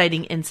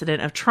inciting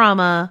incident of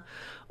trauma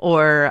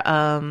or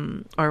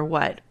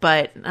what.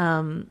 But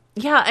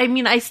yeah, I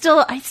mean, I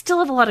still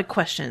have a lot of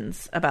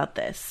questions about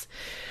this.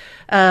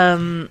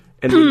 And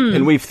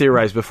we've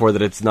theorized before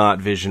that it's not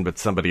Vision, but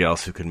somebody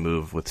else who can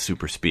move with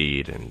super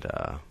speed and.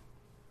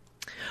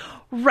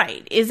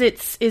 Right? Is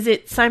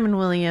it Simon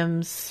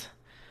Williams?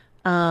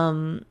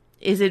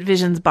 Is it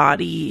Vision's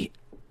body?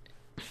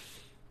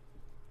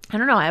 I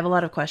don't know. I have a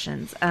lot of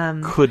questions.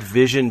 Could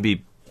Vision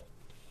be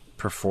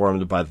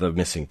performed by the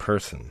missing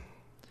person?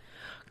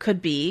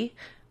 Could be.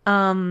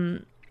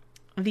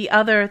 The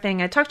other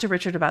thing, I talked to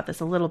Richard about this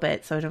a little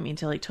bit, so I don't mean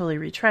to like totally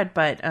retread,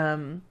 but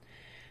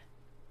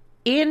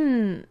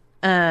in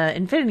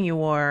Infinity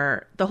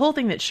War, the whole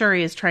thing that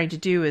Shuri is trying to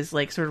do is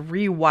like sort of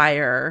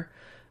rewire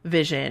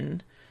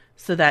Vision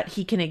so that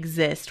he can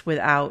exist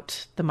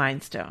without the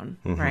Mind Stone,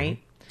 right?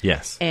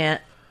 Yes. And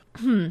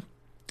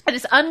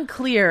it's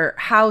unclear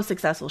how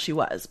successful she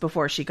was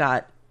before she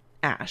got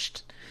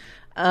ashed.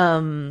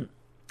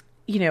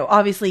 You know,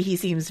 obviously he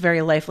seems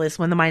very lifeless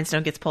when the Mind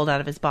Stone gets pulled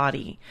out of his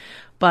body,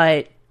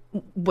 but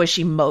was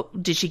she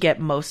did she get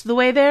most of the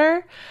way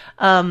there?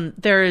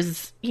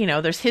 There's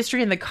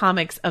history in the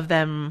comics of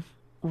them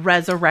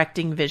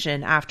resurrecting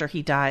Vision after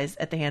he dies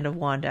at the hand of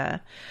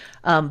Wanda,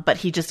 but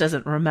he just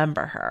doesn't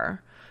remember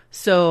her.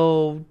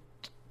 So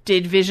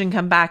did Vision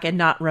come back and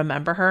not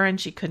remember her and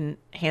she couldn't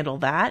handle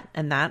that,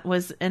 and that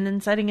was an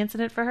inciting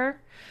incident for her?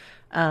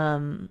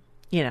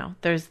 You know,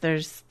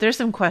 there's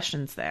some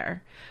questions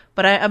there.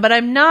 But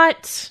I'm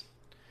not.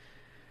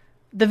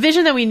 The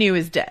Vision that we knew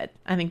is dead.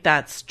 I think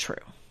that's true,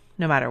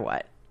 no matter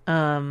what.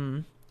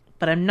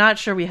 But I'm not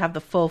sure we have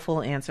the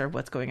full answer of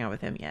what's going on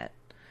with him yet.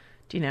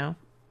 Do you know?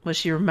 Was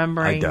she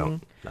remembering?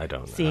 I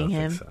don't know. Seeing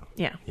him. Think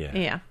so.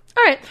 Yeah.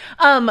 All right.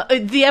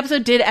 The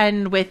episode did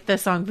end with the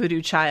song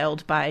 "Voodoo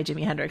Child" by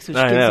Jimi Hendrix, which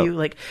gives you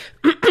like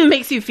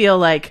makes you feel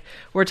like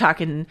we're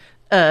talking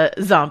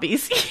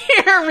zombies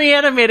here,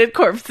 reanimated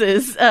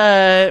corpses,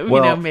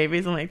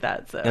 maybe something like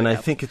that. So, and I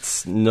think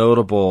it's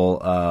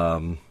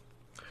notable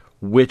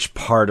which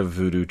part of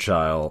Voodoo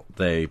Child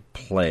they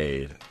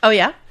played. Oh,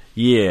 yeah?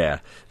 Yeah.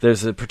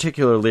 There's a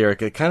particular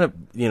lyric. It kind of,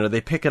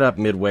 they pick it up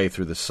midway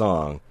through the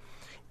song,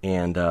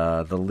 and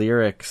the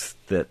lyrics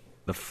that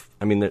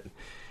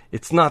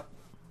it's not.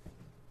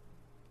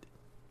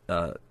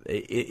 I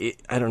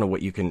don't know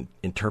what you can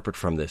interpret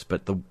from this,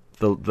 but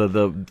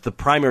the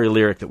primary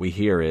lyric that we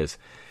hear is,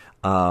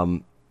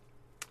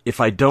 if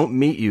I don't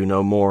meet you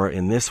no more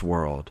in this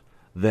world,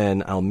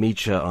 then I'll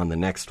meet you on the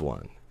next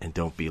one, and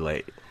don't be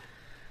late.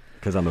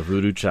 Because I'm a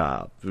voodoo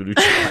child.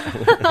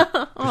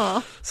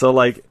 So,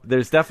 like,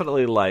 there's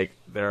definitely, like,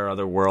 there are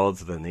other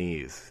worlds than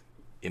these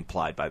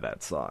implied by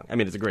that song. I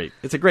mean, it's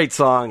a great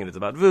song, and it's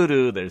about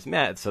voodoo. There's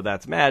so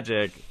that's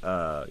magic.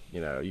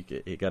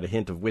 You got a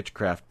hint of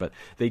witchcraft, but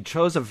they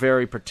chose a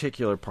very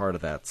particular part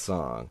of that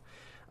song.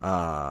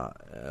 A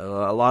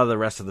lot of the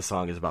rest of the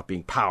song is about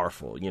being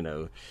powerful.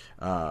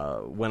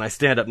 When I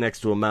stand up next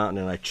to a mountain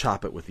and I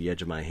chop it with the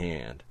edge of my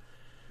hand,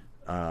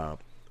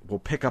 we'll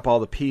pick up all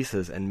the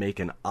pieces and make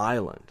an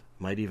island.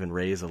 Might even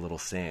raise a little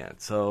sand.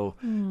 So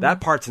that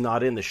part's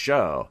not in the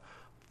show,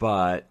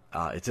 but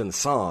it's in the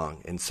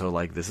song. And so,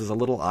 like, this is a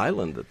little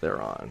island that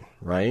they're on,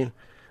 right?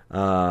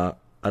 I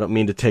don't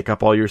mean to take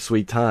up all your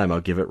sweet time. I'll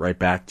give it right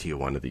back to you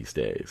one of these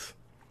days.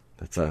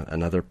 That's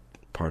another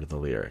part of the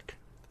lyric.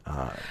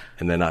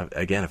 And then,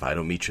 if I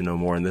don't meet you no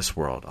more in this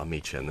world, I'll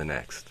meet you in the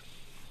next.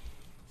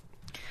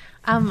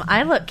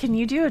 Can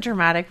you do a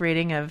dramatic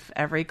reading of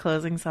every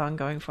closing song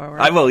going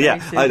forward? I will,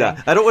 yeah.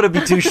 I don't want to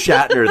be too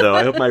Shatner, though.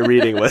 I hope my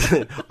reading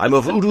wasn't, I'm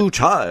a voodoo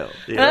child.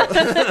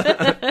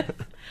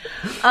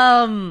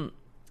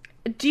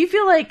 Do you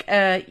feel like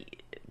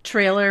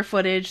trailer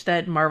footage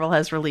that Marvel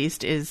has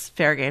released is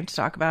fair game to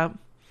talk about?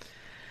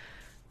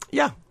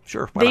 Yeah,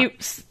 sure.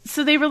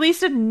 They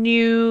released a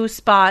new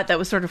spot that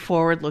was sort of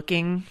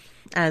forward-looking,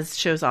 as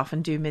shows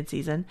often do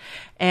mid-season.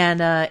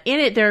 And in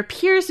it, there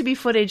appears to be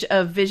footage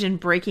of Vision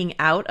breaking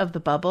out of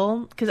the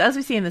bubble. Because as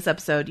we see in this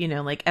episode,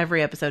 like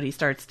every episode he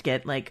starts to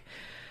get, like,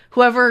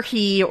 whoever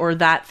he or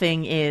that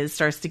thing is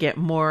starts to get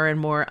more and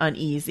more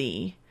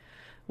uneasy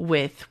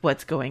with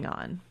what's going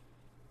on.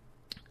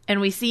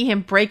 And we see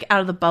him break out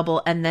of the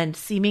bubble and then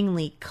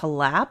seemingly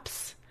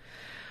collapse,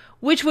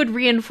 Which would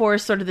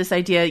reinforce sort of this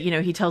idea,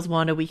 he tells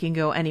Wanda we can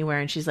go anywhere,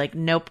 and she's like,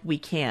 nope, we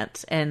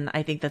can't. And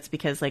I think that's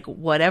because, like,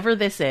 whatever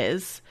this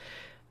is,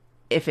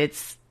 if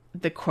it's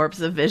the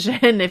corpse of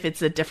Vision, if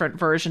it's a different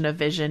version of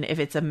Vision, if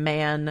it's a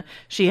man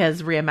she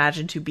has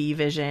reimagined to be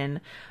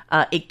Vision,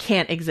 it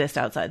can't exist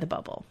outside the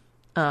bubble,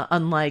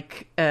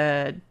 unlike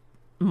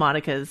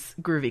Monica's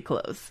groovy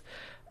clothes.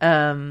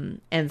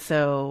 And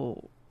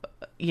so,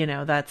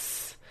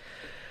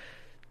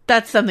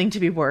 that's something to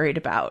be worried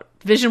about.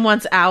 Vision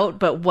wants out,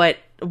 but what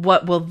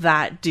will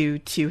that do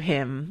to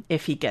him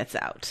if he gets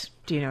out?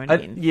 Do you know what I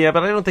mean? Yeah,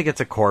 but I don't think it's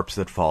a corpse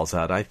that falls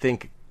out. I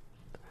think,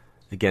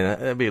 again,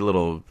 that'd be a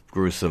little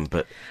gruesome,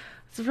 but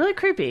it's really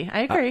creepy.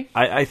 I agree.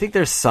 I think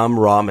there's some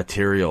raw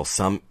material,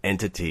 some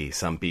entity,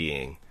 some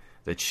being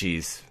that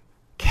she's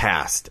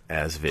cast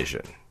as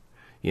Vision,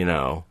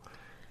 and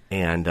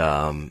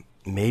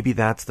maybe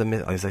that's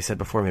as I said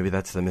before, maybe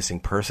that's the missing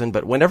person.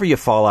 But whenever you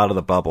fall out of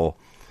the bubble,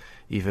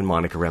 even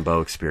Monica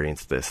Rambeau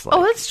experienced this.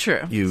 Like, that's true.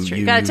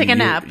 You gotta take a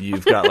nap.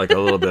 You've got like a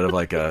little bit of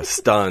like a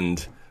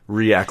stunned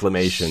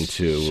reacclimation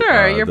to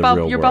your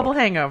bubble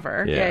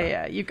hangover.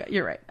 Yeah.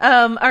 You're right.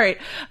 All right.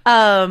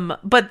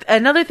 But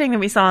another thing that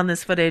we saw in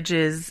this footage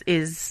is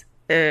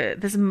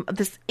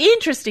this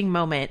interesting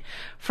moment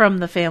from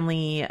the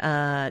Family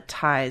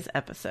Ties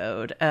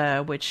episode,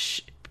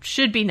 which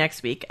should be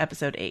next week,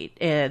 episode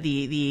 8,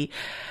 the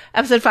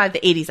episode 5, the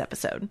 80s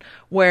episode,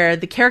 where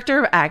the character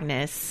of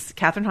Agnes,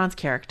 Catherine Hahn's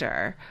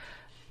character,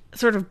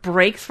 sort of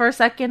breaks for a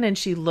second, and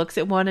she looks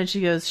at one and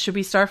she goes, should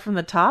we start from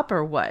the top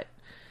or what?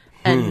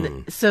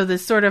 And so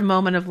this sort of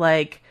moment of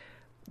like,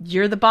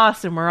 you're the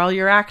boss and we're all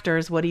your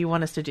actors, what do you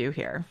want us to do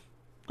here?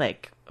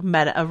 Like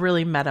a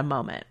really meta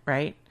moment,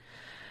 right?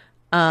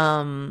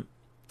 Do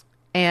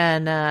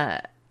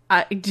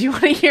you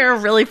want to hear a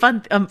really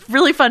fun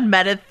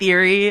meta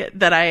theory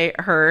that I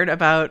heard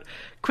about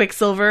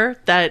Quicksilver?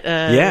 That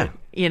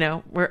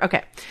we're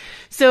okay.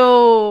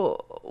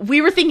 So we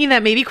were thinking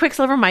that maybe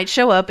Quicksilver might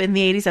show up in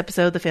the 80s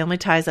episode, the Family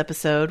Ties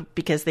episode,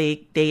 because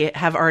they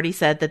have already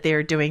said that they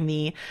are doing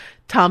the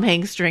Tom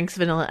Hanks drinks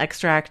vanilla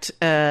extract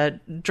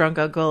drunk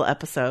uncle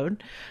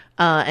episode,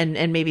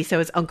 and maybe so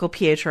is Uncle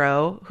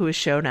Pietro, who has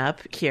shown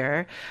up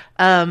here.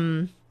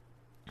 I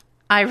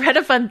read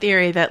a fun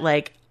theory that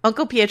like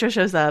Uncle Pietro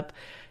shows up,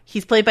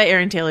 he's played by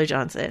Aaron Taylor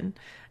Johnson,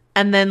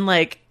 and then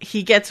like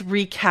he gets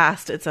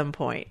recast at some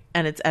point,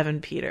 and it's Evan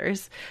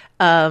Peters.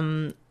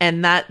 And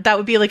that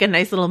would be like a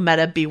nice little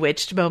meta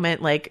Bewitched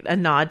moment, like a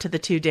nod to the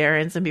two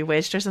Darrens and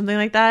Bewitched or something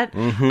like that.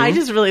 Mm-hmm. I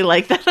just really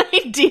like that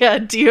idea.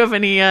 Do you have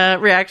any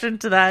reaction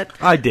to that?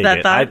 I dig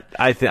it. Thought?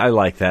 I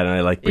like that, and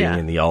I like being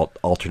in the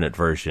alternate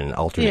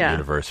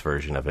universe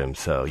version of him.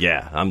 So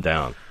yeah, I'm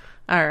down.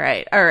 All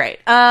right.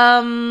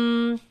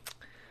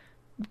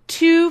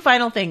 Two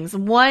final things.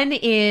 One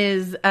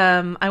is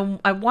I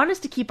want us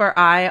to keep our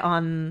eye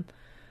on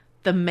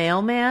the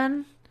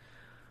mailman,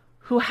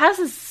 who has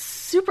a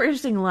super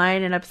interesting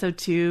line in episode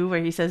 2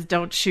 where he says,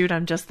 "Don't shoot,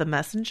 I'm just the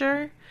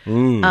messenger."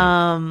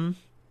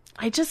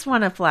 I just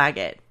want to flag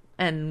it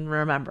and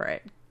remember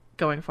it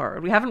going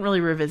forward. We haven't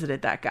really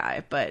revisited that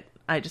guy, but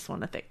I just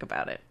want to think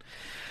about it.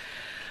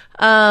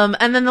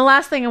 And then the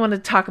last thing I want to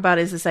talk about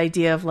is this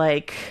idea of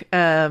like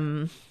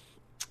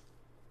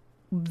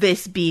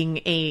this being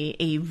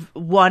a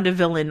Wanda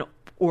villain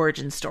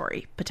origin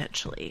story,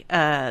 potentially.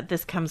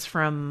 This comes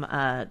from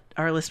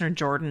our listener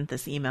Jordan,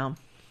 this email.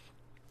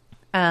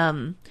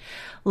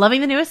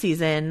 Loving the newest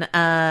season.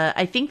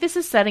 I think this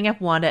is setting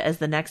up Wanda as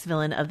the next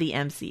villain of the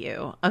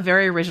MCU. A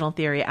very original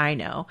theory, I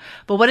know.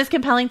 But what is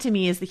compelling to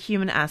me is the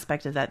human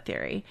aspect of that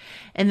theory.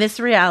 In this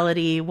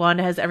reality,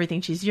 Wanda has everything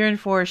she's yearned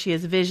for. She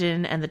has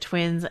Vision and the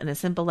twins and a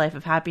simple life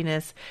of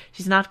happiness.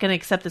 She's not going to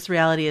accept this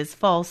reality as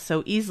false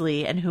so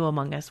easily, and who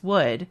among us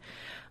would?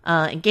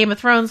 In Game of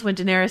Thrones, when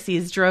Daenerys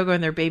sees Drogo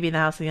and their baby in the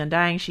House of the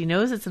Undying, she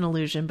knows it's an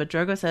illusion, but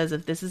Drogo says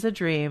if this is a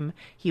dream,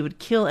 he would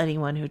kill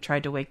anyone who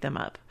tried to wake them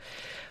up.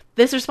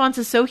 This response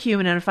is so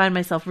human, and I find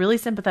myself really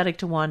sympathetic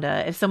to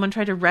Wanda. If someone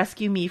tried to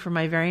rescue me from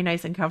my very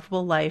nice and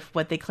comfortable life,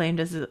 what they claimed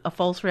as a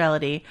false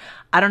reality,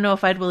 I don't know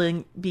if I'd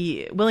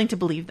be willing to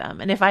believe them.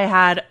 And if I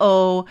had,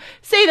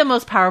 say the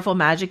most powerful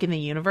magic in the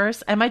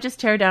universe, I might just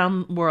tear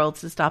down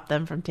worlds to stop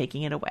them from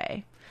taking it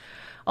away.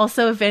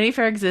 Also, if Vanity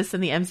Fair exists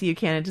in the MCU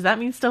canon, does that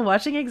mean Still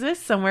Watching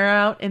exists somewhere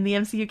out in the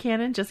MCU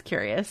canon? Just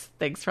curious.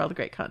 Thanks for all the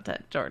great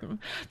content, Jordan.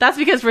 That's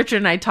because Richard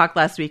and I talked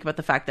last week about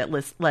the fact that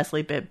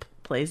Leslie Bibb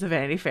plays a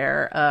Vanity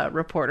Fair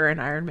reporter in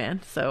Iron Man.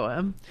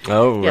 So,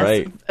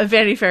 right.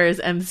 Vanity Fair is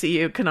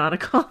MCU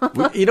canonical.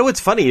 You know what's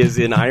funny is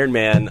in Iron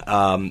Man,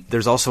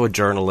 there's also a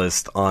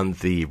journalist on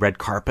the red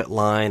carpet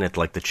line at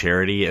like the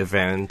charity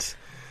event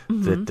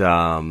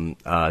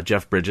that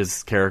Jeff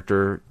Bridges'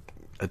 character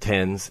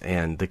attends,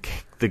 and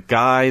the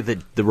guy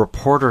the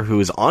reporter who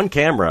is on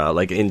camera,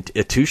 like in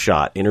a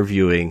 2-shot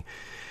interviewing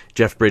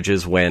Jeff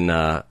Bridges when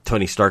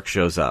Tony Stark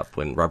shows up,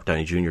 when Robert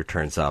Downey Jr.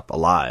 turns up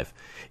alive,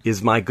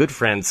 is my good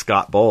friend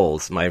Scott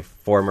Bowles, my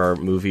former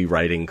movie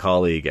writing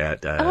colleague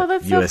at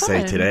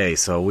USA Today.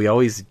 So we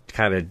always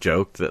kind of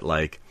joked that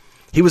like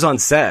he was on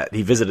set,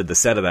 he visited the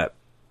set of that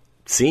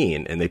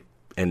scene, and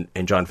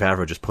and Jon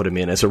Favreau just put him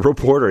in as a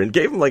reporter and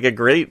gave him like a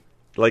great,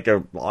 like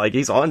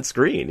he's on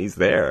screen, he's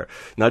there,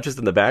 not just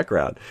in the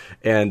background.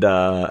 And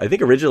I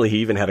think originally he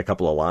even had a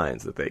couple of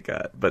lines that they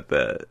got, but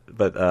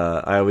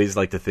I always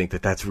like to think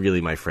that that's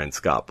really my friend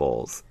Scott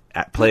Bowles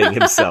playing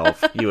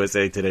himself,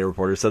 USA Today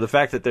reporter. So the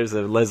fact that there's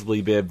a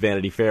Leslie Bibb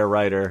Vanity Fair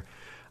writer,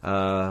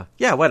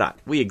 yeah, why not?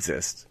 We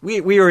exist.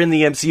 We are in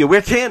the MCU.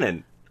 We're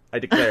canon. I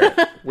declare it.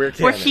 We're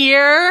canon. We're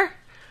here.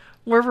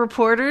 We're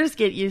reporters.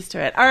 Get used to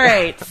it. All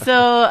right.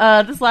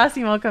 So this last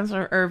email comes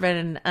from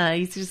Urban, and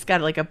he's just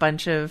got like a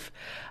bunch of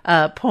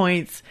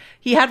points.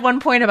 He had one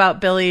point about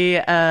Billy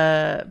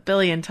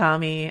and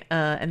Tommy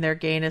and their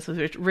gayness,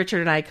 which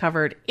Richard and I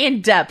covered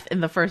in depth in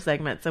the first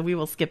segment, so we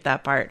will skip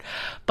that part.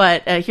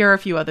 But here are a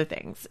few other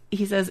things.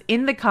 He says,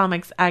 in the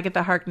comics,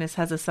 Agatha Harkness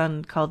has a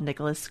son called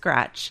Nicholas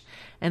Scratch,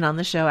 and on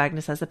the show,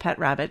 Agnes has a pet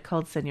rabbit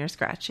called Senor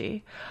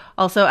Scratchy.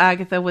 Also,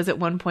 Agatha was at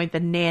one point the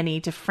nanny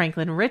to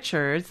Franklin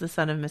Richards, the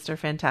son of Mr.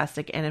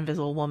 Fantastic and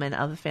Invisible Woman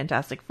of the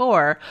Fantastic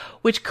Four,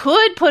 which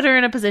could put her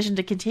in a position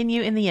to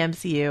continue in the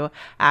MCU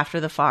after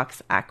the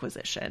Fox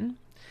acquisition.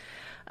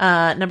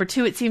 Number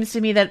 2, it seems to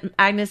me that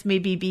Agnes may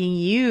be being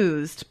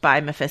used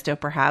by Mephisto,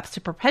 perhaps,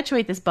 to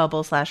perpetuate this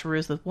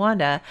bubble/ruse with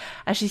Wanda,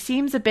 as she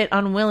seems a bit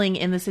unwilling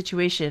in the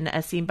situation,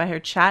 as seen by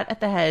her chat at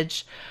the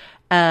hedge,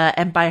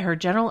 and by her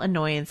general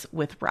annoyance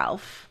with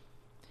Ralph.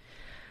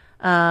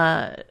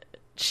 Next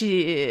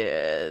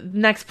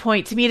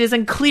point, to me it is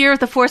unclear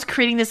if the force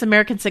creating this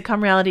American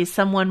sitcom reality is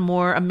someone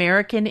more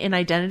American in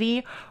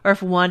identity, or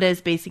if Wanda is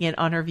basing it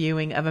on her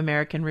viewing of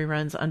American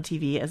reruns on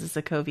TV as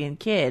a Sokovian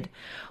kid.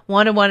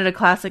 Wanda wanted a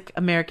classic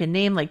American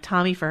name like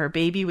Tommy for her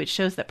baby, which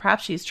shows that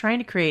perhaps she is trying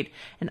to create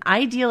an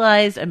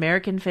idealized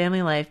American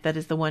family life that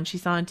is the one she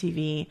saw on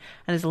TV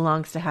and has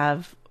longed to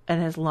have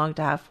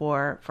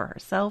for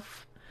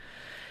herself.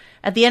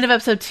 At the end of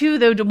episode 2,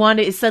 though,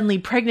 Wanda is suddenly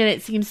pregnant,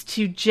 it seems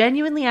to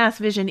genuinely ask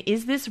Vision,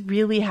 is this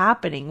really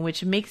happening?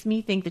 Which makes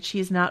me think that she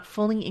is not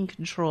fully in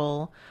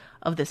control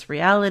of this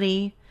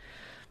reality.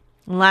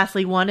 And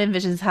lastly, Wanda and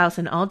Vision's house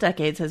in all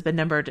decades has been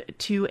numbered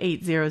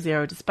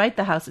 2800, despite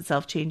the house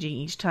itself changing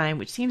each time,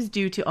 which seems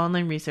due to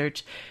online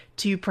research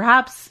to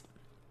perhaps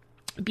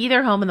be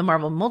their home in the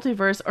Marvel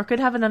multiverse, or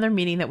could have another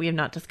meaning that we have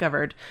not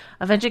discovered.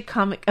 Avengers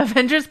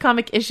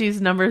comic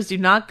issues numbers do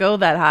not go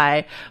that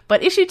high,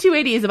 but issue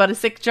 280 is about a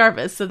sick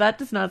Jarvis, so that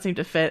does not seem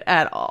to fit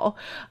at all.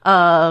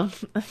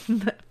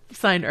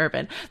 Signed,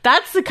 Urban.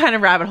 That's the kind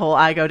of rabbit hole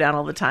I go down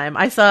all the time.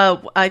 I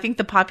think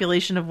the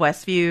population of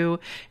Westview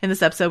in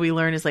this episode we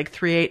learn is like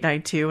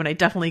 3892, and I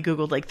definitely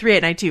Googled like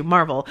 3892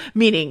 Marvel,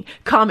 meaning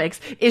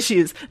comics,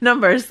 issues,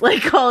 numbers,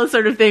 like all this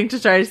sort of thing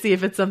to try to see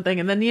if it's something.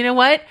 And then, you know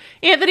what,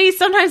 Anthony,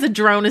 sometimes a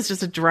drone is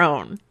just a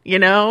drone, you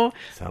know?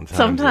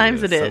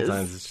 Sometimes it is.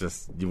 Sometimes it's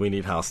just, we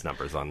need house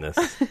numbers on this.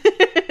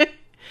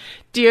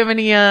 Do you have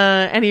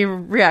any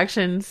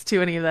reactions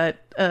to any of that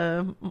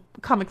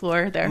comic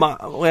lore there?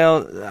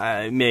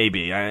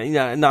 Maybe.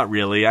 Not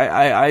really.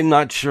 I'm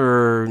not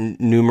sure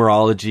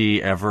numerology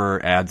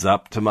ever adds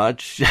up to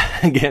much.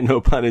 Again, no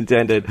pun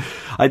intended.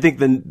 I think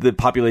the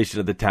population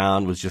of the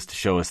town was just to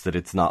show us that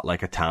it's not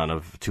like a town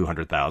of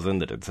 200,000,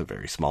 that it's a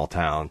very small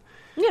town.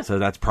 Yeah. So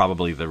that's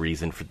probably the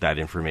reason for that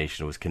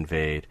information was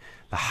conveyed.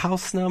 The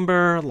house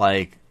number,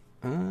 like...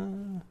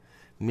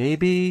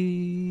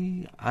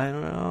 maybe, I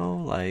don't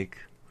know, like,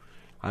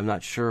 I'm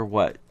not sure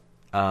what,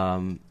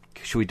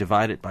 should we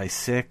divide it by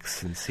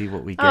 6 and see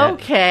what we get?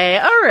 Okay,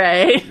 all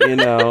right. You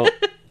know,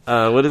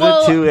 what is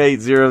it,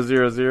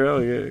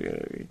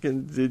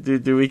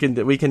 28000? We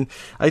can,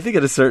 I think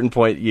at a certain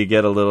point you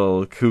get a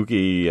little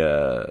kooky,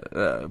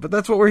 but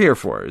that's what we're here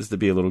for, is to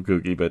be a little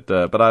kooky, but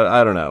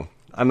I don't know.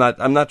 I'm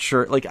not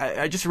sure, like,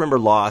 I just remember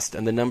Lost,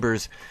 and the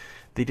numbers,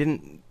 they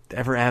didn't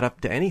ever add up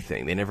to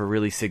anything. They never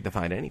really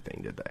signified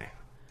anything, did they?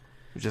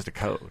 It was just a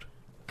code.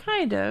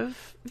 Kind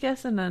of.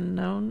 Yes and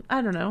unknown.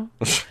 I don't know.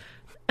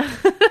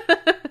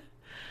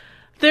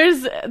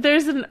 There's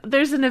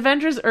an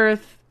Avengers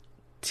Earth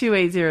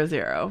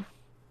 2800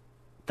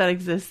 that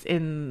exists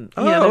in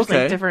there's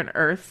like different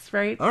Earths,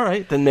 right? All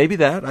right, then maybe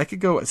that I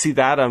could go see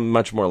that. I'm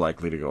much more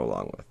likely to go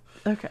along with.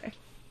 Okay.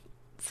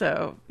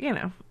 So,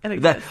 it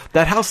exists.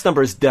 That house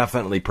number is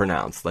definitely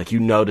pronounced. Like, you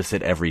notice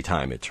it every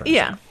time it turns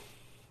out.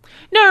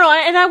 No,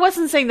 and I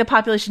wasn't saying the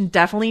population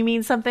definitely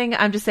means something.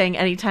 I'm just saying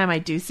anytime I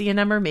do see a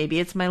number, maybe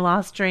it's my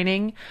Lost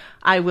training,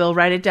 I will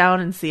write it down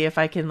and see if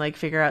I can, like,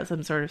 figure out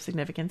some sort of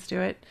significance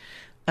to it.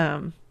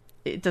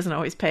 It doesn't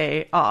always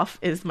pay off,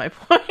 is my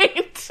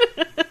point.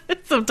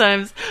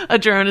 Sometimes a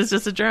drone is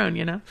just a drone,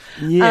 you know?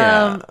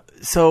 Yeah.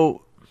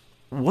 So,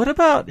 what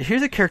about...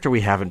 Here's a character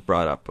we haven't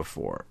brought up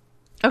before.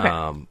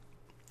 Okay.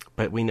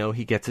 But we know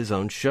he gets his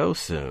own show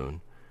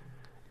soon.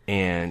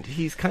 And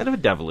he's kind of a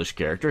devilish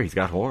character. He's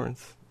got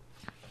horns.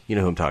 You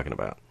know who I'm talking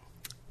about.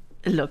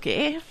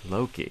 Loki.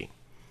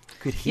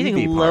 Could he you think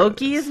be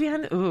Loki is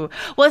behind? Ooh.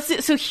 Well,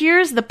 so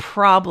here's the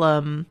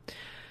problem.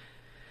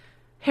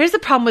 Here's the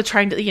problem with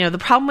trying to, the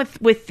problem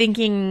with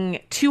thinking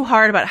too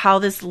hard about how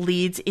this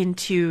leads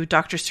into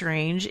Doctor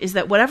Strange is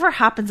that whatever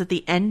happens at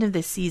the end of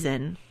this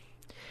season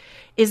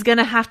is going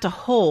to have to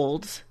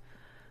hold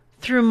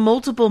through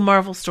multiple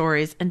Marvel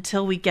stories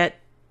until we get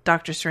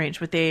Doctor Strange,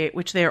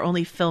 which they are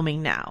only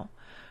filming now,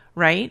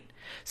 right?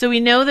 So we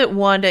know that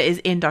Wanda is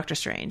in Doctor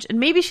Strange, and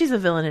maybe she's a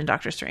villain in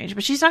Doctor Strange,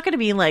 but she's not going to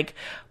be like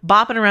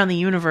bopping around the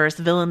universe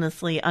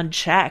villainously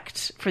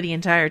unchecked for the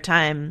entire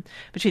time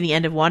between the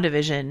end of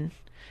WandaVision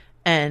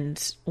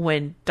and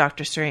when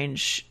Doctor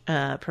Strange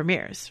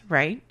premieres,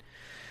 right?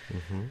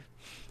 Mm-hmm.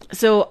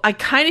 So I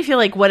kind of feel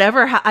like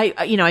whatever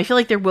I feel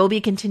like there will be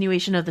a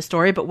continuation of the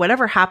story, but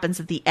whatever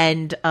happens at the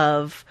end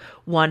of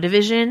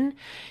WandaVision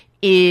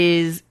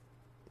is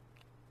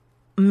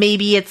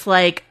maybe it's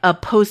like a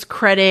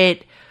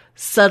post-credit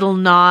subtle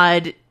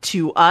nod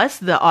to us,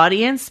 the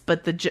audience,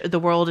 but the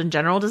world in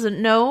general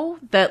doesn't know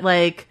that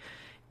like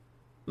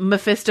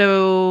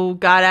Mephisto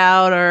got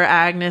out or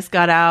Agnes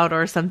got out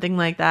or something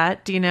like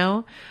that. Do you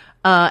know?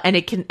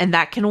 And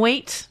that can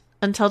wait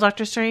until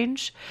Doctor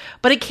Strange,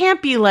 but it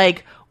can't be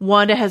like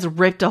Wanda has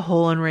ripped a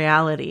hole in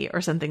reality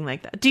or something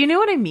like that. Do you know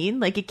what I mean?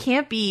 Like it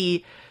can't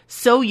be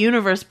so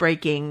universe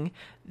breaking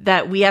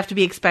that we have to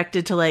be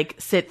expected to like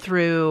sit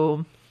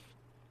through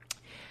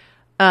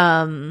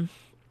Falcon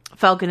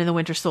and the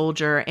Winter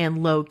Soldier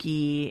and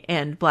Loki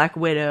and Black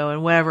Widow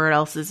and whatever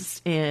else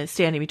is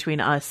standing between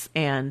us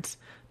and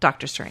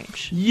Doctor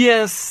Strange.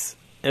 Yes.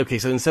 Okay,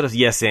 so instead of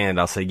yes and,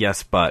 I'll say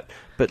yes but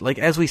like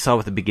as we saw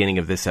with the beginning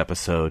of this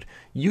episode,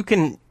 you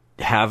can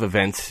have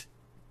events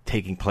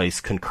taking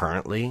place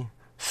concurrently.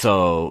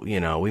 So,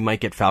 we might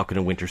get Falcon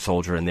and Winter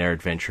Soldier and their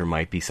adventure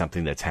might be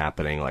something that's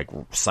happening like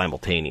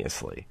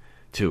simultaneously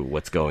to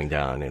what's going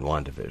down in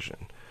WandaVision.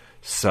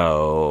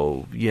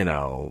 So,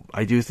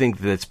 I do think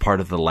that's part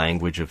of the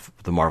language of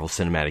the Marvel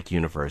Cinematic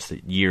Universe,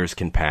 that years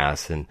can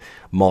pass and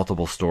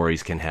multiple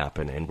stories can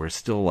happen, and we're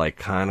still, like,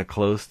 kind of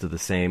close to the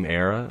same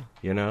era,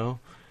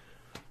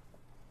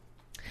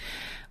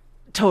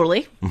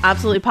 Totally.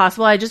 Absolutely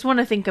possible. I just want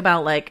to think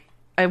about,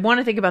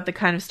 the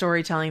kind of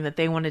storytelling that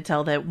they want to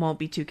tell that won't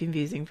be too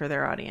confusing for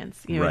their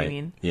audience. You know what I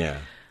mean? Yeah.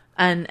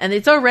 And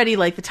it's already,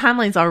 like, the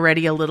timeline's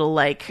already a little,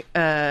 like,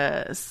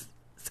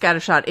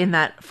 scattershot in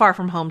that Far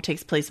From Home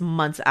takes place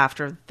months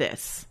after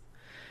this,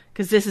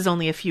 because this is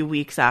only a few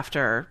weeks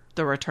after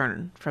the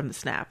return from the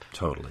snap.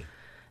 Totally.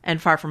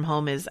 And Far From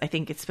Home is, I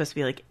think it's supposed to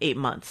be like 8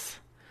 months.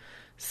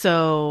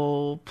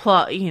 So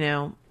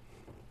plotting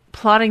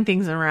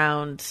things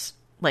around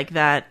like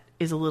that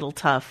is a little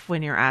tough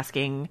when you're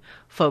asking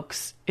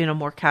folks in a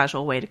more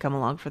casual way to come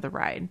along for the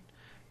ride,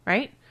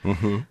 right?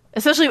 Mm-hmm.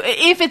 Especially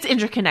if it's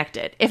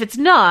interconnected. If it's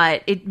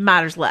not, it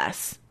matters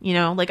less.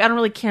 Like I don't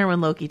really care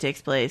when Loki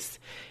takes place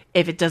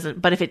if it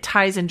doesn't, but if it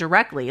ties in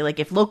directly, like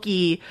if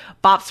Loki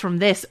bops from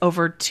this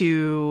over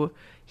to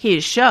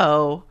his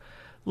show,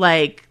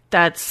 like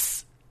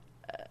that's,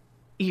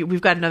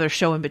 we've got another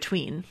show in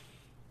between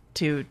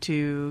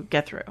to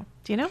get through.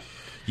 Do you know?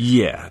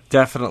 Yeah,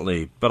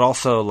 definitely. But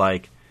also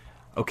like,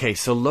 okay,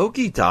 so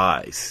Loki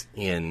dies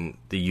in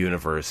the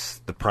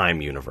universe, the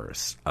Prime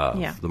universe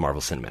of the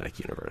Marvel Cinematic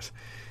Universe.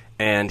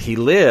 And he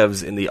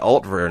lives in the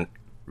Alt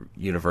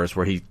universe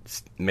where he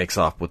makes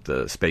off with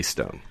the Space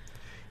Stone.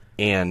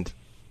 And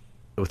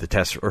with the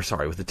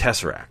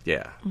Tesseract,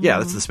 yeah. Mm-hmm. Yeah,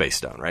 that's the Space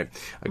Stone, right?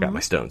 I got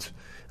my stones.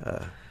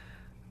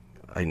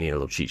 I need a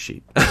little cheat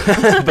sheet.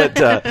 But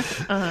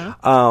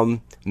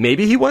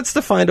maybe he wants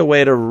to find a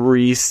way to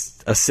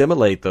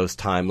assimilate those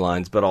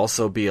timelines, but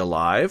also be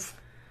alive.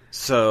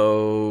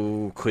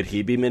 So could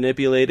he be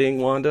manipulating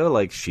Wanda?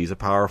 Like, she's a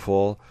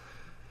powerful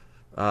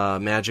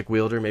magic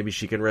wielder. Maybe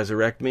she can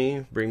resurrect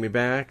me, bring me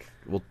back.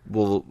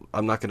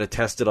 I'm not going to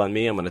test it on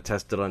me. I'm going to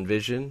test it on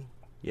Vision,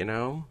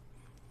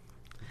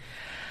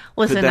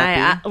 Listen,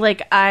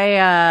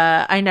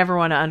 I never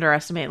want to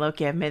underestimate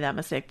Loki. I've made that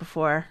mistake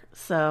before.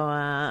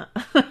 So,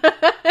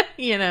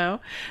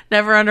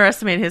 never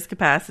underestimate his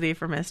capacity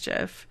for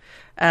mischief.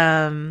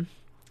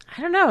 I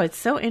don't know. It's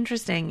so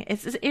interesting.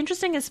 It's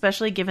interesting,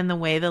 especially given the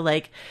way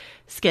the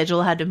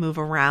schedule had to move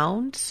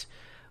around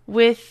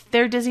with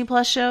their Disney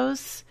Plus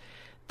shows.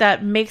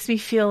 That makes me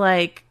feel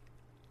like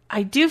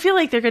I do feel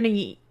like they're going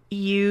to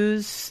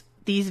use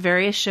these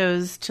various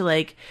shows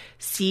to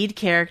seed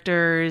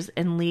characters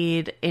and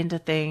lead into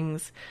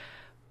things.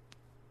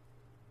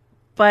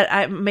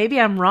 But maybe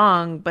I'm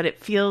wrong, but it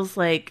feels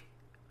like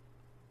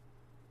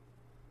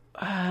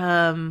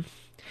the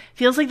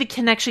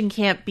connection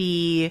can't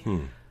be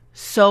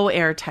so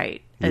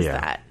airtight as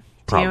that.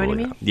 Do you know what I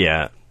mean?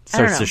 Yeah.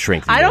 Starts to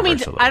shrink. I don't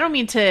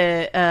mean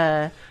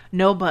to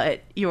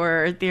but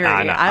your theory.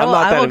 No,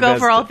 I will go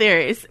for all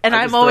theories, and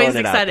I'm always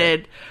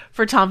excited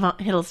for Tom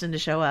Hiddleston to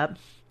show up.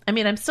 I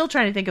mean, I'm still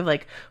trying to think of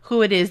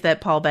who it is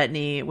that Paul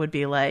Bettany would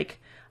be like.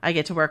 I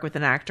get to work with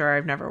an actor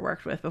I've never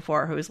worked with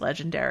before who's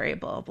legendary,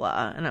 blah,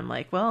 blah. And I'm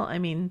like, well, I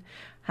mean,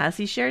 has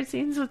he shared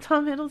scenes with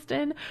Tom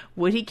Hiddleston?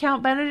 Would he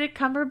count Benedict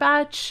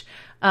Cumberbatch?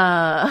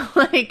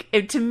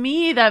 To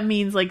me, that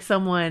means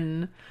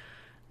someone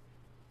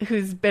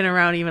who's been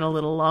around even a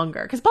little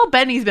longer. Because Paul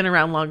Bettany's been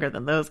around longer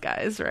than those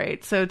guys,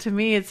 right? So to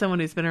me, it's someone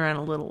who's been around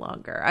a little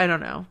longer. I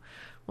don't know.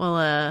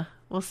 Well,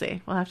 we'll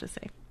see. We'll have to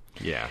see.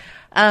 Yeah.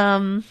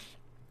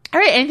 All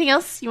right. Anything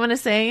else you want to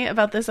say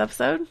about this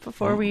episode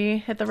before we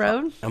hit the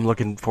road? I'm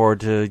looking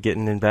forward to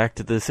getting back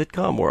to the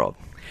sitcom world.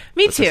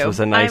 Me too. This was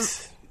a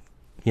nice,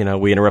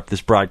 we interrupt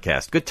this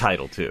broadcast. Good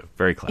title too.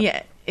 Very clever.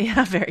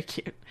 Yeah, very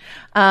cute.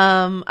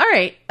 All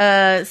right.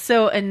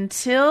 So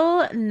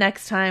until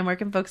next time, where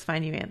can folks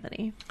find you,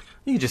 Anthony?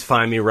 You can just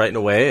find me writing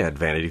away at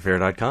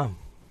vanityfair.com.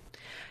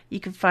 You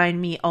can find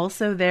me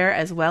also there,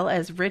 as well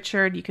as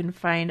Richard. You can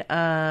find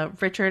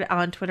Richard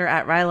on Twitter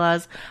at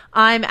Rylaws.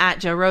 I'm at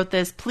Joe Wrote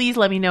This. Please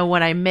let me know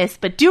what I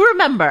missed. But do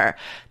remember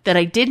that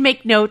I did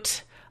make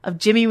note of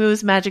Jimmy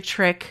Woo's magic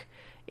trick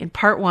in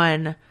part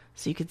 1,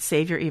 so you could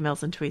save your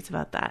emails and tweets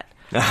about that.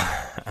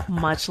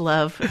 Much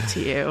love to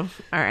you.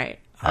 All right.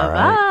 All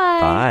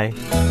right.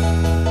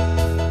 Bye.